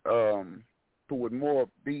shit who would more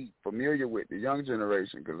be familiar with the young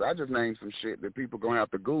generation because I just named some shit that people gonna have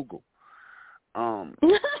to Google. That's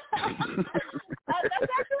actually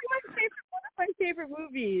one of my favorite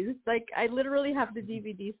movies. Like I literally have the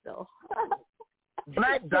DVD still.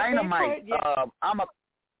 Black Dynamite.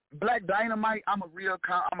 Black Dynamite. I'm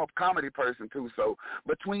a comedy person too. So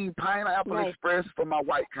between Pineapple Express for my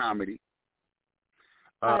white comedy.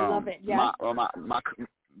 I love it. Yeah. My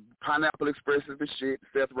Pineapple Express is the shit.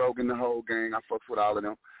 Seth Rogen, the whole gang. I fucks with all of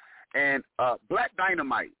them. And Black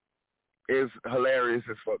Dynamite is hilarious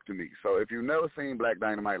as fuck to me. So if you've never seen Black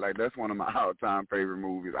Dynamite, like that's one of my all-time favorite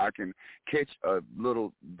movies. I can catch a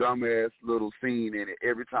little dumbass little scene in it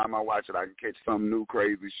every time I watch it. I can catch some new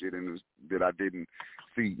crazy shit in this that I didn't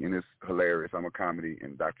see, and it's hilarious. I'm a comedy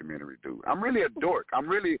and documentary dude. I'm really a dork. I'm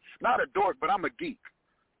really not a dork, but I'm a geek.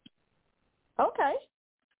 Okay.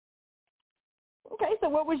 Okay, so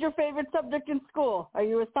what was your favorite subject in school? Are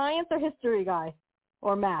you a science or history guy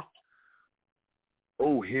or math?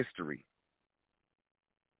 Oh, history.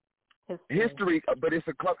 History, but it's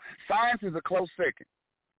science is a close second.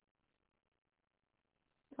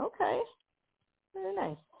 Okay. Very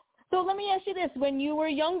nice. So let me ask you this. When you were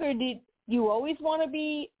younger, did you always want to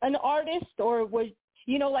be an artist or was,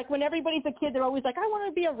 like when everybody's a kid, they're always like, I want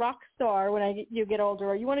to be a rock star when you get older,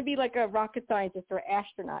 or you want to be like a rocket scientist or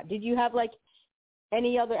astronaut. Did you have like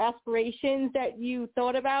any other aspirations that you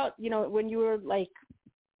thought about, when you were like,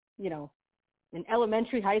 in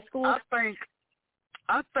elementary, high school?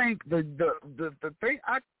 I think the thing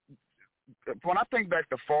when I think back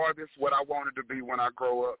the farthest, what I wanted to be when I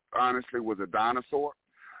grow up, honestly, was a dinosaur.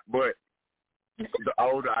 But the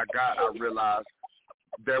older I got, I realized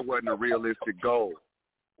that wasn't a realistic goal.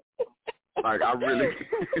 Like I really,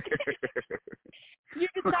 you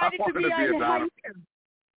decided wanted to be a dinosaur.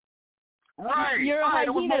 Right, You're right.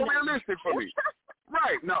 A It was more hyena. realistic for me.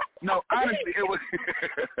 Right. No. Honestly, it was.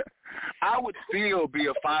 I would still be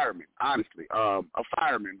a fireman. Honestly, a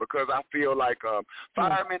fireman, because I feel like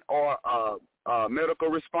firemen are medical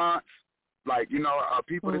response, like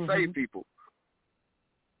people that save people.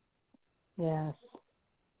 Yes.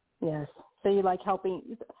 So you like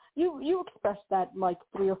helping. You expressed that like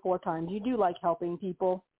 3 or 4 times. You do like helping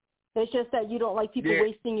people. It's just that you don't like people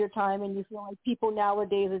wasting your time, and you feel like people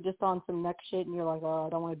nowadays are just on some next shit, and you're like, oh, I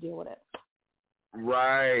don't want to deal with it.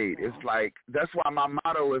 Right. It's like, that's why my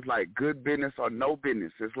motto is like good business or no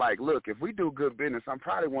business. It's like, look, if we do good business, I'm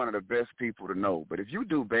probably one of the best people to know. But if you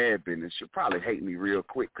do bad business, you'll probably hate me real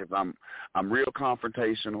quick, because I'm real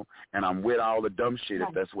confrontational, and I'm with all the dumb shit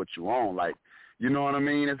if that's what you want. Like, you know what I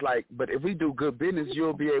mean? It's like, but if we do good business,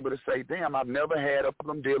 you'll be able to say, damn, I've never had a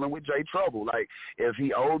problem dealing with J Trouble. Like, if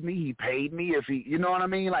he owed me, he paid me. If he, you know what I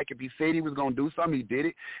mean? Like, if he said he was going to do something, he did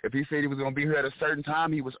it. If he said he was going to be here at a certain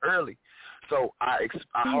time, he was early. So I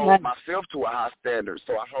hold myself to a high standard.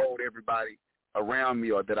 So I hold everybody around me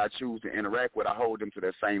or that I choose to interact with, I hold them to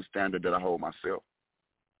that same standard that I hold myself.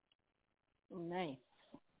 Nice.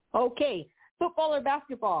 Okay. Football or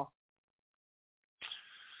basketball?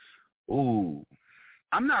 Ooh,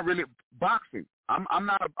 I'm not really boxing. I'm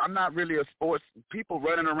not really a sports. People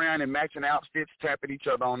running around in matching outfits, tapping each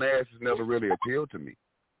other on the ass has never really appealed to me.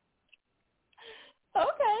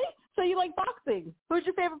 Okay, so you like boxing. Who's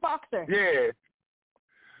your favorite boxer? Yeah,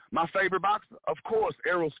 my favorite boxer, of course,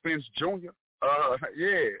 Errol Spence Jr.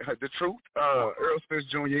 The truth. Errol Spence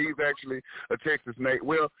Jr., he's actually a Texas native.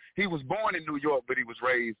 Well, he was born in New York, but he was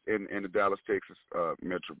raised in the Dallas, Texas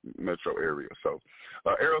metro area. So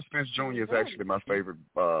Errol Spence Jr. is actually my favorite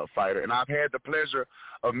fighter, and I've had the pleasure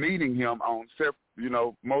of meeting him on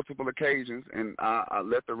multiple occasions, and I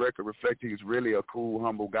let the record reflect he's really a cool,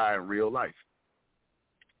 humble guy in real life.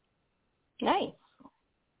 Nice.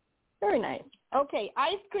 Very nice. Okay,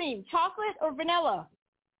 ice cream, chocolate or vanilla?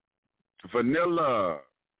 Vanilla.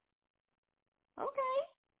 Okay.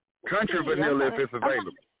 Country vanilla if it's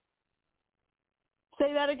available.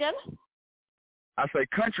 Say that again? I say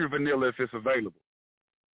country vanilla if it's available.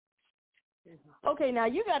 Okay, now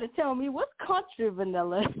you got to tell me what's country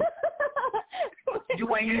vanilla.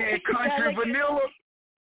 You ain't had country vanilla?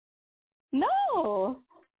 No,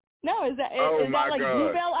 is that like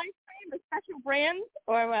Bluebell ice cream, the special brand,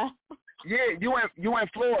 or? Yeah, you in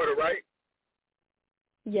Florida, right?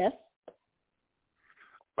 Yes.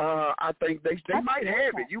 I think they might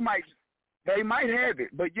have it. They might have it,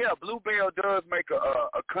 but yeah, Bluebell does make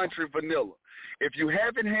a country vanilla. If you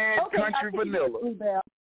haven't had country vanilla, Bluebell.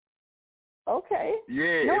 Okay.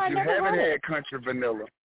 Yeah, no, if I you never haven't had had country vanilla,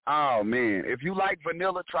 oh man, if you like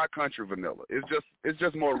vanilla, try country vanilla. It's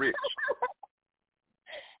just more rich.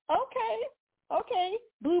 Okay.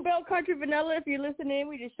 Bluebell Country Vanilla, if you're listening,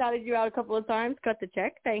 we just shouted you out a couple of times. Cut the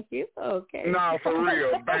check. Thank you. Okay. No, for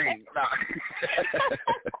real. Bang. No.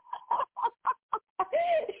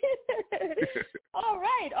 All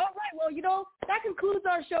right. Well, that concludes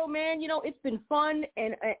our show, man. It's been fun.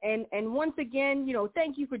 And once again,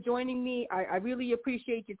 thank you for joining me. I really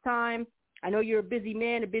appreciate your time. I know you're a busy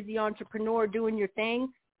man, a busy entrepreneur doing your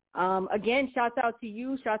thing. Again, shouts out to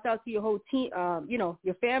you. Shouts out to your whole team,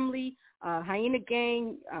 your family, Hyena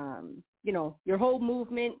Gang, your whole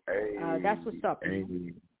movement. That's what's up.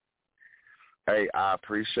 Hey, I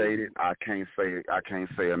appreciate it. I can't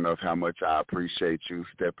say enough how much I appreciate you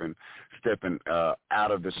stepping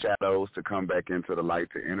out of the shadows to come back into the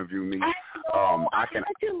light to interview me. I'm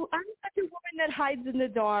such a woman that hides in the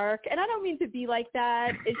dark, and I don't mean to be like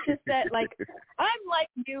that. It's just that, like, I'm like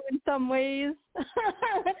you in some ways. And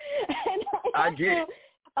I get it.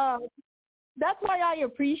 That's why I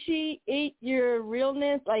appreciate your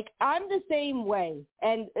realness. Like, I'm the same way.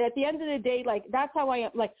 And at the end of the day, like, that's how I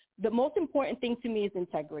am. Like, the most important thing to me is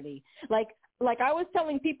integrity. Like I was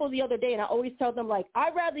telling people the other day, and I always tell them, like,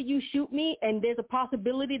 I'd rather you shoot me and there's a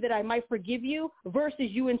possibility that I might forgive you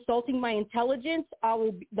versus you insulting my intelligence. I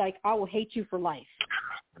will hate you for life.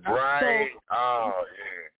 Right. So,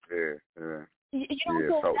 yeah.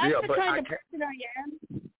 That's the kind of person I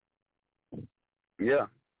am. Yeah.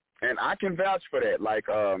 And I can vouch for that. Like,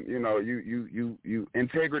 you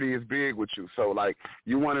integrity is big with you. So, like,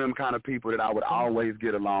 you're one of them kind of people that I would always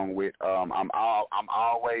get along with. I'm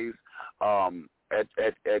always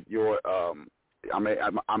at your.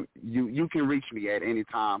 You can reach me at any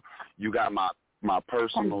time. You got my my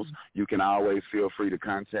personals, you can always feel free to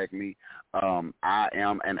contact me. I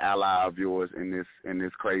am an ally of yours in this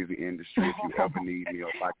crazy industry if you ever need me or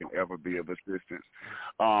if I can ever be of assistance.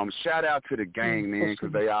 Shout out to the gang, man,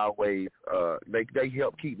 because they always they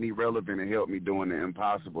help keep me relevant and help me doing the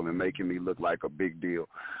impossible and making me look like a big deal.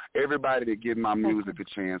 Everybody that give my music a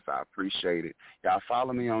chance, I appreciate it. Y'all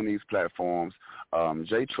follow me on these platforms.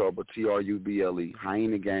 J Trouble, Truble,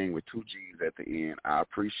 Hyena Gang with 2 G's at the end. I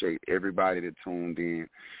appreciate everybody that tuned in.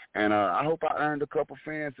 And I hope I earned a couple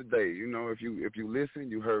fans today. You know, if you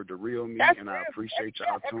listen, you heard the real me, and I appreciate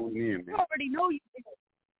y'all tuning in, man. You already know you did.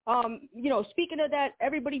 You know, speaking of that,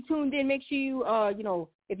 everybody tuned in. Make sure you, you know,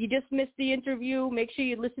 if you just missed the interview, make sure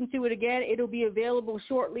you listen to it again. It'll be available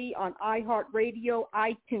shortly on iHeartRadio,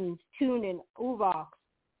 iTunes, TuneIn, Uvox.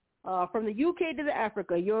 From the UK to the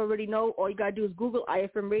Africa, you already know. All you got to do is Google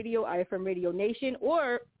iFM Radio, iFM Radio Nation,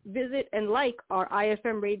 or visit and like our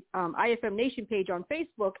iFM Nation page on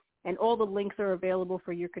Facebook, and all the links are available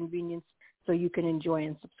for your convenience so you can enjoy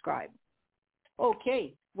and subscribe.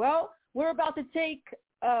 Okay, well, we're about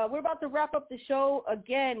to wrap up the show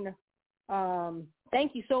again.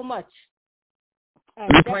 Thank you so much.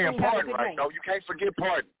 You're playing Pardon, right? No, you can't forget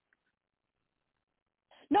Pardon.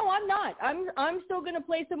 No, I'm not. I'm still going to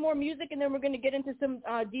play some more music, and then we're going to get into some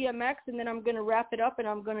DMX, and then I'm going to wrap it up, and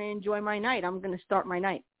I'm going to enjoy my night. I'm going to start my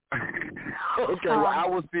night. Okay, well, I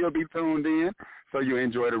will still be tuned in, so you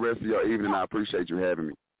enjoy the rest of your evening. I appreciate you having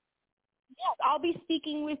me. Yes, I'll be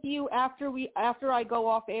speaking with you after I go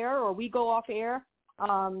off air, or we go off air.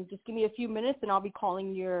 Just give me a few minutes, and I'll be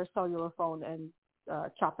calling your cellular phone and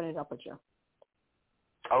chopping it up with you.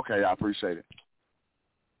 Okay, I appreciate it.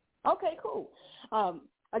 Okay, cool.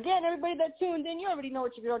 Again, everybody that tuned in, you already know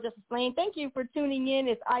it's your girl, Justice Lane. Thank you for tuning in.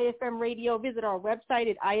 It's iFM Radio. Visit our website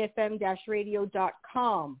at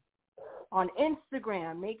ifm-radio.com. On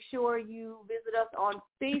Instagram, make sure you visit us on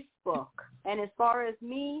Facebook. And as far as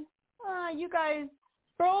me, you guys,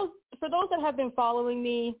 for those that have been following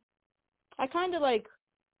me, I kind of like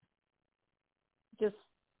just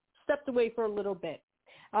stepped away for a little bit.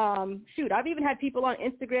 I've even had people on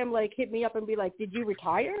Instagram like hit me up and be like, did you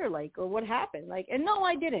retire? Or what happened? And no,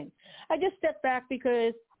 I didn't. I just stepped back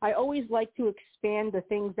because I always like to expand the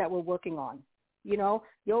things that we're working on. You know,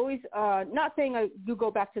 you always, not saying you go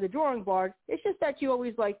back to the drawing board. It's just that you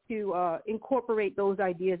always like to incorporate those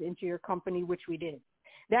ideas into your company, which we did.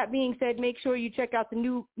 That being said, make sure you check out the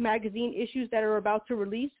new magazine issues that are about to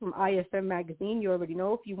release from iFM Magazine. You already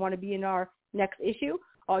know if you want to be in our next issue,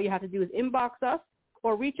 all you have to do is inbox us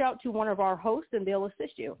or reach out to one of our hosts, and they'll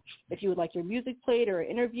assist you. If you would like your music played or an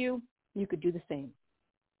interview, you could do the same.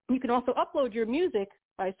 You can also upload your music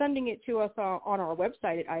by sending it to us on our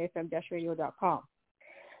website at ifm-radio.com.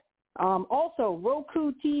 Also,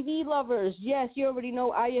 Roku TV lovers. Yes, you already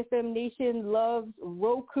know iFM Nation loves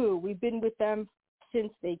Roku. We've been with them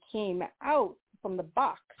since they came out from the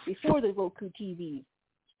box before the Roku TV.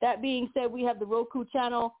 That being said, we have the Roku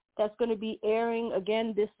channel that's going to be airing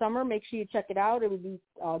again this summer. Make sure you check it out. It will be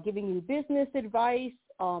giving you business advice,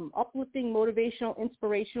 uplifting, motivational,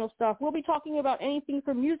 inspirational stuff. We'll be talking about anything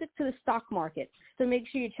from music to the stock market, so make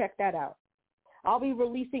sure you check that out. I'll be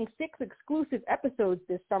releasing 6 exclusive episodes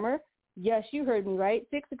this summer. Yes, you heard me right.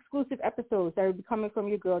 6 exclusive episodes that will be coming from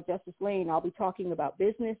your girl, Justice Lane. I'll be talking about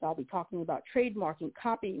business. I'll be talking about trademarking,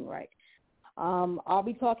 copyright. I'll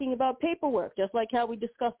be talking about paperwork, just like how we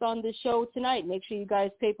discussed on this show tonight. Make sure you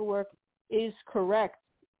guys' paperwork is correct.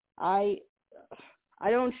 I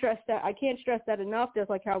don't stress that. I can't stress that enough, just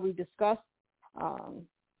like how we discussed.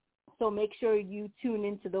 So make sure you tune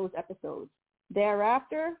into those episodes.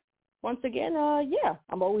 Thereafter, once again,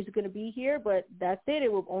 I'm always going to be here, but that's it.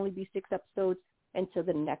 It will only be 6 episodes until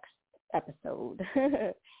the next episode.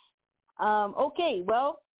 Okay,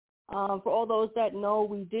 well, for all those that know,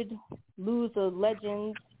 we did lose a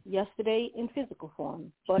legend yesterday in physical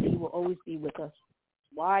form, but he will always be with us.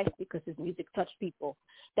 Why? Because his music touched people.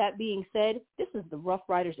 That being said, this is the Rough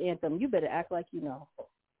Riders anthem. You better act like you know.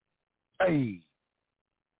 Hey.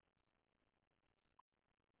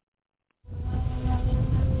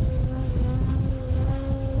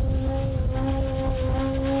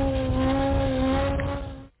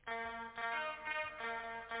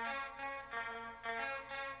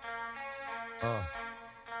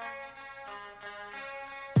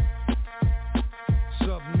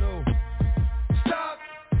 Something new. Stop,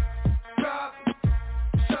 drop,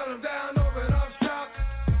 shut them down, open up shop.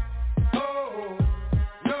 Oh,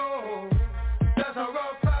 no, that's how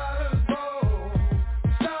Rough Riders roll.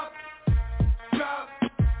 Stop, drop,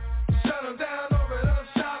 shut them down, open up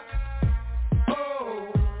shop.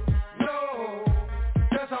 Oh, no,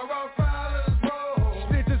 that's how Rough Riders roll.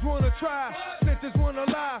 Snitches wanna try, snitches Bitches wanna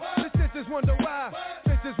lie, the bitches wonder why.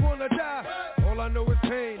 Bitches wanna die, all I know is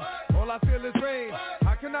pain. All I feel is rain.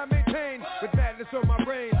 How can I maintain with madness on my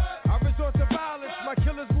brain? I resort to violence, my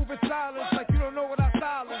killers move in silence. Like you don't know what I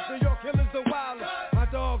silence, so your killers the wildest. My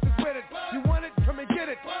dogs is with it, you want it, come and get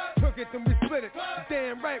it. Took it, then we split it,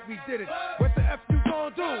 damn right we did it. What the F you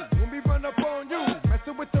gon' do when we run up on you?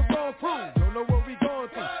 Messing with the wrong crew, don't know what we going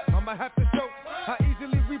through. I'ma have to show how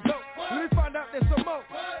easily we blow. Let me find out there's some more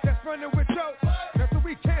that's running with Joe. That's what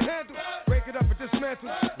we can't handle, break it up and dismantle.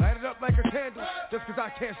 Light it up like a candle, just cause I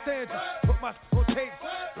can't stand you. Put my on tape,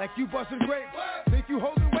 like you busting grapes. Think you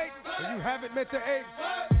holding weight, and you haven't met the apes.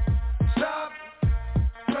 Stop,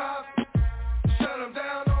 drop, shut them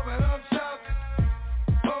down, open up shop.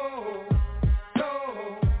 Oh,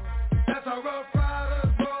 no, that's how rough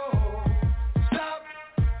riders roll. Stop,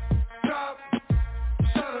 drop,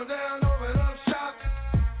 shut them down, open up shop.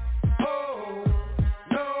 Oh,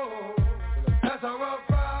 no, that's how rough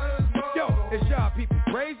riders roll. Yo, it's y'all people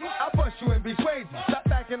crazy? I bust you and be crazy. Stop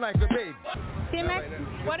acting like a baby. T-Max,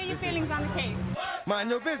 what are your feelings on the case? Mind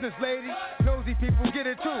your business, lady. Nosy people get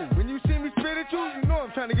it too. When you see me spit at you know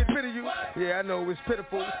I'm trying to get rid of you. Yeah, I know it's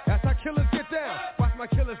pitiful. That's how killers get down. Watch my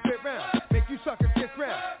killers spit round. Make you suckers kiss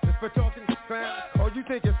round. Just for talking clown. Oh, you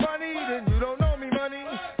think it's funny? Then you don't know me, money.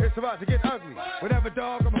 It's about to get ugly. Whatever,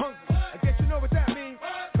 dog, I'm hungry. I guess you know what that means.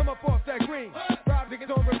 Come up off that green. Rob niggas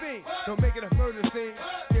on ravine. Don't make it a murder scene.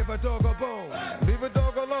 Give a dog a bone. Leave a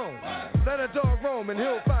dog alone. Let a dog roam and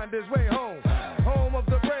he'll find his way home. Home of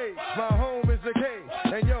the brave, my home is the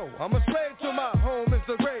cave. And yo, I'm a slave to my home is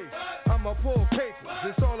the grave. I'm a pull papers,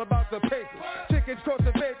 it's all about the paper. Chickens caught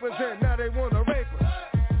the vapors and now they wanna rape us.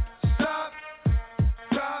 Stop,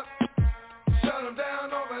 drop, shut them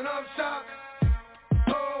down, open up shop.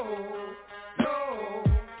 Oh, no,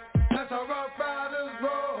 that's how rough riders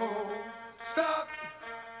roll. Stop,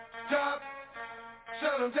 drop,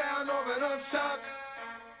 shut them down, open up shop.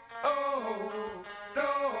 Oh,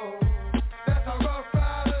 no.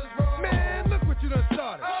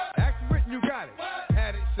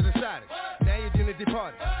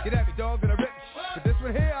 Departed. Get at me, dog, and I rip. But this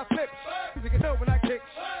one here, I flip. Cause you can know when I kick.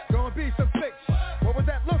 Gonna be some fix. What was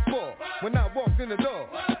that look for when I walked in the door?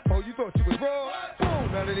 Oh, you thought you was raw? Oh,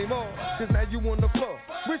 not anymore. Cause now you on the floor.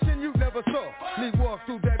 Wishing you never saw me walk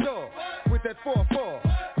through that door with that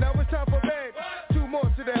 4-4. Now it's time for bed. 2 more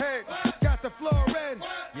to the head. Got the floor red.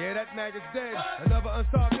 Yeah, that maggot's dead. Another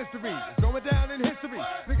unsolved mystery. It's going down in history.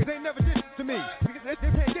 Because they never did it to me. Because they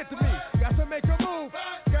can't get to me. Got to make a move.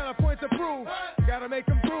 Got a point to prove. Gotta make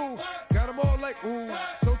them groove, got them all like ooh.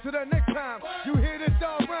 So to the next time, you hear this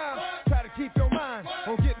dog rhyme, try to keep your mind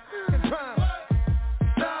on getting in crime.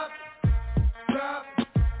 Stop, drop,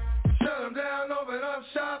 shut them down, open up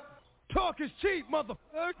shop. Talk is cheap,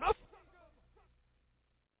 motherfucker.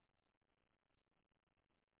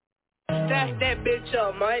 Stash that bitch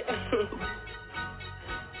up, mate.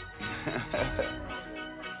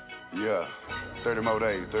 Yeah, 30 more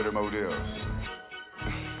days, 30 more deals.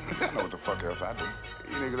 I know what the fuck else I do.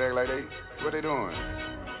 You niggas act like what they doing?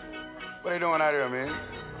 What they doing out here, man?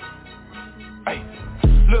 Hey,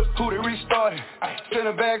 look who they restarted. Send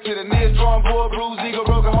her back to the nearest drawing board. Bruised ego,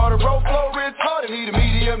 broken hearted, broke flow, retarded. Need a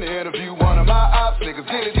medium to interview one of my ops. Niggas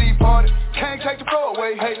get it departed. Can't take the floor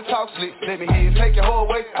away. Hate to talk slick. Let me hear you take your whole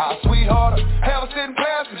weight. I'll sweetheart her. Have a sitting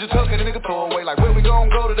passenger, tuck it, a nigga throw away. Like where we gon'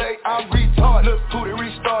 go today? I'm retarded. Look who they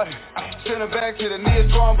restarted. Send her back to the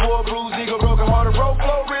nearest drawing board. Bruised ego, broken hearted, broke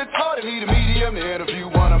flow, retarded. Need a medium to interview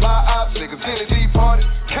one of my ops. Niggas get it departed.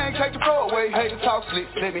 Can't take the floor away. Hate to talk slick.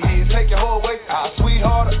 Let me hear you take your whole weight. I'll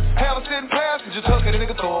sweetheart her. Have a sitting passenger, tuck it, a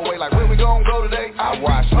nigga throw away. Like where we gon' go today? I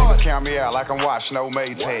watch niggas count me out like I'm watching no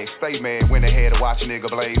May tag. Stay mad when they had to watch a nigga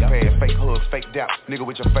blaze past. Fake hugs, fake doubt, nigga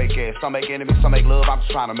with your fake ass. Some make enemies, some make love, I'm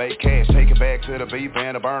just trying to make cash. Take it back to the beef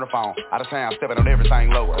and the burner phone. Out of town, stepping on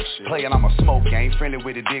everything lower. Playing I'm a smoke, ain't friendly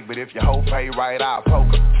with the dick, but if your hoe pay right, I'll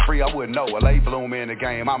poke her. Free, I wouldn't know her. Late bloom in the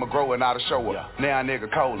game, I'm a grower, not a shower. Now a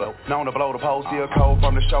nigga cola, known to blow the pole, still cold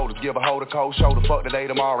from the shoulders. Give a hoe the cold shoulder, fuck today,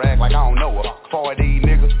 tomorrow, act like I don't know her. For these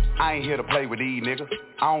niggas, I ain't here to play with these niggas.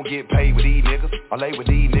 I don't get paid with these niggas, I lay with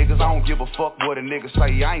these niggas. I don't give a fuck what a nigga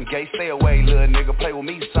say. I ain't gay, stay away, little nigga. Play with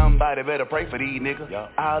me, somebody better pray for these niggas.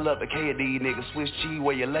 I'll up the K of these niggas, Swiss cheese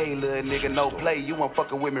where you lay, little nigga. No play, you ain't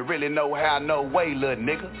fucking with me, really know how, no way, little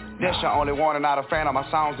nigga. That's your only one and not a fan of my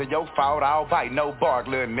songs, and your fault. I'll bite, no bark,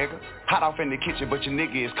 little nigga. Hot off in the kitchen, but your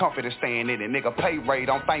nigga is confident staying in it. Nigga pay rate,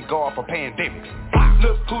 don't thank God for pandemics.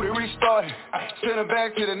 Look who they restarted. Send her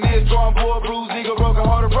back to the nearest drawing board. Bruised ego, broken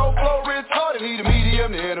hearted, broke flow, retarded. Need a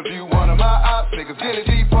medium to interview one of my ops. Niggas get it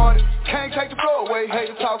departed. Can't take the floor away. Hate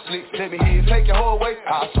to talk slick. Let me hear you take your whole weight.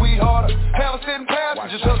 I'll sweetheart her. Have a sitting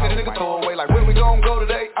passenger, tuck it, a nigga throw away. Like where we go? gon' go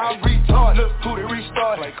today? I'm retarded. Look who they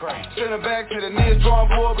restarted. Send him back to the nearest drawing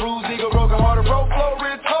board. Bruised ego, broken hearted, broke flow,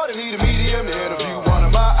 retarded. Need a medium to interview one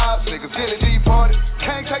of my ops. Niggas get it departed.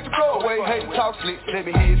 Can't take the flow away. Hate to talk slick. Let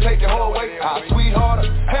me hear you take your whole way. I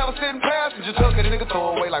sweethearter. Have a sitting passenger. Tuck it, a nigga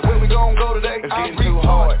throw away. Like where we gon' go today? It's getting too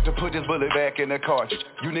hard to put this bullet back in the cartridge.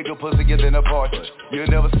 You nigga pussy get in a partridge. You'll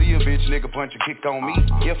never see a bitch nigga punch a kick on me.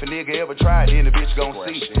 If a nigga ever tried, then the bitch gon'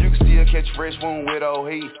 see. You can still catch a fresh wound with old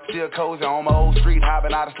heat. Still cozy on my old street,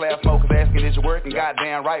 hopping out of slab smokers, asking is you working?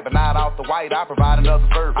 Goddamn right, but not off the white. I provide another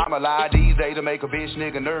service. I'm alive these days to make a bitch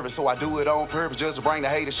nigga nervous, so I do it on purpose just to bring the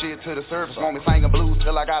hater shit to the surface. Want me singing blues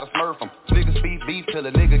till I gotta smurf them. Niggas speak beef till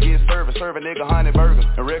a nigga gets service. Serve a nigga 100 burgers.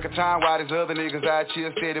 In record time, while these other niggas out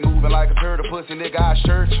here steady moving like a turtle. Pussy nigga I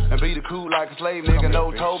church and beat a cool like a slave nigga.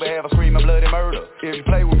 No Toby, have a screaming bloody murder. If you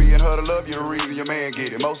play with me and huddle up, you're the reason your man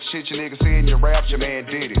get it. Most of the shit your niggas say in your raps, your man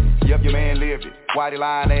did it. Yup, your man lived it. Whitey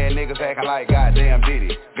lying ass niggas acting like goddamn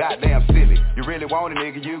did it. Goddamn silly. You really want a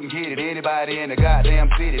nigga, you can get it. Anybody in the goddamn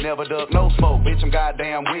city. Never duck, no smoke, bitch, I'm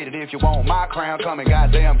goddamn with it. If you want my crown, come and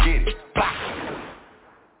goddamn get it. Blah.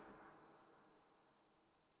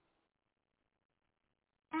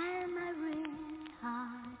 Am I really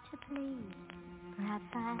hard to please? Perhaps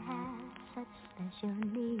I have such special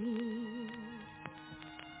needs.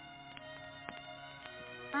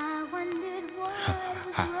 I wondered what was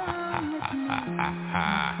wrong with me.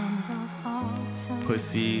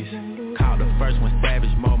 Pussies, called the first one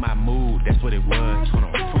savage, mold my mood, that's what it was.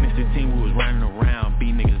 2016 we was running around,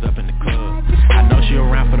 beat niggas up in the club. I know she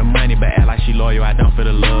around for the money, but act like she loyal, I don't for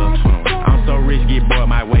the love. I'm so rich, get bored,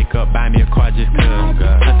 might wake up, buy me a car just cause.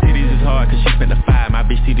 Her titties is hard cause she spent the 5, my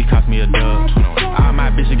bitch titties cost me a dub. All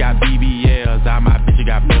my bitches got BBLs, all my bitches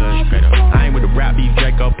got buzz. I ain't with the rap beef,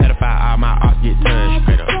 Draco, pedophile, all my ops get touched.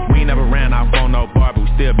 We ain't never ran off on no bar, but we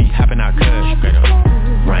still be hopping out cuz.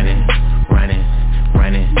 Running, running,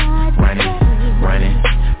 running, running, running,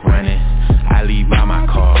 running. I leave all my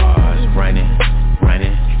cars running,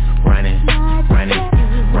 running, running, running,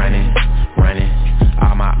 running, running.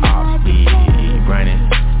 All my ops be running,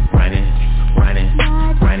 running, running,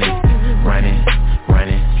 running, running,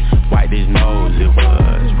 running. Wipe this nose, it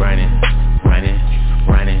was running, running,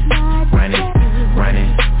 running, running,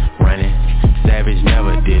 running, running. Savage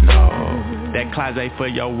never did no. That closet for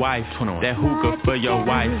your wife, that hookah for your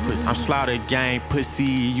wife. I'm slaughter gang, pussy,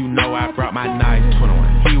 you know I brought my knife.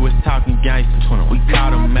 He was talking gangster, we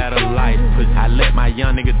caught him at a light. I let my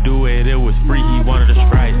young nigga do it, it was free, he wanted a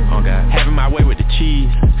strike. Oh God. Having my way with the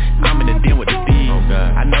cheese, I'm in the den with the thieves. Oh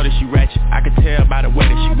God. I know that she ratchet, I could tell by the way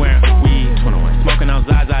that she wearing her weed. Smoking on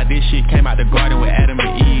Zaza, this shit came out the garden with Adam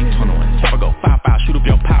and Eve. Chopper go 5-5, shoot up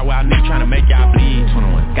your pot while niggas tryna make y'all bleed.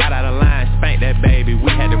 Got out of line, spanked that baby, we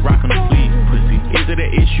had to rock on the sleeve. Pussy, is it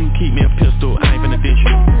an issue? Keep me a pistol, I ain't finna dish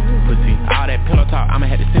you. Pussy, all that pillow talk, I'ma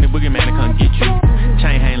have to send a boogeyman to come get you.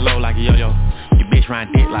 Chain hang low like a yo-yo, your bitch ride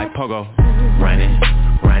dick like pogo. Running,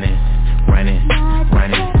 running, running,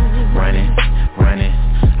 running, running.